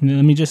 Let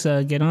me just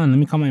get on. Let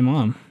me call my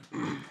mom.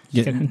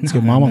 Let's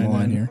get mom on the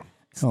line here.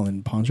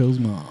 Calling Poncho's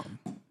mom.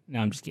 No,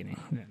 I'm just kidding.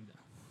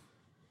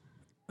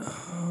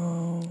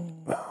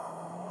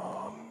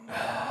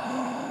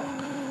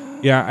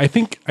 Yeah, I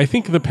think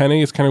the penne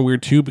is kind of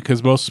weird too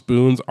because most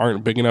spoons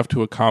aren't big enough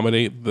to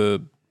accommodate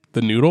the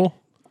noodle.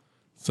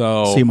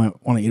 So you might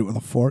want to eat it with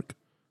a fork.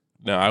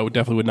 no, I would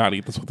not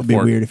eat this with a It'd be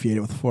fork. weird if you ate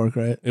it with a fork,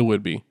 right? It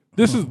would be.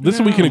 This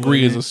we can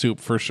agree is a soup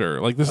for sure.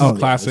 Like this is yeah,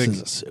 classic. This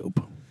is a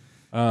soup.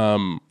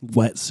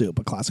 Wet soup,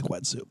 a classic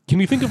wet soup. Can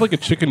you think of like a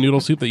chicken noodle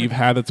soup that you've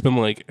had that's been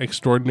like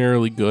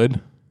extraordinarily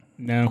good?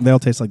 No. They all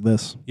taste like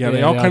this. Yeah,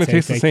 they all kind of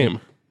taste the like same.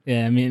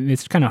 Yeah, I mean,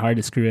 it's kind of hard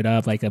to screw it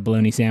up like a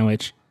bologna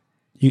sandwich.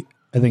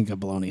 I think a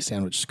bologna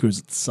sandwich screws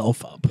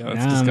itself up. Yeah,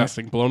 that's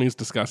disgusting. Bologna's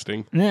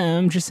disgusting. No,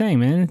 I'm just saying,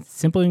 man. It's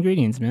simple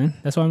ingredients, man.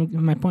 That's why I'm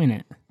giving my point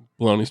at.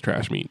 Bologna's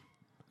trash meat.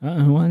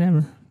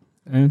 Whatever.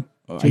 I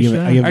give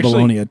Actually-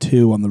 bologna a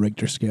 2 on the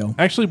Richter scale.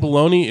 Actually,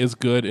 bologna is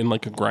good in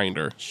like a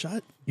grinder.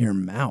 Shut your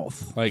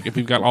mouth. Like if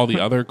you've got all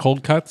the other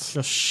cold cuts.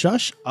 Just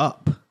shush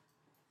up.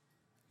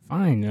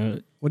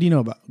 Fine. What do you know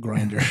about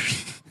Grinder?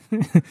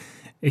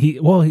 He's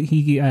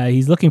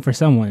looking for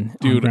someone on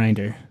Dude.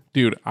 Grindr.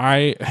 Dude,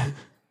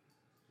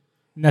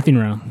 Nothing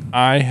wrong.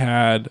 I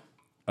had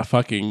a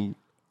fucking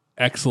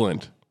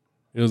excellent.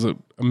 It was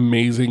an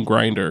amazing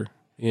grinder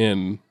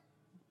in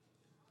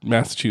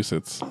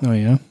Massachusetts. Oh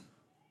yeah.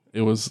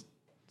 It was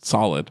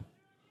solid.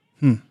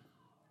 I don't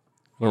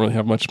really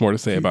have much more to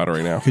say about it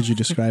right now. Could you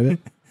describe it?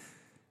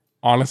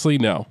 Honestly,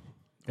 no.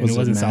 And Was it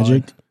wasn't it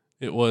magic?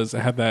 solid. It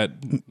had that.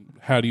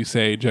 How do you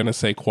say je ne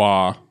sais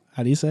quoi?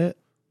 How do you say it?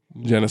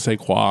 Je ne sais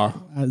quoi?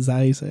 Is that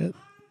how you say it?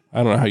 I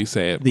don't know how you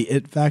say it. The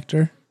it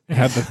factor. It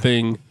had the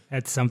thing.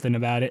 Had something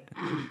about it.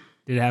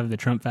 Did it have the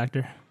Trump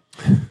factor?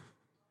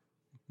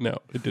 No,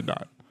 it did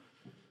not.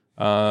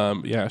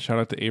 Yeah, shout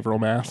out to Averill,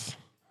 Mass.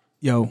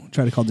 Yo,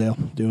 try to call Dale.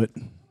 Do it.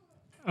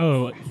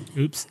 Oh,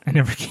 oops. I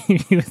never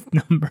gave you his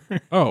number.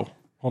 Oh,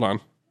 hold on.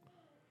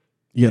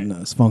 You getting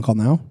a phone call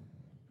now?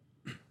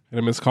 Hit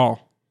a missed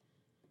call.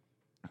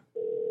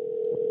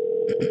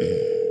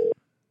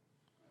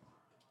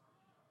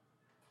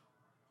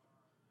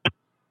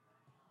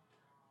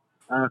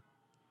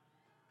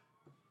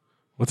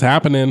 What's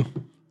happening?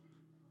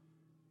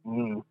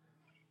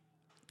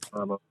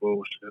 About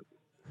bullshit.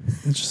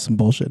 It's just some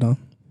bullshit, huh?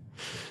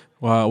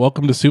 Well,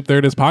 welcome to Soup There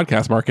It Is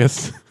podcast,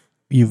 Marcus.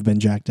 You've been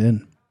jacked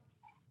in.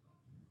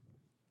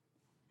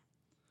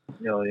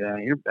 Yo, yeah,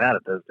 you're bad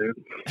at this,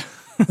 dude.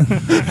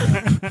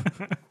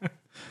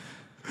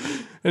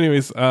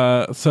 Anyways,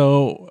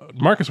 so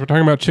Marcus, we're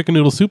talking about chicken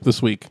noodle soup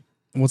this week.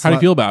 What's How do you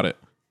that? feel about it?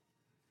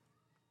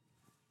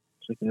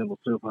 Chicken noodle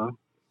soup, huh?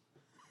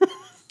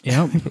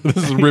 Yeah. This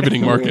is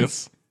riveting,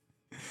 Marcus.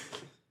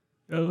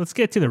 Let's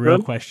get to the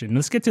real question.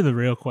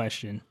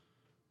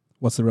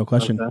 What's the real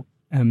question?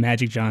 Okay.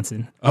 Magic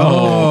Johnson.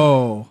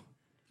 Oh.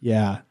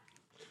 Yeah.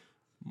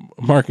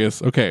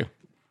 Marcus, okay.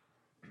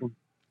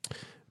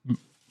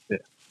 Yeah.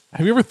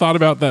 Have you ever thought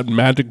about that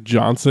Magic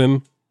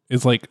Johnson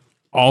is like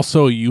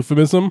also a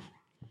euphemism?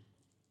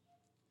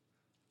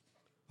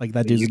 Like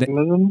that dude's name.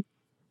 Euphemism?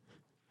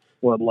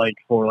 What, like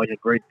for like a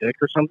great dick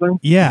or something?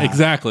 Yeah.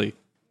 Exactly.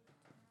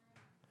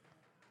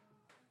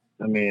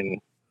 I mean,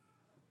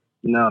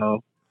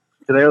 no.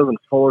 Today I was in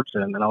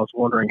Fullerton, and I was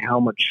wondering how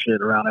much shit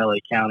around LA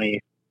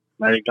County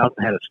Magic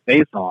Johnson had his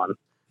face on.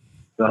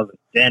 So I was at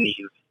Denny's,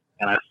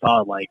 and I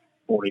saw it like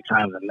 40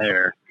 times in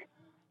there.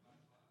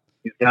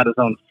 He's got his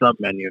own sub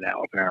menu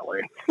now,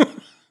 apparently.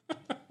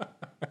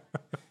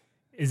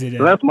 Is it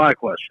So that's my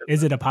question.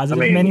 is it a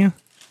positive I mean, menu?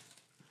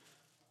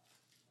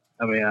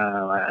 I mean,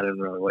 I didn't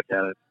really look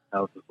at it. I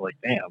was just like,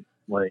 damn,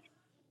 like,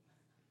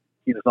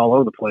 he's just all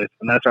over the place.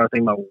 And that's how I was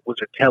thinking about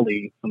Wizard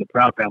Kelly from the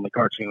Proud Family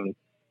cartoon.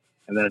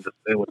 And then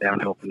it went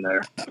downhill from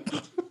there.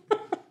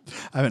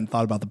 I haven't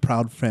thought about the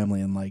Proud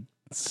Family in like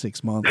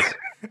 6 months.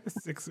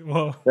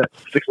 Well, Yeah,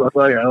 6 months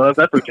later,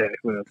 that's okay.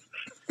 As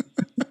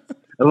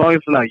long as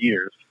it's not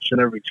years. Should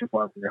never be too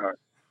far from your heart.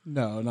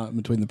 No, not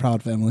between the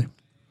Proud Family.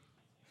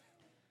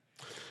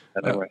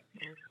 Anyway.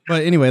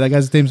 But anyway, that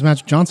guy's name's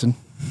Magic Johnson.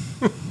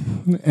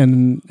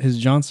 And his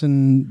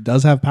Johnson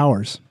does have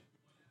powers.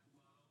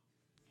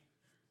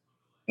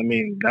 I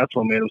mean, that's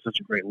what made him such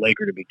a great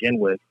Laker to begin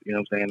with. You know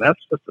what I'm saying? That's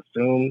just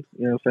assumed.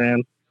 You know what I'm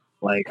saying?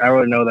 Like, I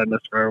already know that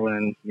Mr.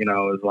 Irwin,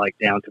 is like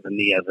down to the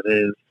knee as it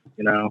is,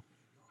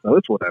 So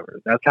it's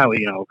whatever. That's how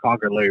he,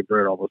 conquered Larry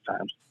Bird all those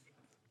times.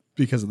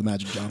 Because of the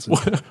Magic Johnson.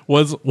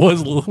 Was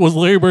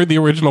Larry Bird the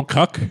original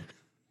cuck?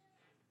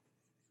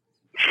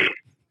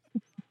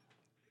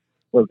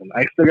 Listen,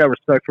 I still got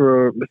respect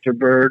for Mr.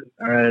 Bird,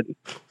 all right?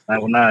 I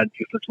will not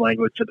use such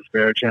language to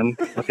disparage him,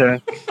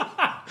 okay?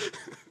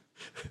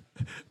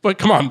 But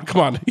come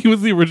on. He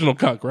was the original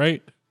cuck,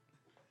 right?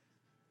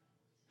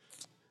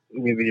 I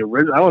mean, the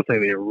original, I won't say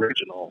the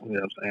original, you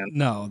know what I'm saying?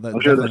 No,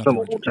 I'm sure there's some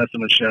Old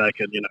Testament shit I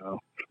could,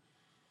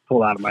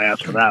 pull out of my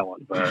ass for that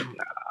one, but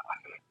nah.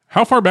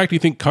 How far back do you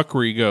think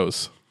cuckery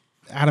goes?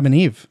 Adam and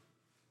Eve.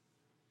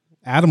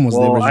 Adam was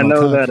the Well, original. I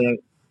know cuck. that.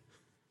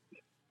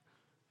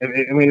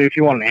 If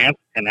you want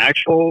an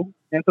actual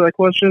answer to that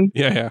question,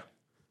 Yeah.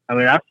 I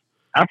mean,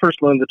 I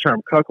first learned the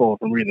term cuckold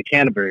from reading the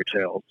Canterbury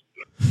Tales.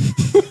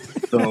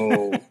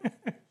 So,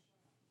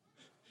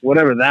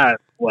 whatever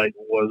that was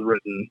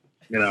written,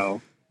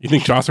 You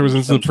think Chaucer was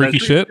into some freaky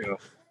shit? ago.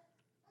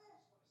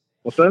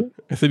 What's that?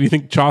 I said, you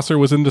think Chaucer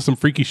was into some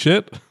freaky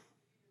shit?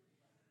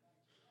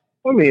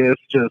 I mean,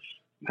 it's just,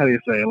 how do you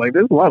say? Like,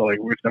 there's a lot of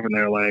weird stuff in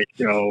there,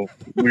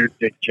 weird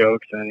dick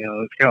jokes,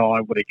 and it's kind of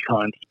everybody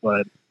cunts.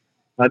 But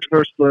I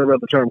first learned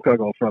about the term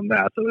cuckold from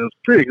that, so it was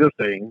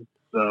pre-existing.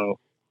 So,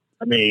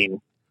 I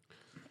mean,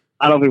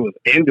 I don't think it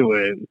was into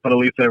it, but at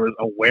least there was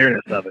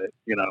awareness of it,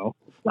 you know?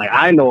 Like,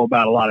 I know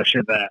about a lot of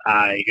shit that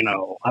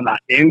I'm not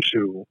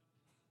into,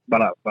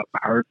 but I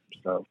heard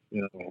some stuff,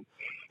 you know?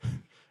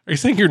 Are you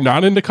saying you're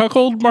not into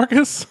cuckold,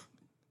 Marcus?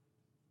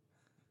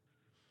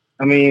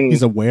 I mean...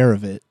 He's aware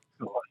of it.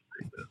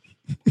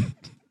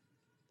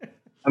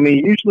 I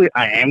mean, usually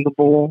I am the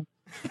bull,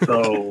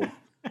 so...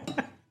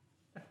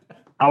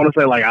 I want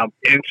to say, like, I'm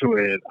into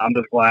it. I'm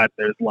just glad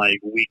there's, like,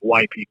 weak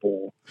white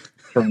people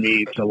for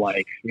me to,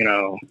 like, you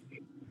know,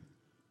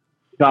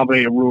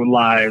 dominate and ruin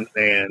lives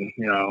and,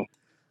 you know,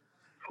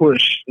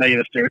 push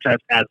negative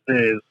stereotypes as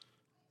is,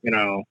 you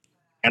know,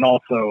 and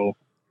also,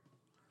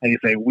 how do you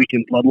say,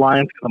 weaken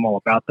bloodlines, because I'm all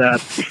about that.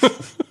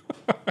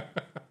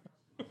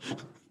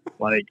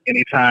 Like,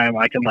 anytime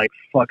I can, like,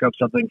 fuck up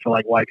something for,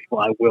 like, white people,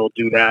 I will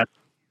do that,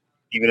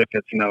 even if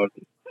it's, you know,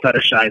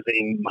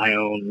 fetishizing my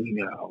own,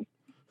 you know,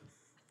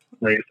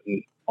 race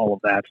and all of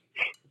that.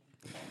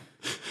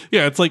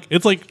 Yeah, it's like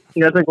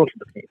Yeah, I think what's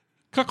the thing?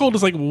 cuckold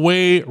is like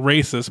way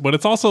racist, but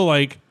it's also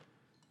like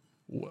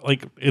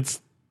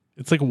it's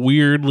like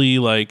weirdly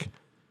like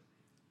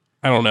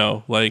I don't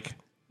know, like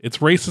it's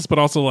racist, but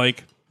also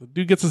like the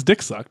dude gets his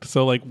dick sucked.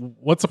 So like,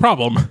 what's the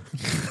problem?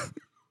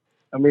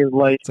 I mean,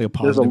 like, It's like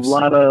a there's a positive.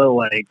 lot of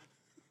like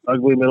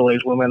ugly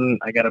middle-aged women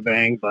I gotta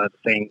bang, but at the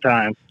same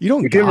time, You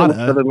don't if you ever look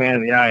gotta. the man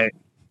in the eye,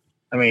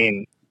 I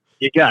mean,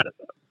 you got it.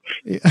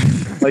 Yeah.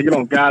 Like, you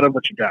don't got it,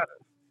 but you got it.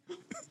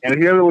 And if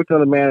you ever looked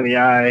at a man in the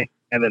eye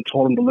and then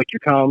told him to lick your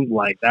cum,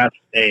 like, that's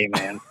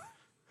man.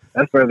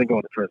 That's better than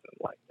going to prison.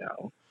 Like, you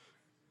know,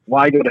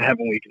 why go to heaven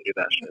when you can do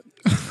that shit?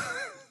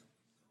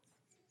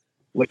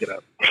 Look it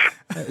up.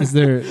 Is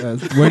there?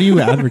 Where do you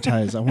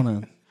advertise? I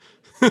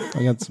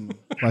got some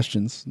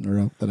questions in a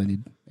row that I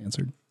need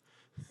answered.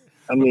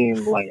 I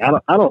mean, like, I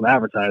don't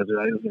advertise it.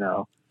 I just, you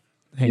know,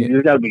 Hey, you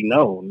just got to be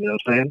known. You know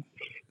what I'm saying?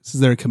 is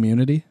there a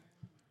community?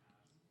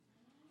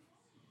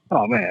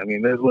 Oh man, I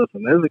mean, there's a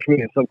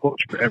community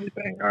subculture for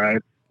everything. All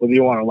right, whether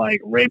you want to like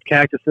rape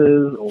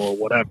cactuses or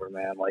whatever,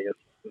 man, like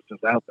it's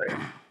just out there.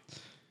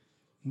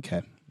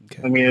 Okay.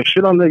 I mean, if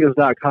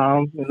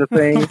shitonniggas.com is a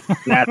thing,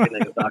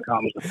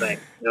 nastyniggas.com is a thing.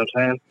 You know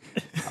what I'm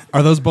saying?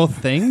 Are those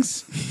both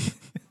things?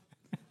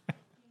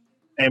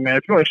 Hey man,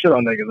 if you want to shit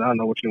on niggas, I don't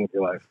know what you do with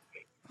your life.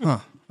 Huh.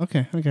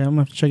 Okay. I'm gonna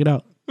have to check it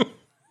out.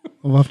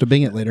 We'll have to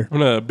Bing it later. I'm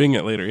gonna Bing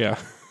it later. Yeah,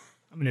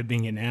 I'm gonna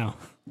Bing it now.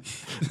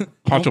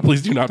 Poncho,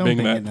 please do not Don't Bing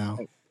Bing that. it now.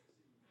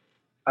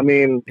 I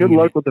mean, good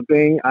luck with the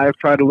Bing. I've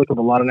tried to look up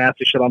a lot of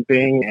nasty shit on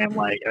Bing, and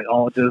like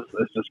all it does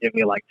is just give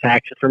me like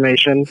tax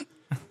information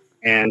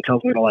and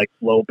tells me to like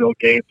blow Bill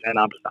Gates, and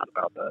I'm just not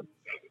about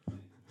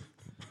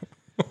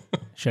that.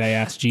 Should I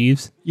ask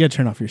Jeeves? You gotta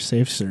turn off your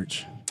safe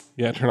search.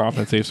 Yeah, turn off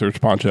that safe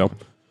search, Poncho.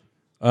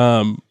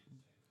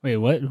 Wait,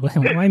 what?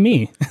 Why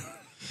me?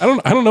 I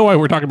don't know why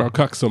we're talking about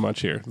cucks so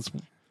much here.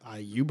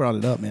 You brought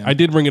it up, man. I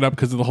did bring it up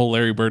because of the whole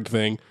Larry Bird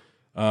thing,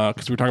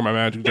 because we were talking about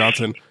Magic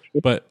Johnson.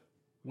 But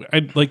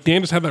like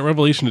Dan just had that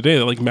revelation today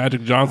that like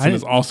Magic Johnson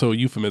is also a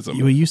euphemism.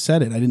 You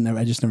said it. I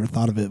just never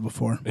thought of it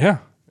before. Yeah,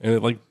 and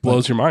it like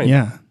blows your mind.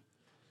 Yeah.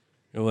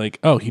 You're like,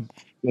 oh, he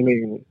I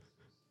mean,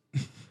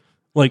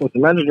 like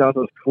listen, Magic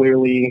Johnson's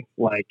clearly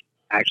like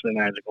actually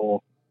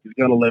magical. He's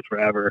gonna live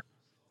forever.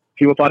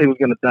 People thought he was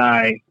gonna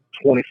die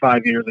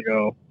 25 years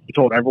ago. He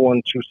told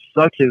everyone to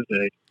suck his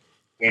dick,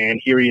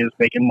 and here he is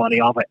making money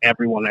off of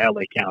everyone in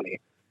LA County.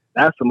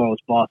 That's the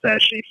most boss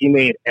ass shit. He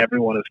made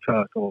everyone his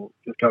cuckold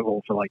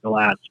for like the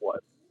last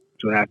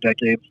 2.5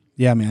 decades.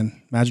 Yeah, man.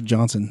 Magic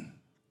Johnson.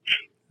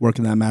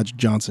 Working that Magic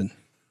Johnson.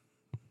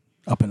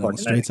 Up and on the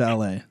streets of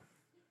LA.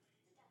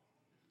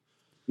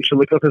 You should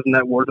look up his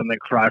net worth and then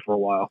cry for a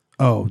while.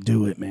 Oh,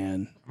 do it,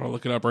 man. I'm gonna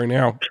look it up right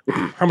now.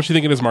 How much do you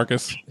think it is,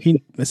 Marcus?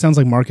 It sounds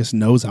like Marcus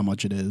knows how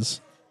much it is.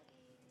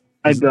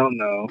 I don't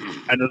know.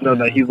 I just know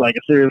that he's like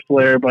a serious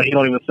player, but he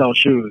don't even sell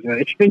shoes. You know,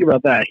 if you think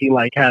about that, he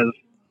like has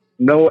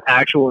no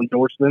actual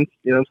endorsements.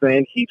 You know what I'm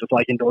saying? He just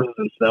like endorses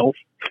himself.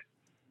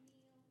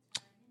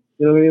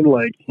 You know what I mean?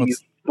 Like he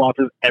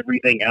sponsors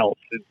everything else.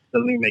 It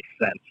doesn't even make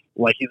sense.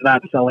 Like he's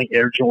not selling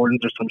Air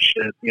Jordans or some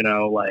shit. You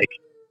know, like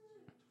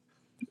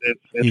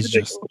it's He's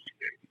ridiculous.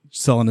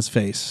 just selling his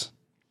face.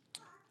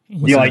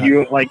 You know,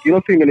 you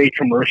don't see him in any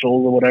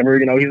commercials or whatever.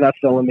 You know, he's not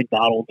selling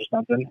McDonald's or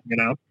something. You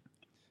know.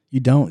 You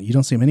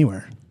don't see him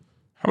anywhere.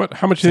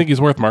 How much do you think he's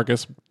worth,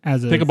 Marcus?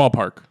 Take a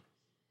ballpark.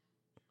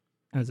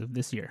 As of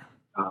this year.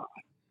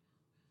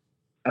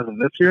 As of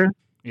this year?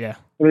 Yeah.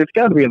 I mean, it's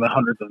got to be in the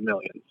hundreds of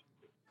millions.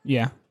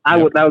 Yeah.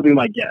 That would be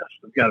my guess.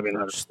 It's got to be in the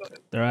hundreds of millions.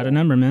 Throw out a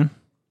number, man.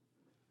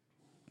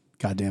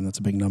 God damn, that's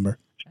a big number.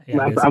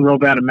 Yeah, I'm real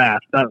bad at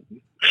math.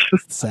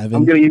 7.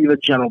 I'm going to give you the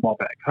general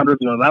ballpark. Hundreds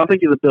of millions. I don't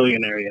think he's a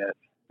billionaire yet.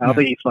 I don't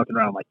think he's fucking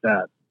around like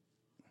that.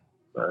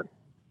 But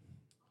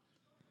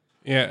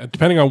Yeah,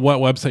 depending on what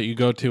website you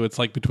go to, it's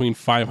like between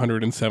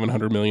 $500 and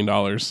 $700 million.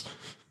 Honestly,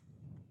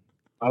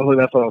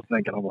 that's what I was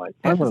thinking. I'm like,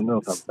 I don't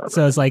know something about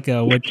So it's like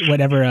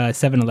whatever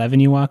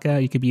 7-Eleven you walk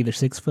out, you could be either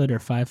 6 foot or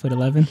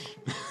 5'11".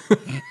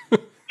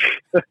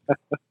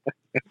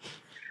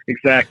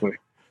 Exactly.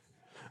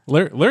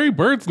 Larry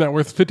Bird's net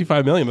worth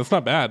 $55 million. That's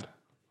not bad.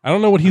 I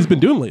don't know what he's been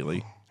doing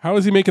lately. How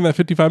is he making that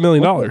 $55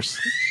 million?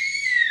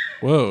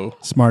 Whoa.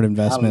 Smart I don't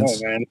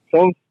investments. know,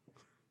 man.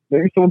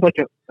 Maybe someone's like,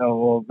 oh,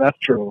 well, that's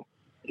true.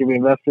 He could be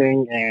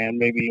investing and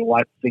maybe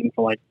licensing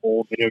for like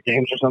old video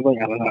games or something.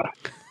 I don't know.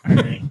 All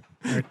right.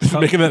 Just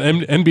making that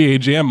NBA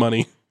Jam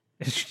money.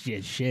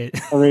 Shit.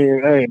 I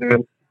mean, hey,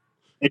 dude,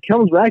 it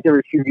comes back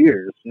every few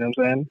years. You know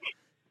what I'm saying?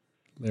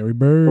 Larry The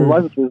Bird.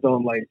 licenses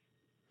don't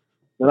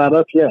they're not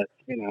up yet.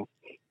 You know.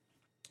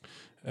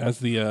 As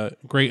the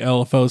great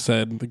LFO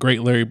said, the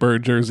great Larry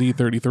Bird jersey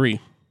 33.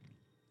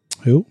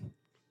 Who?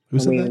 Who I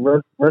said mean,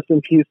 that? rest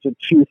in peace to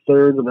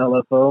 2/3 of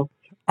LFO.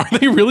 Are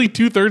they really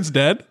 2/3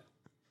 dead?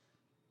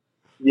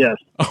 Yes,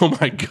 Oh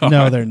my god.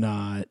 No, they're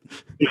not.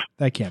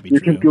 That can't be you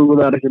true. can Google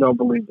that if you don't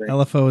believe me.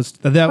 LFO is.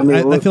 I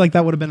mean, feel like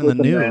that would have been in the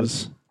listen, man.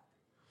 news.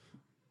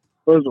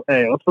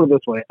 Hey, let's put it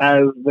this way: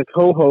 as the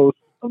co-host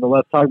of the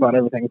Let's Talk About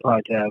Everything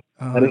podcast,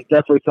 that is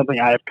definitely something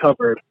I have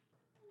covered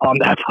on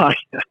that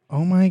podcast.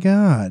 Oh my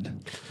god.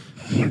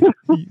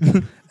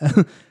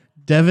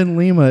 Devin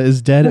Lima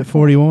is dead at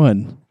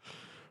 41.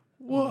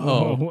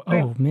 Whoa.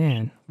 Oh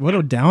man. What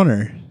a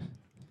downer.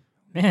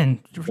 Man,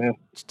 Yeah.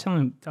 just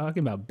talking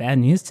about bad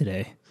news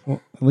today. Well,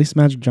 at least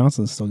Magic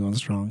Johnson's still going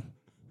strong.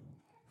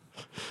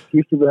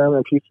 Peace to them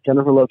and peace to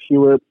Jennifer Love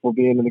Hewitt for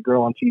being in the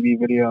Girl on TV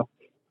video.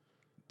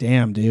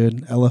 Damn,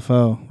 dude.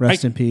 LFO.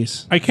 Rest in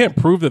peace. I can't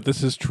prove that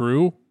this is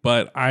true,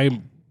 but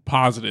I'm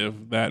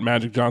positive that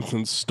Magic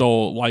Johnson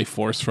stole Life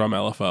Force from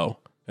LFO,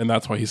 and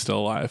that's why he's still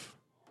alive.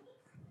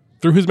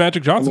 Through his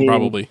Magic Johnson,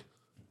 probably.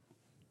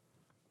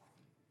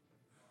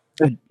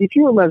 If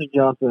you were Magic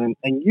Johnson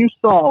and you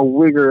saw a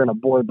wigger in a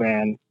boy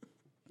band,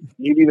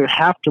 you'd either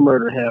have to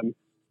murder him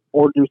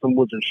or do some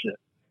wizard shit.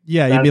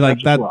 Yeah, you'd be like,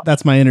 that's rough.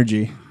 that's my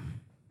energy.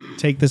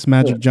 Take this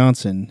Magic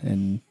Johnson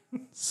and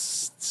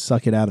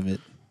suck it out of it.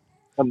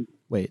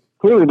 Wait.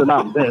 Clearly they're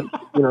not dead.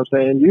 You know what I'm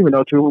saying? You even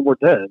know two of them were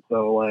dead.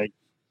 So, like,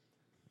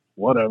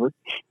 whatever.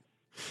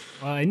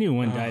 Well, I knew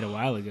one died a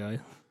while ago.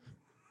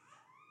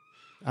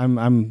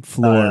 I'm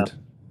floored.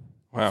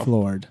 Wow.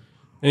 Floored.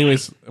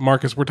 Anyways,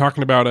 Marcus, we're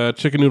talking about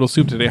chicken noodle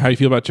soup today. How do you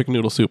feel about chicken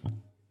noodle soup?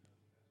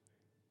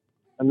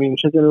 I mean,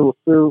 chicken noodle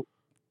soup.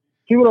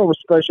 People don't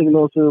respect chicken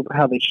noodle soup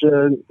how they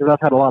should, because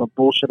I've had a lot of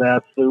bullshit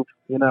ass soup,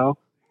 you know?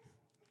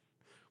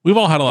 We've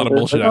all had a lot of It's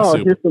bullshit like, ass oh,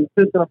 soup. here's some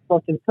fish in a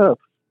fucking cup.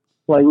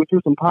 Like, we threw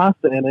some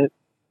pasta in it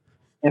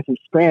and some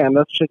Spam.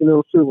 That's chicken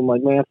noodle soup. I'm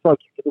like, man, fuck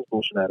you. Get this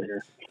bullshit out of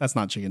here. That's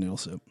not chicken noodle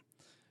soup.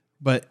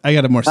 But I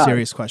got a more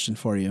serious question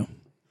for you.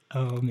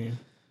 Oh man.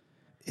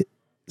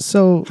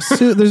 So,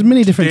 there's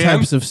many different Dan?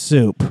 types of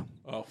soup.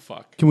 Oh,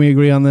 fuck. Can we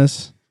agree on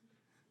this?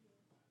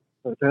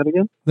 Say that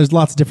again? There's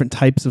lots of different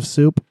types of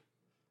soup.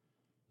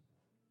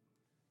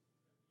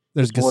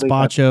 There's What exactly?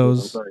 I'm gazpachos.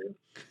 sorry.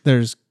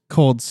 There's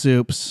cold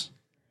soups.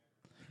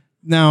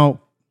 Now,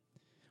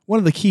 one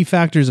of the key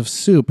factors of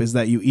soup is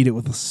that you eat it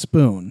with a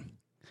spoon.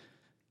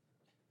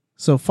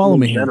 So follow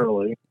me here.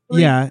 Generally.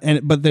 Yeah,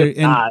 but there It's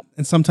not.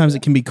 and sometimes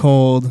it can be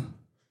cold.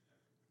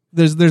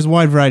 There's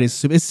wide varieties of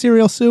soup. Is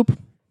cereal soup?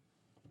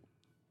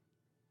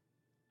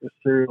 The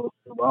cereal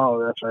soup.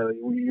 Oh, that's right.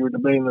 You were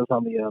debating this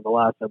on the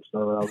last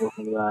episode. I was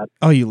listening to that.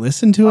 Oh, you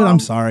listened to it? I'm Um,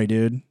 sorry,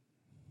 dude.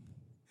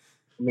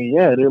 I mean,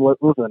 yeah, dude,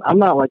 listen, I'm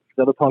not like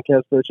the other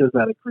podcast bitches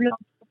that agree on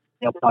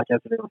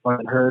podcasts that never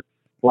fucking heard.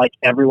 Like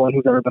everyone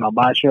who's ever been on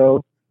my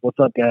show. What's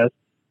up, guys?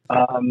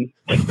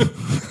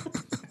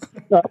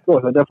 No, of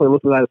course, I definitely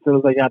listened to that as soon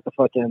as I got the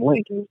fucking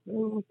link. It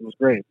was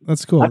great.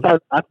 That's cool. I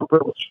thought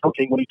Bert was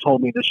joking when he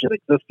told me this shit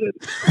existed.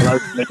 But I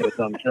was just making a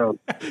dumb joke.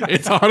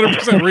 It's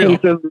 100% He real.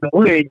 says the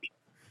link.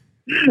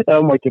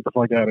 I'm like, get the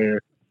fuck out of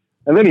here.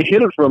 And then he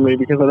hid it from me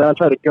because then I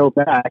tried to go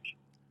back,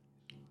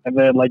 and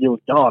then like it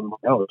was gone. I'm like,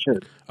 oh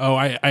shit. Oh,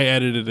 I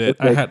edited it. It's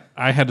like-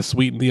 I had to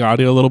sweeten the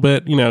audio a little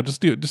bit. You know,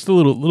 just a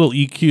little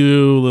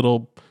EQ,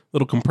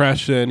 little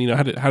compression. You know,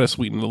 how to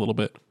sweeten it a little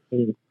bit.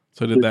 Mm.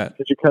 So I did that.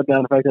 Did you cut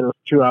down the fact that it was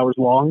 2 hours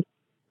long?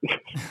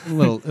 A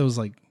little. It was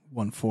like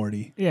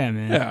 140. Yeah,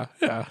 man.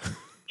 Yeah.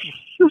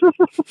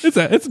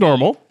 It's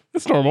normal.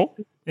 It's normal.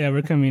 Yeah,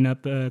 we're coming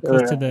up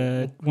close to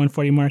the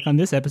 140 mark on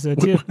this episode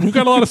too. We've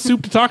got a lot of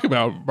soup to talk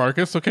about,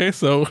 Marcus. Okay,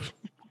 so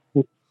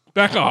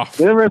back off.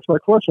 They never answered my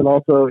question.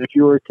 Also, if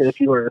you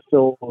were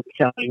still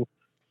counting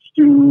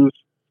stews,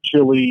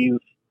 chilies,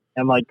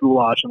 and like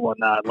goulash and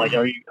whatnot, like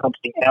are you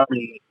encompassing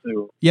everything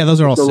too? Yeah, those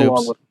are all Go soups.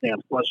 along with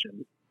Sam's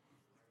question.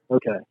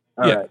 Okay,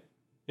 all right.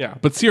 Yeah,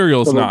 but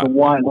cereal is So not. the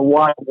wide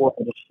world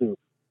of soup.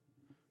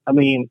 I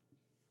mean,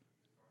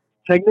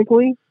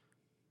 technically,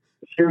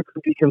 cereal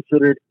could be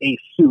considered a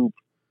soup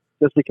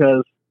just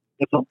because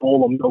it's a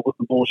bowl of milk with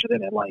some bullshit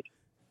in it. Like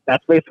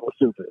that's basically what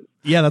soup is.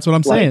 Yeah, that's what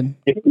I'm Like, saying.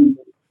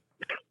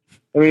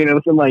 I mean, it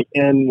was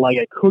in like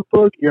a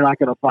cookbook. You're not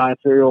gonna find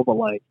cereal, but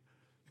like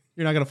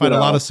You're not going to find you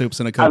a lot know, of soups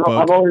in a I've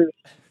cookbook. always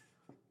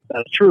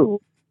that's true,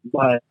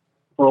 but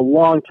for a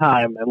long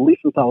time, at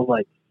least since I was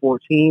like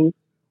 14,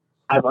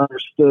 I've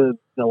understood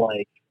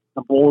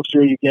the bowl of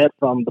cereal you get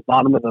from the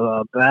bottom of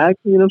the bag.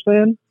 You know what I'm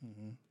saying?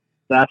 Mhm.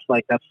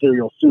 That's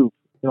cereal soup.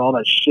 all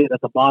that shit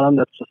at the bottom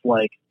that's just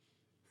like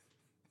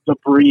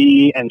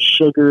debris and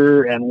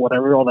sugar and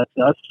whatever, all that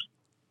dust.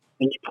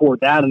 And you pour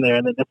that in there,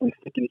 and it definitely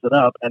thickens it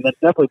up, and that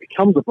definitely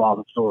becomes a broth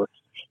of sorts,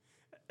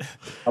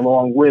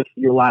 along with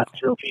your last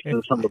 0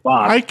 pieces from the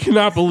box. I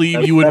cannot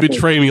believe you would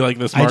betray me like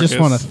this, I Marcus.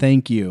 just want to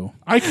thank you.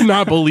 I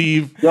cannot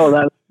believe Yo,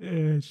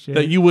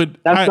 that you would.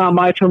 that's not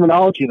my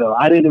terminology, though.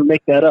 I didn't even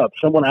make that up.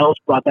 Someone else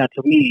brought that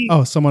to me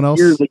Oh, someone else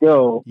years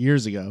ago.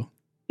 Years ago.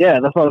 Yeah,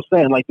 that's what I'm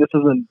saying. Like, this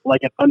isn't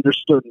like an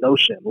understood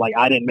notion. Like,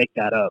 I didn't make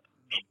that up.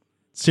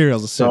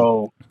 Cereal's a soup.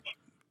 So,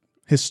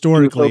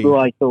 Historically, so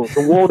like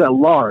the world at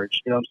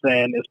large, you know what I'm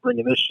saying, is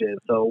bringing this shit.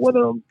 So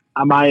whether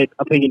my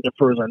opinion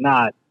differs or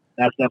not,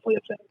 that's definitely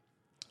a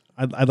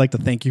thing. I'd like to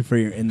thank you for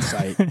your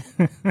insight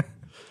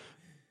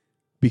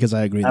because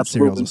I agree that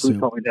Absolutely, cereal's a please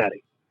soup. call me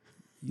daddy.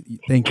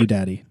 Thank you,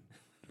 Daddy,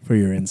 for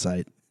your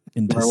insight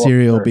into You're welcome,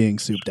 cereal sir. being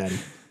soup, Daddy.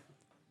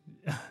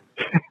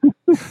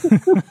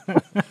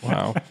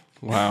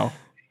 Wow.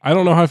 I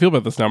don't know how I feel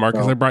about this now,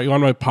 Marcus. I brought you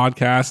on my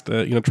podcast,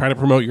 trying to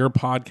promote your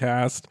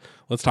podcast.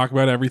 Let's talk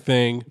about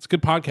everything. It's a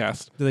good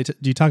podcast. Do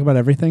you talk about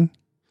everything?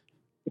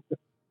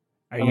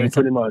 Are you going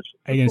pretty much.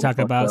 to talk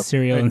about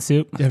cereal and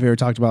soup? Have you ever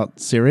talked about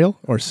cereal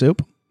or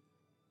soup?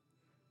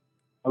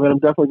 I mean, I'm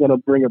definitely going to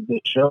bring up this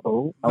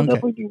show. I'll Okay.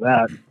 definitely do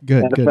that.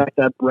 Good, And the good. fact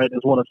that Brett is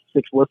one of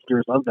 6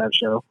 listeners of that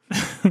show,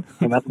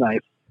 and that's nice.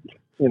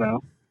 You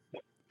know,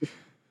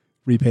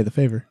 Repay the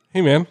favor.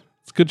 Hey, man,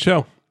 it's a good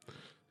show.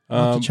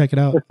 I'll have to check it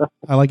out.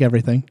 I like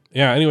everything.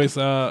 Yeah. Anyways,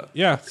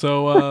 yeah.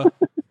 So All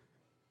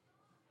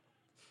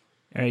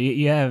right,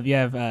 you have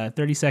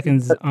 30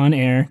 seconds on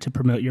air to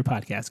promote your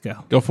podcast.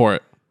 Go. go for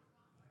it.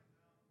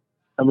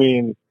 I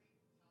mean,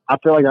 I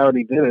feel like I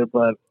already did it,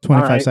 but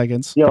 25 all right.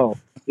 seconds. Yo,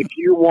 if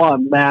you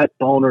want mad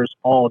boners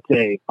all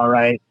day, all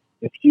right?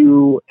 If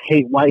you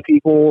hate white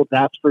people,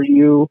 that's for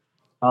you.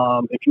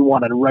 If you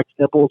want to erect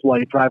nipples while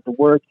you drive to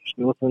work, you should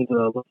be listening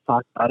to Let's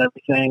Talk About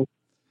Everything.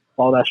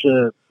 All that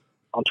shit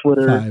on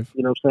Twitter. 5,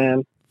 You know what I'm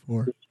saying?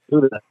 4,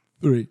 Who did that?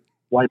 3,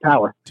 White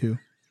power. 2,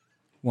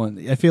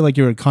 1. I feel like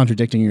you were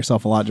contradicting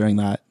yourself a lot during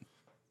that.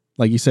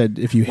 Like you said,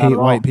 if you Not hate at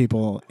all. white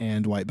people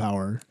and white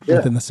power Yeah.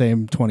 within the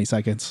same 20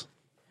 seconds.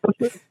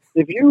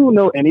 If you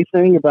know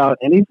anything about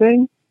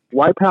anything,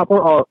 white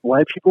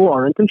people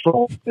are in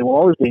control. They will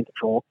always be in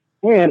control.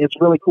 And it's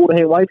really cool to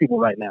hate white people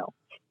right now.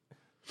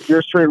 If you're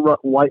a straight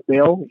white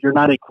male, you're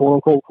not a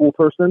quote-unquote cool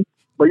person,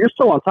 but you're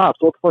still on top,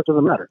 so what the fuck does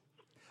it matter?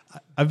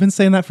 I've been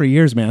saying that for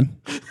years, man.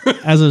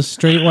 As a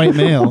straight white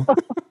male,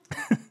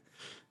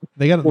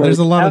 there's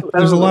a lot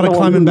of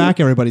climbing back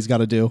everybody's got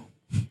to do.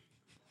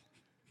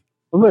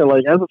 I mean,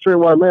 like, as a straight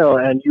white male,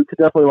 and you could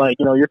definitely, like,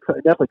 you're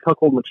definitely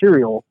cuckold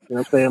material. You know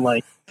what I'm saying?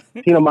 Like,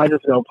 Tina might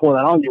just pull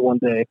that on you one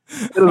day.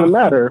 It doesn't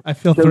matter. I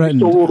feel because you threatened.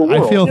 still rule the I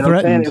world, feel you know what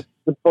I'm saying? threatened.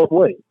 It's both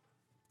ways.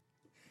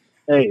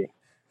 Hey,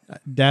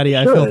 Daddy,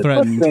 I should, feel but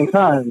threatened. at the same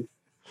time,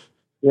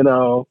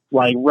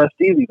 like, rest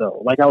easy,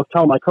 though. Like, I was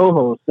telling my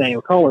co-host,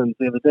 Daniel Collins,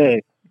 the other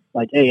day,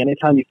 like, hey,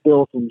 anytime you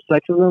feel some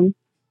sexism,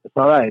 it's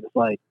all right. It's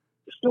like,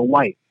 you're still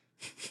white.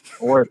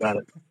 Don't worry about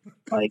it.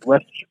 Like,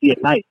 rest easy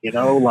at night,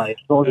 Like,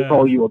 someone can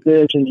call you a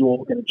bitch and you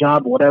won't get a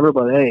job or whatever,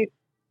 but hey,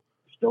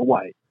 you're still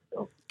white.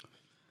 So,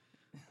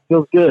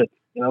 feels good.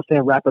 You know what I'm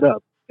saying? Wrap it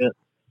up. Yeah.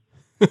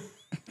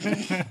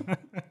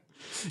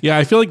 Yeah,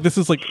 I feel like this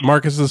is like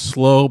Marcus's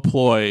slow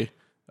ploy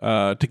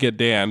to get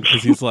Dan,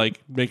 because he's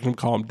like making him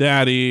call him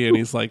daddy, and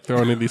he's like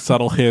throwing in these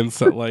subtle hints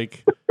that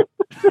like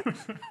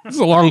this is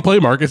a long play,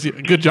 Marcus.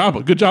 Good job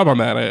on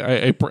that.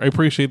 I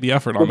appreciate the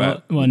effort on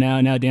that. Well,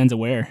 now Dan's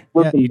aware.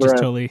 Listen, You just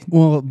Brett, totally.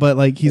 Well, but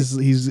like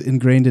he's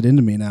ingrained it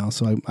into me now,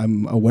 so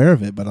I'm aware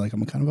of it. But like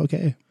I'm kind of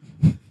okay,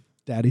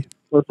 Daddy.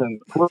 listen,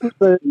 whoever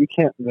said you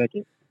can't make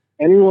it,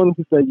 anyone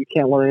who said you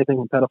can't learn anything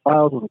from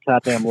pedophiles is a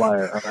goddamn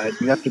liar, all right?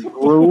 You have to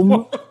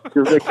groom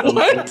your victim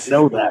and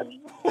know that.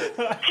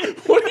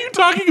 What are you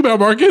talking about,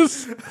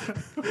 Marcus?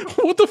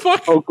 What the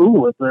fuck? Oh,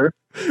 Google it, sir.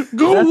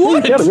 Go That's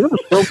what? You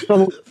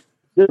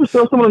ever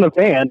throw someone in a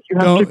van, you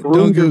have to groom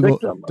Don't your Google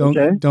victim,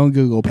 okay? don't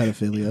Google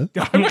pedophilia.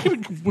 I'm not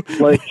gonna,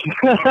 Like,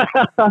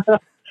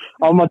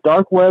 on my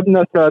dark web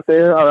nuts out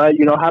there, all right,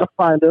 you know how to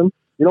find them.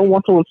 You don't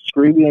want someone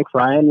screaming and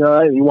crying, all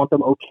right? You want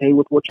them okay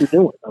with what you're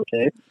doing,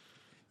 okay?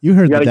 You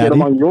heard You got the to get Daddy.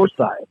 them on your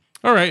side.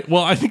 all right.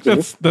 Well, I think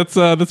that's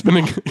been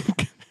a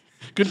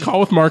good call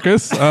with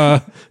Marcus.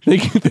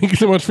 Thank you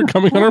so much for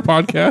coming on our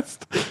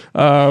podcast.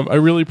 I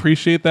really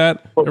appreciate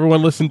that.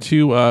 Everyone, listen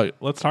to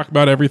Let's Talk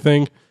About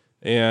Everything,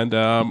 and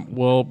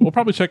we'll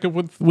probably check it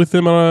with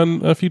him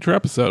on a future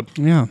episode.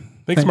 Yeah.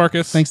 Thanks,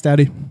 Marcus. Thanks,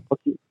 Daddy.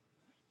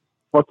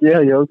 Fuck yeah,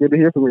 yo. Good to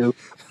hear from you.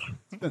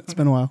 It's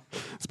been a while.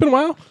 It's been a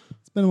while.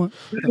 It's been a while.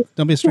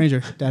 Don't be a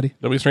stranger, Daddy.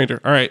 Don't be a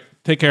stranger. All right.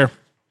 Take care.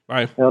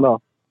 Bye. Hell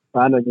no.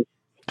 Bye, niggas.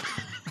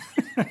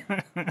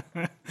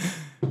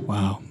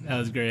 Wow. That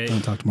was great. I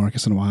haven't talked to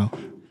Marcus in a while.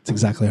 It's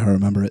exactly how I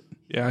remember it.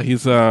 Yeah,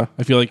 he's. I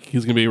feel like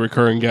he's gonna be a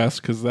recurring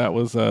guest because that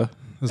was That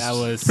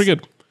was pretty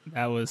good.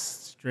 That was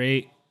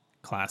straight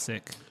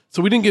classic.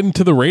 So we didn't get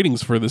into the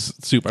ratings for this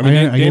soup. I mean,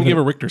 I Dan gave gave it-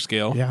 a Richter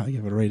scale. Yeah, I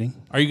give it a rating.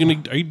 Are you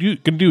gonna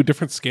do a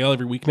different scale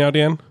every week now,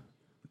 Dan?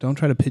 Don't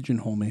try to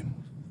pigeonhole me.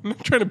 I'm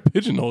not trying to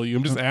pigeonhole you.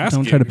 I'm just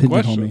asking. Don't try to a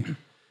pigeonhole question. me.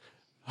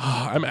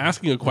 I'm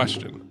asking a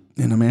question.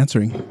 And I'm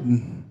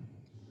answering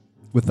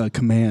with a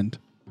command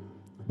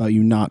about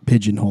you not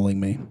pigeonholing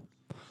me.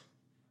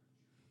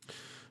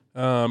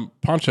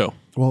 Poncho.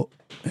 Well,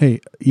 hey,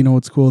 you know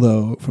what's cool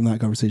though from that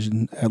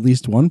conversation? At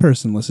least one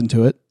person listened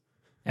to it.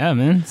 Yeah,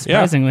 man.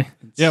 Surprisingly.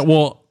 Yeah,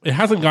 well, it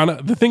hasn't gone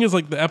up. The thing is,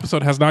 like, the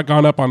episode has not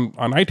gone up on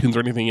iTunes or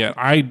anything yet.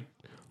 I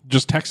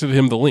just texted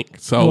him the link.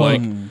 So,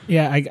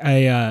 yeah,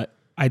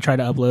 I tried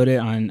to upload it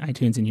on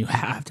iTunes, and you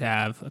have to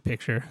have a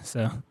picture.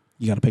 So,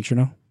 You got a picture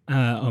now?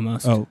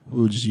 almost. Oh,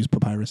 we'll just use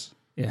Papyrus.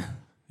 Yeah.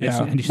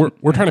 yeah, And you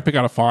we're trying to pick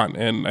out a font,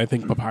 and I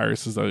think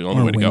Papyrus is the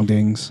only Or way to go.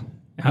 Wingdings.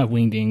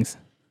 Wingdings.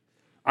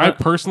 I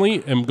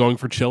personally am going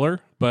for Chiller,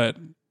 but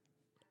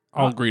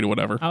I'll agree to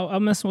whatever. I'll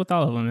mess with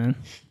all of them, man.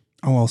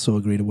 I'll also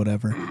agree to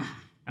whatever.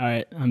 All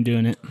right, I'm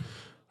doing it. All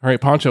right,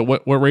 Poncho,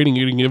 what rating are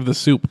you going to give this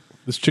soup?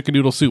 This chicken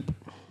noodle soup?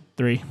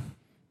 3.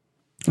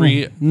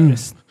 3.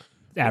 Just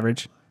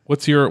average.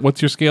 What's your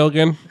scale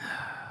again?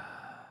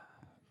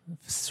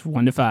 It's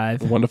 1 to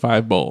 5. 1 to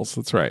 5 bowls.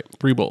 That's right.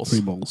 3 bowls. 3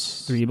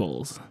 bowls. 3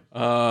 bowls.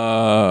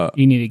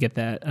 You need to get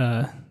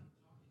that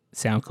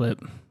sound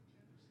clip.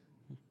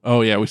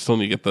 Oh yeah, we still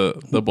need to get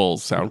the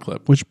bowls sound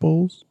clip. Which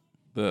bowls?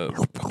 The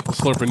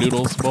Slurping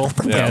Noodles bowl.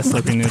 Yeah,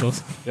 Slurping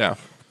Noodles. Yeah.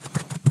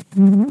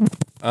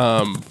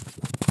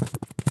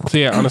 So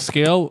yeah, on a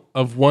scale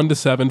of 1 to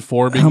 7,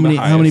 4 being How many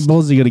the how many highest,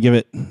 bowls are you gonna give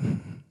it?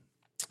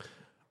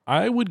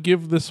 I would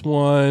give this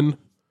one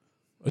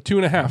a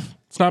 2.5.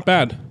 It's not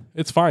bad.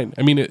 It's fine.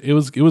 I mean, it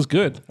was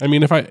good. I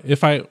mean,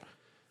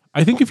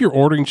 I think if you're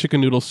ordering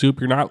chicken noodle soup,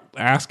 you're not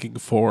asking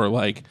for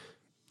like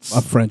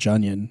A French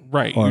onion,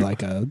 Right. Or You're-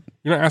 like a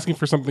you're not asking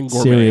for something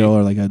gourmet. cereal,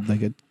 or like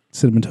a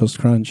cinnamon toast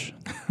crunch.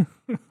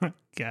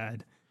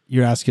 God.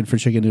 You're asking for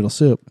chicken noodle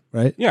soup,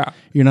 right? Yeah.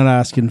 You're not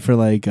asking for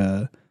like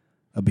a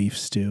beef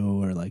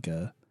stew or like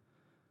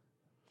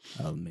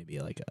maybe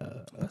like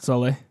a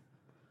Sole.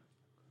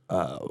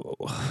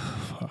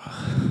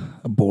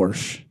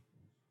 borscht.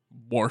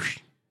 Borscht.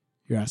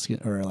 You're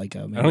asking, or like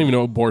a I don't even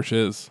know what borscht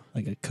is.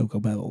 like a Cocoa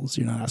Pebbles.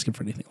 You're not asking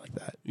for anything like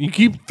that. You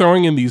keep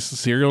throwing in these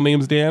cereal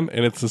names, Dan,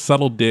 and it's a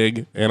subtle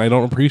dig, and I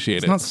don't appreciate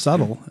It's it. not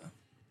subtle.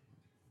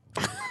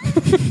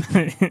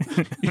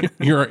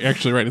 You're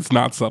actually right. It's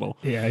not subtle.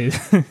 Yeah.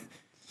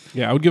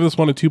 Yeah, I would give this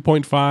one a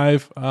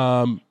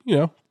 2.5. You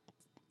know,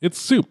 it's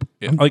soup.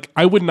 Like,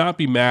 I would not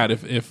be mad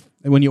if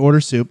And when you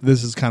order soup,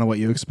 this is kind of what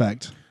you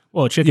expect.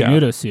 Well, chicken Yeah.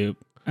 noodle soup.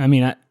 I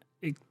mean,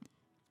 it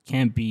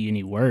can't be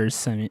any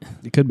worse. I mean,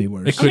 It could be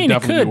worse. it could it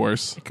definitely could. be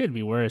worse. It could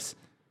be worse.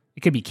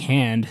 It could be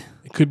canned.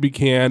 It could be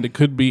canned. It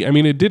could be. I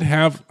mean, it did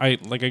have. I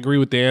agree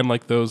with Dan.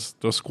 Like those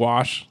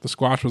squash. The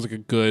squash was like a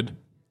good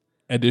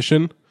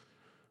addition.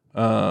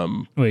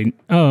 Wait.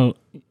 Oh,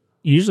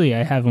 usually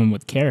I have them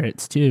with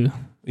carrots too.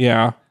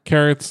 Yeah,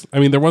 carrots. I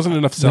mean, there wasn't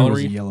enough There was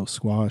celery. a yellow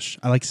squash.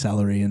 I like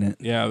celery in it.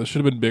 Yeah, there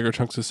should have been bigger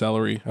chunks of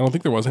celery. I don't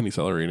think there was any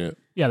celery in it.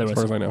 Yeah, there as was.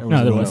 far as I know.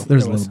 No, there was.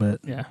 There's There a was. little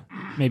bit. Yeah,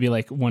 maybe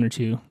like 1 or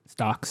 2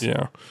 stalks.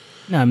 Yeah.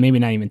 No, maybe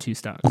not even 2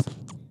 stalks.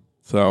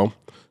 So,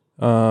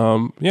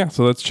 yeah.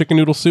 So that's chicken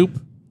noodle soup.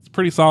 It's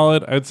pretty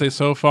solid. I'd say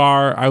so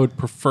far. I would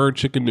prefer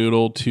chicken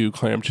noodle to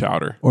clam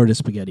chowder. Or to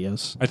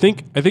SpaghettiOs. I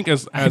think I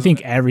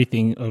think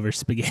everything over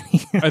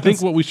spaghetti. I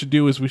think what we should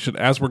do is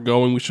as we're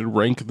going, we should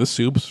rank the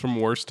soups from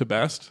worst to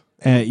best.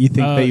 You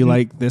think that you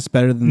like this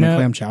better than the no.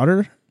 clam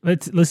chowder?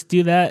 Let's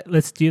do that.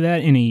 Let's do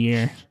that in a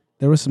year.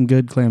 There was some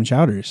good clam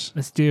chowders.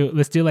 Let's do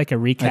like a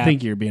recap. I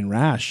think you're being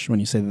rash when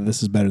you say that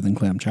this is better than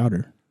clam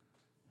chowder.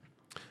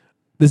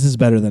 This is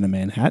better than a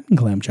Manhattan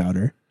clam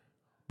chowder,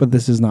 but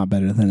this is not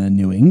better than a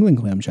New England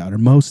clam chowder.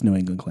 Most New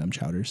England clam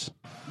chowders.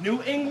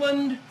 New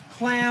England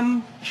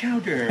clam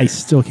chowder. I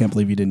still can't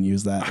believe you didn't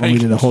use that. When I- we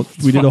did a whole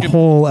it's we did a fucking-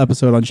 whole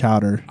episode on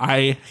chowder.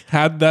 I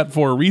had that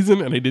for a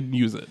reason, and I didn't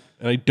use it,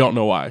 and I don't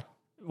know why.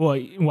 Well,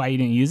 why you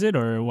didn't use it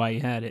or why you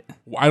had it?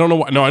 I don't know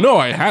why. No, I know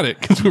I had it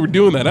because we were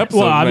doing that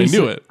episode, and I obviously,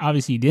 knew it.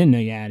 Obviously, you didn't know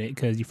you had it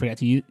because you forgot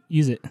to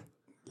use it.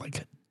 Like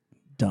a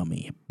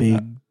dummy,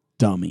 big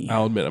dummy.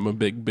 I'll admit I'm a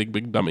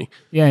big dummy.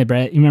 Yeah,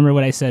 Brett. You remember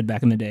what I said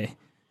back in the day?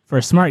 For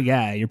a smart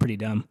guy, you're pretty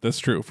dumb. That's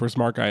true. For a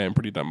smart guy, I'm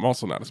pretty dumb. I'm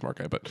also not a smart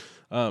guy, but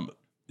yeah,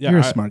 You're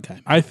a smart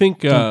guy. I think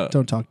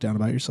Don't talk down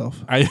about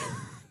yourself.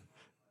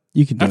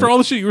 You can do after it. all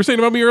the shit you were saying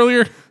about me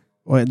earlier,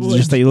 What,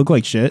 just that you look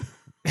like shit.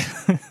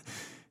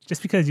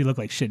 Just because you look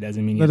like shit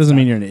doesn't mean That doesn't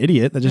mean you're an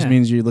idiot. That just Yeah.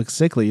 means you look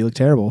sickly. You look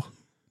terrible.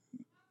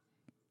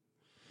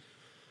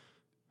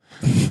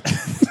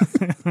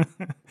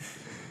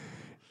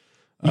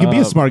 You can be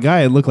a smart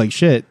guy and look like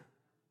shit.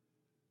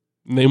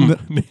 name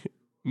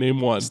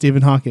one.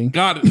 Stephen Hawking.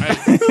 Got it.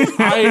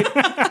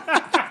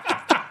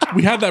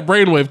 We had that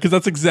brainwave because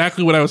that's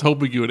exactly what I was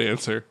hoping you would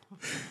answer.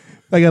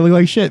 That guy looked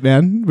like shit,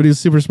 man, but he was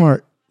super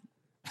smart.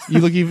 You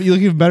look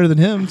even better than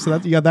him, so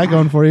that you got that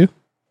going for you.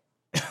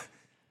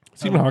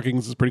 Stephen Hawking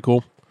is pretty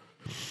cool.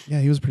 Yeah,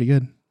 he was pretty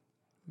good.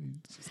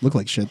 Looked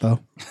like shit though.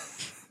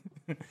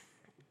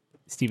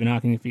 Stephen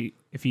Hawking.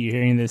 If you're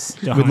hearing this,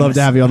 don't We'd harm love us.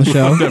 to have you on the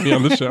show. To be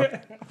on the show.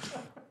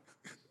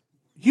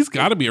 He's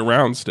got to be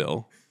around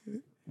still.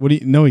 What do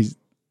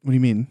you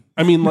mean?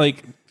 I mean,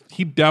 like,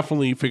 he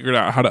definitely figured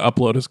out how to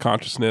upload his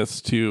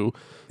consciousness to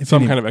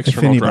some kind of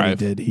external if anybody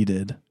drive. he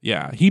did.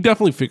 Yeah, he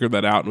definitely figured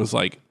that out and was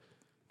like,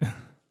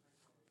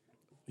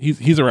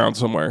 he's around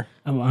somewhere.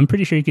 Oh, I'm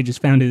pretty sure you could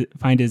just find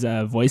his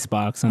voice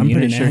box on I'm the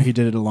pretty internet. sure he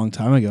did it a long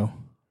time ago.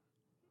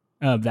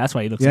 That's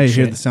why he looks Yeah, like you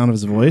shit. hear the sound of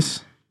his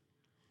voice.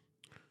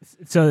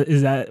 So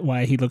is that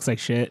why he looks like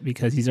shit?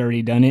 Because he's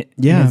already done it?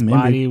 Yeah, And his maybe.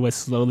 body was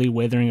slowly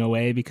withering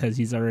away because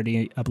he's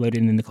already uploaded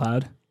in the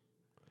cloud?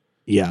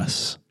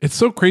 Yes. It's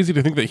so crazy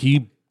to think that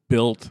he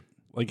built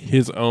like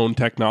his own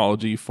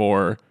technology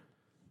for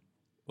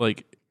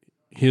like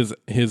his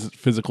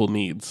physical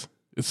needs.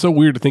 It's so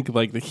weird to think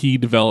like that he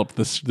developed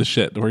the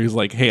shit where he's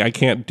like, hey, I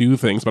can't do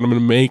things, but I'm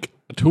going to make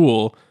a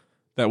tool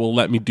that will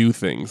let me do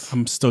things.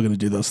 I'm still going to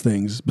do those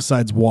things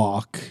besides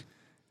walk.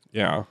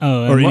 Yeah.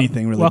 Oh, Or and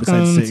anything really Welcome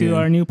besides to singing.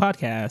 our new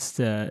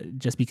podcast.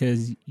 Just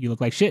because you look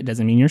like shit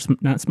doesn't mean you're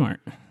not smart.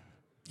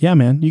 Yeah,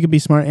 man. You can be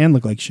smart and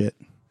look like shit.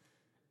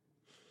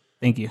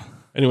 Thank you.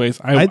 Anyways,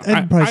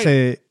 I'd probably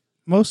say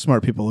most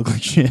smart people look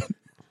like shit.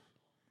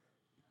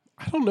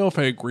 I don't know if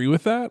I agree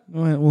with that.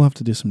 We'll have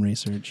to do some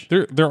research.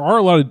 There are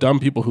a lot of dumb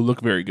people who look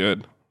very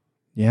good.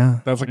 Yeah.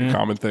 That's like a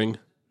common thing.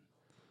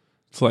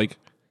 It's like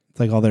It's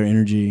like all their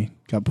energy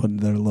got put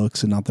into their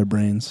looks and not their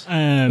brains.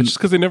 it's just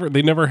because they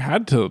never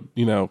had to,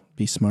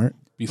 Be smart.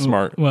 be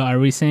smart. Well, are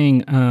we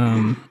saying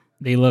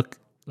they look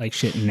like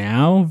shit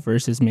now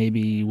versus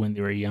maybe when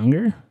they were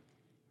younger?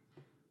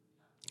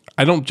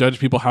 I don't judge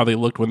people how they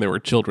looked when they were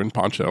children,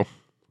 Poncho.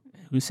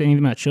 Who's saying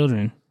anything about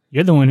children?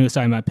 You're the one who was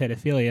talking about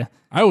pedophilia.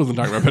 I wasn't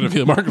talking about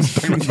pedophilia. Marcus was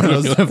talking about That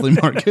was pedophilia. definitely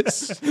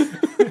Marcus.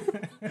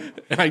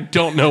 And I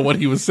don't know what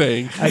he was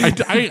saying.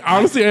 I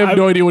honestly have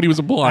no idea what he was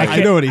implying. I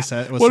know what he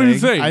said. What did he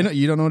say? I know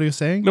you don't know what he was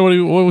saying. No,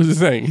 what was he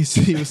saying?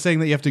 He was saying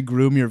that you have to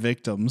groom your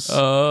victims.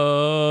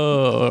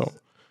 Oh.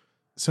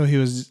 So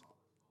he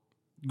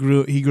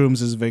grooms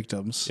his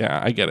victims.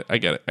 Yeah, I get it.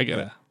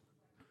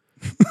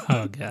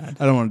 Oh, God.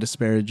 I don't want to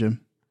disparage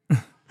him.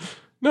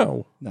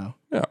 No. No.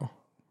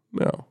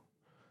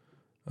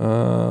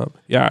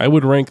 Yeah, I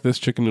would rank this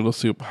chicken noodle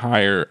soup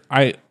higher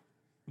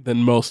than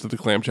most of the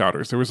clam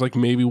chowders. There was like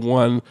maybe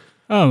one.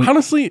 Oh,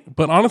 Honestly,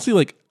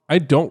 like I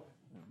don't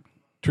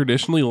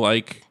traditionally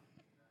like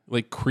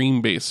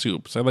cream based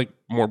soups. I like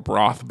more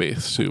broth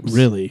based soups.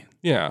 Really?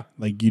 Yeah.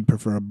 Like you'd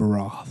prefer a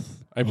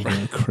broth I over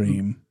a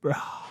cream.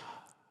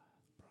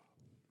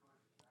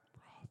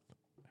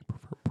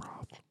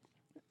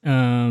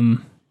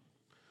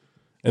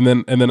 And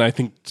then I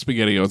think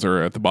SpaghettiOs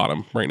are at the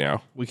bottom right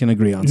now. We can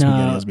agree on No.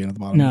 SpaghettiOs being at the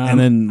bottom. no. And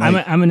then I'm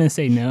like, going to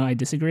say no. I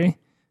disagree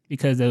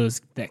because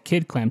that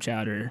kid clam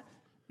chowder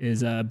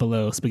is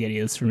below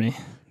SpaghettiOs for me.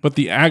 But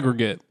the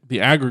aggregate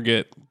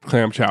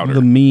clam chowder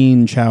the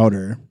mean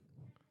chowder.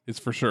 is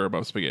for sure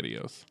above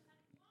SpaghettiOs.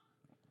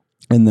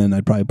 And then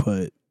I'd probably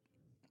put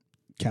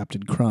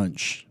Captain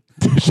Crunch.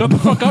 Shut the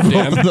fuck up,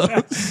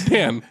 Dan.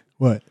 Dan,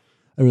 What?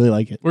 I really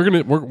like it.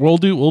 we'll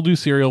do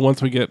cereal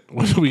once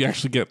we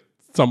actually get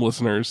some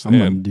listeners. I'm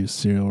going to And do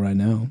cereal right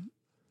now.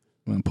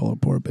 I'm going to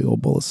pour a big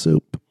old bowl of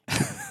soup.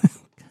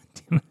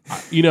 I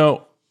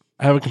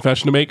have a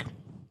confession to make.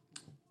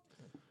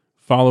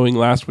 Following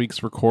last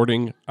week's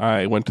recording,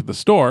 I went to the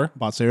store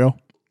Bought cereal?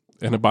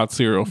 and I bought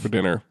cereal for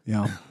dinner.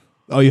 Yeah.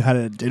 Oh, you had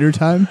it at dinner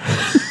time?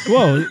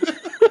 Whoa.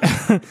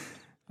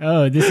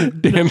 Oh, this is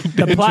Dan,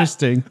 the plot.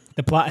 Interesting.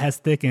 The plot has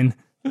thickened.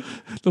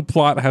 the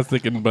plot has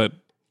thickened, but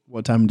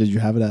What time did you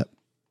have it at?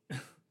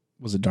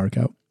 Was it dark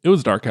out? it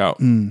was dark out.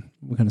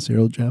 What kind of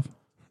cereal did you have?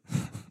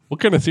 What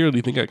kind of cereal do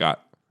you think I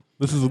got?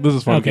 This is a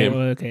fun Okay, game.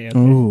 well, okay.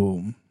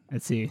 Oh,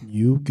 Let's see.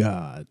 you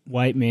got.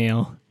 White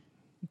male.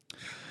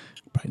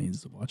 Probably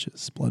needs to watch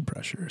his blood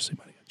pressure. So he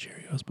might have got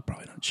Cheerios, but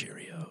probably not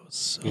Cheerios.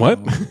 So What?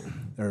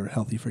 They're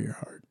healthy for your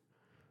heart.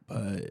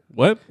 But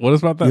What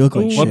is about that? you look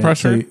like Blood shit.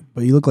 pressure?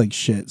 But you look like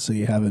shit, so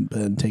you haven't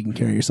been taking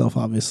care of yourself,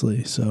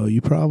 obviously. So you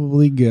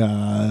probably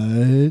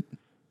got.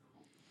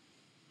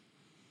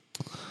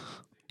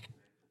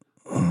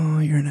 Oh,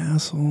 you're an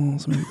asshole.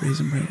 So maybe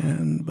Raisin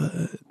Bran,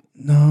 but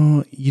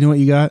no. You know what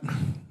you got?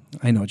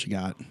 I know what you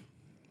got.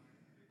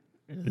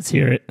 Let's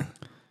hear it.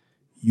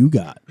 You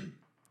got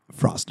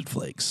Frosted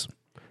Flakes.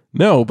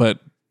 No, but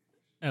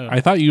Oh.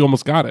 I thought you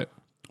almost got it.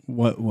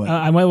 What?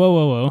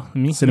 Whoa.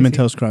 Cinnamon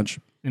Toast Crunch.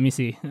 Let me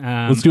see.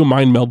 Let's do a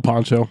mind meld,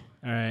 Poncho.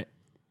 All right.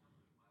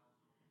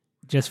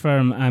 Just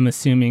from, I'm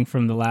assuming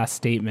from the last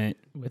statement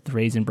with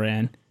Raisin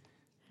Bran.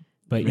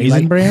 But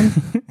Raisin Bran?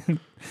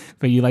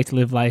 But you like to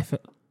live life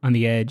on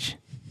the edge.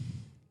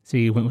 So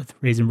you went with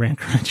Raisin Bran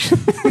Crunch.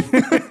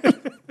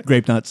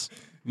 Grape Nuts.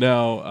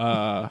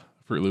 No,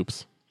 Fruit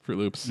Loops. Fruit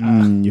Loops.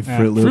 You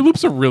Fruit Loop. Fruit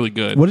Loops are really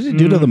good. What did it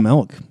do to the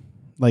milk?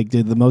 Like,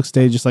 did the milk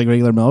stay just like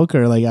regular milk,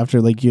 or like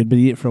after like you had been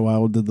eating it for a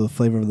while, did the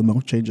flavor of the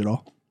milk change at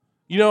all?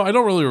 I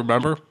don't really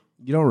remember.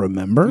 You don't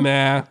remember?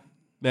 Nah,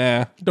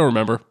 don't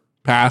remember.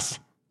 Pass.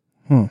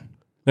 Hmm.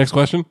 Next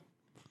question.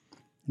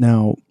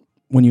 Now,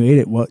 when you ate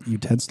it, what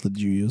utensil did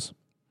you use?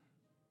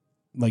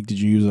 Like, did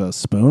you use a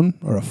spoon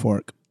or a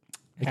fork?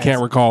 I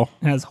can't recall.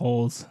 Has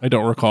holes. I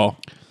don't recall.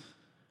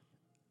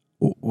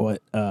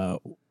 What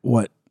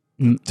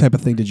type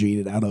of thing did you eat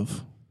it out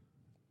of?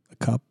 A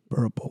cup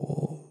or a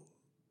bowl?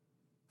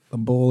 A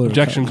bowl or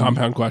Objection a cup?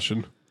 compound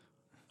question.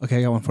 Okay,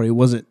 I got one for you.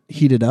 Was it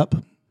heated up?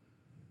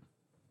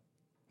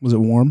 Was it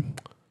warm?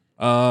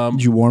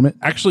 Did you warm it?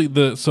 Actually,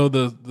 the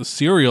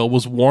cereal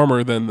was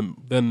warmer than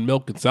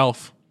milk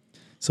itself.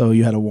 So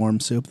you had a warm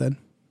soup then?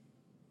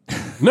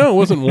 No, it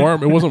wasn't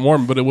warm. It wasn't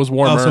warm, but it was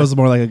warmer. Oh, so it was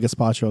more like a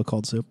gazpacho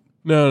cold soup.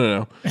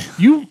 No.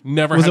 You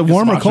never Was had it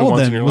warm or gazpacho cold once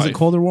in then? your Was it life.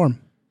 cold or warm?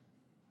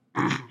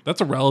 That's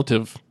a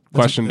relative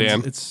question,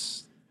 Dan.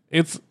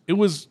 It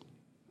was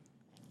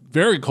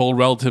very cold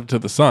relative to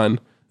the sun.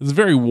 It's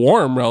very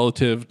warm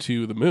relative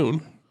to the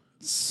moon.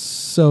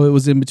 So it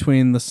was in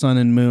between the sun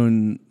and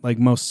moon, like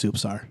most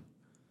soups are.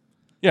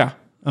 Yeah.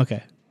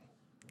 Okay.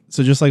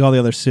 So just like all the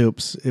other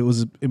soups, it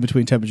was in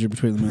between temperature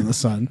between the moon and the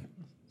sun.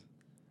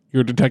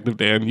 You're a detective,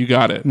 Dan. You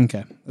got it.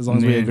 Okay. As long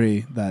as we Yeah.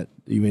 agree that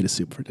you ate a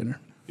soup for dinner.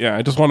 Yeah,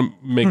 I just want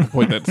to make the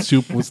point that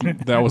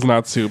that was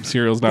not soup.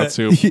 Cereal's not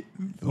soup.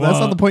 That's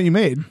not the point you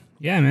made.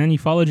 Yeah, man, you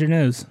followed your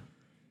nose.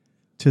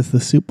 To the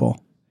soup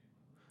bowl.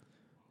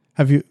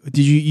 Did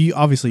you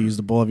obviously used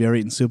a bowl. Have you ever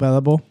eaten soup out of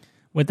that bowl?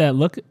 With that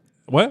look,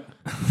 What?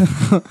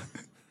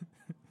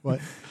 What?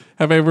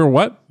 Have I ever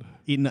what?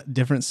 Eaten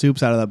different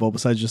soups out of that bowl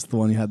besides just the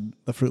one you had,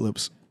 the Fruit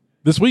Loops.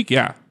 This week?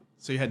 Yeah.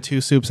 So you had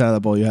two soups out of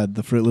that bowl. You had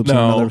the Fruit Loops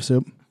No. and another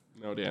soup.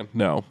 No, Dan.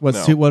 No. What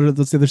no. soup?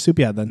 What's the other soup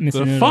you had then? Mr.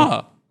 The Noodle.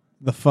 pho.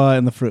 The pho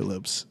and the Fruit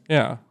Loops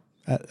Yeah.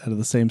 out of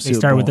the same They soup.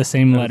 start with bowl. the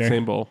same Out of letter. the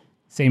same bowl.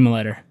 Same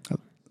letter.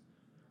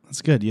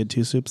 That's good. You had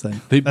two soups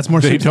then. That's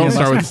more They soups than don't you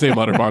start had with the same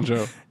letter,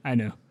 Bonjo. I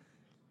know.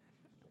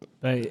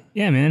 But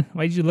yeah, man,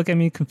 why did you look at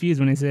me confused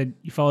when I said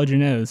you followed your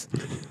nose?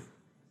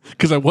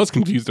 Because I was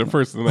confused at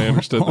first, and then I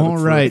understood. that All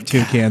it's right,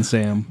 Toucan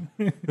Sam.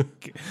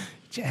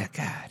 Yeah,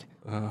 God.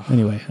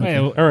 Anyway, Wait,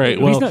 okay. All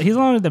right, well- he's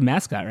no longer the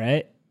mascot,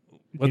 right?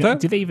 What's that?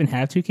 Do they even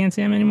have Toucan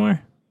Sam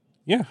anymore?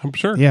 Yeah, I'm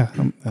sure. Yeah.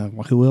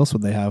 Who else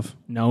would they have?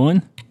 No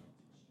one.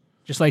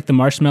 Just like the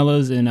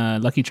marshmallows and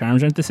Lucky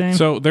Charms aren't the same.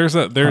 So there's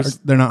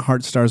They're not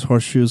heart stars,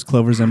 horseshoes,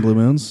 clovers, and blue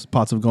moons,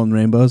 pots of golden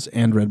rainbows,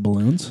 and red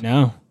balloons.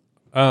 no.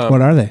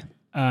 What are they?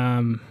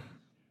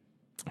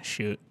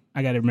 Shoot,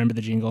 I got to remember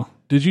the jingle.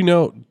 Did you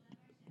know?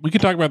 We can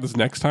talk about this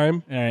next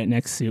time, All right,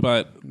 next soup.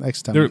 but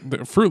Next time.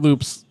 the Fruit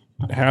Loops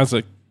has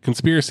a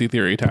conspiracy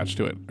theory attached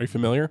to it. Are you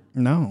familiar?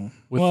 No.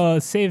 Well,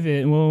 save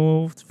it.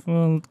 We'll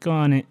go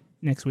on it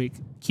next week.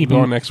 Keep Go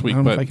it on next I week,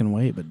 don't know if but I can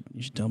wait, but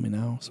you should tell me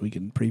now so we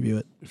can preview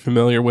it.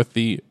 familiar with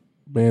the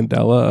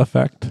Mandela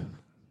effect?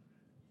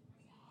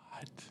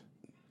 What?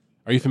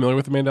 Are you familiar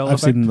with the Mandela I've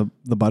effect? seen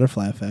the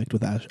butterfly effect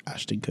with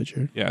Ashton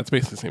Kutcher. Yeah, it's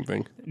basically the same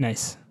thing.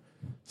 Nice.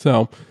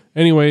 So,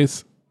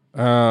 anyways,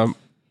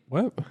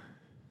 what?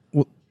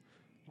 Well-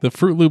 The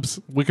Fruit Loops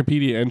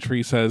Wikipedia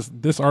entry says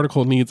this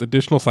article needs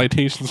additional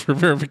citations for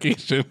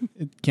verification.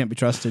 It can't be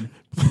trusted.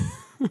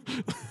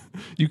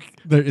 You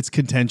It's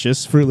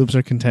contentious. Fruit Loops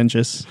are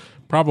contentious.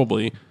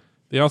 probably.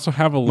 They also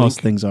have a link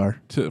Most things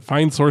are. to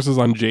find sources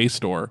on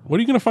JSTOR. What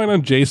are you going to find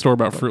on JSTOR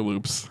about Fruit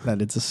Loops?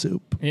 That it's a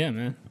soup. Yeah,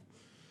 man.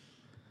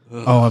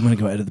 Oh, I'm going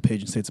to go edit the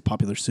page and say it's a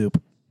popular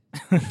soup.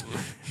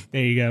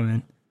 There you go,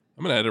 man.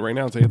 I'm going to edit it right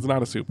now and say it's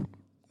not a soup.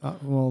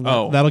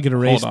 That'll get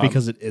erased hold on.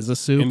 because it is a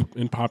soup.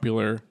 In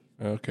popular,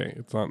 okay,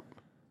 it's not.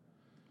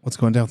 What's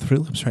going down with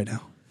Fruit Loops right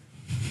now?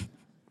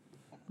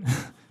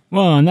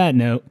 Well, on that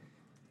note,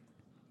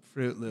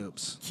 Fruit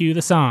Loops. cue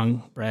the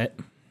song, Brett.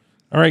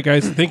 All right,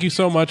 guys, thank you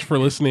so much for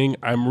listening.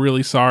 I'm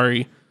really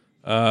sorry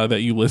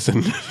that you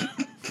listened.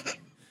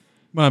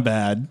 My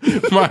bad.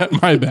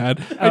 my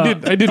bad. I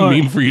didn't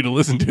mean for you to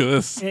listen to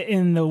this.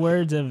 In the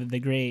words of the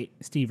great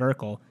Steve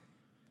Urkel,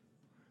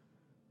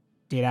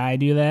 did I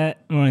do that?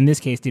 Or in this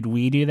case, did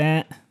we do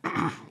that?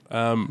 I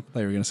thought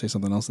you were going to say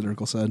something else that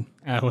Urkel said.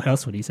 What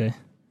else would he say?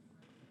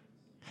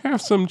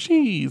 Have some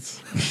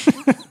cheese.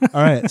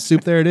 All right,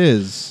 soup there it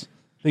is.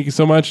 Thank you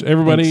so much,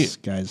 everybody. Thanks,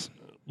 guys.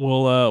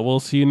 We'll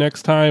see you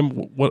next time.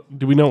 What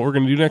do we know what we're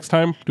going to do next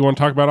time? Do you want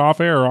to talk about off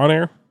air or on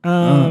air?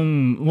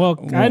 Well,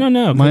 I don't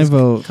know. my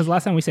vote- Because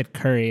last time we said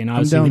curry, and I'm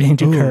obviously down. we didn't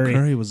do Ooh, curry.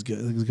 curry was good.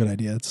 It was a good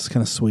idea. It's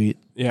kind of sweet.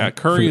 Yeah,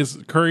 curry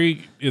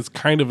is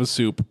kind of a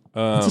soup.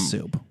 It's a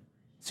soup.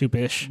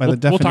 Soup-ish. By the We'll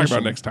definition. talk about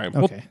it next time.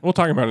 Okay. We'll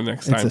talk about it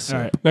next It's time. a soup.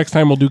 All right. Next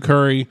time we'll do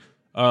curry. It's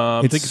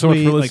Thank you so much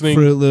sweet, for listening.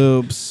 Like Fruit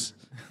Loops.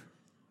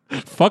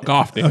 Fuck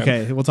off, Dan.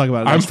 Okay, we'll talk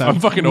about it I'm next time.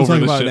 fucking we'll over talk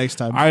this about shit. it next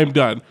time. I am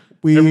done.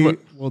 We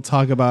will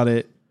talk about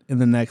it in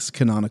the next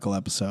canonical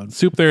episode.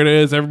 Soup, there it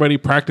is. Everybody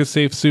practice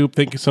safe soup.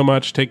 Thank you so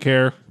much. Take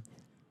care.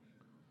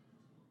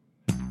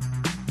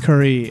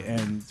 Curry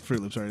and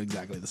Fruit Loops are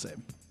exactly the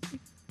same.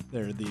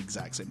 They're the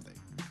exact same thing,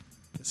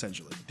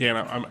 essentially. Dan,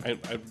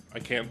 I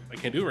can't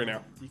do it right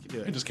now. You can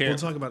do it. I just can't. We'll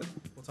talk about it.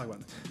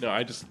 No,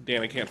 I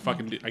can't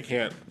fucking do I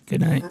can't.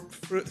 Good night.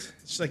 It's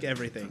just like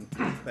everything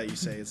that you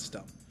say is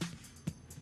dumb.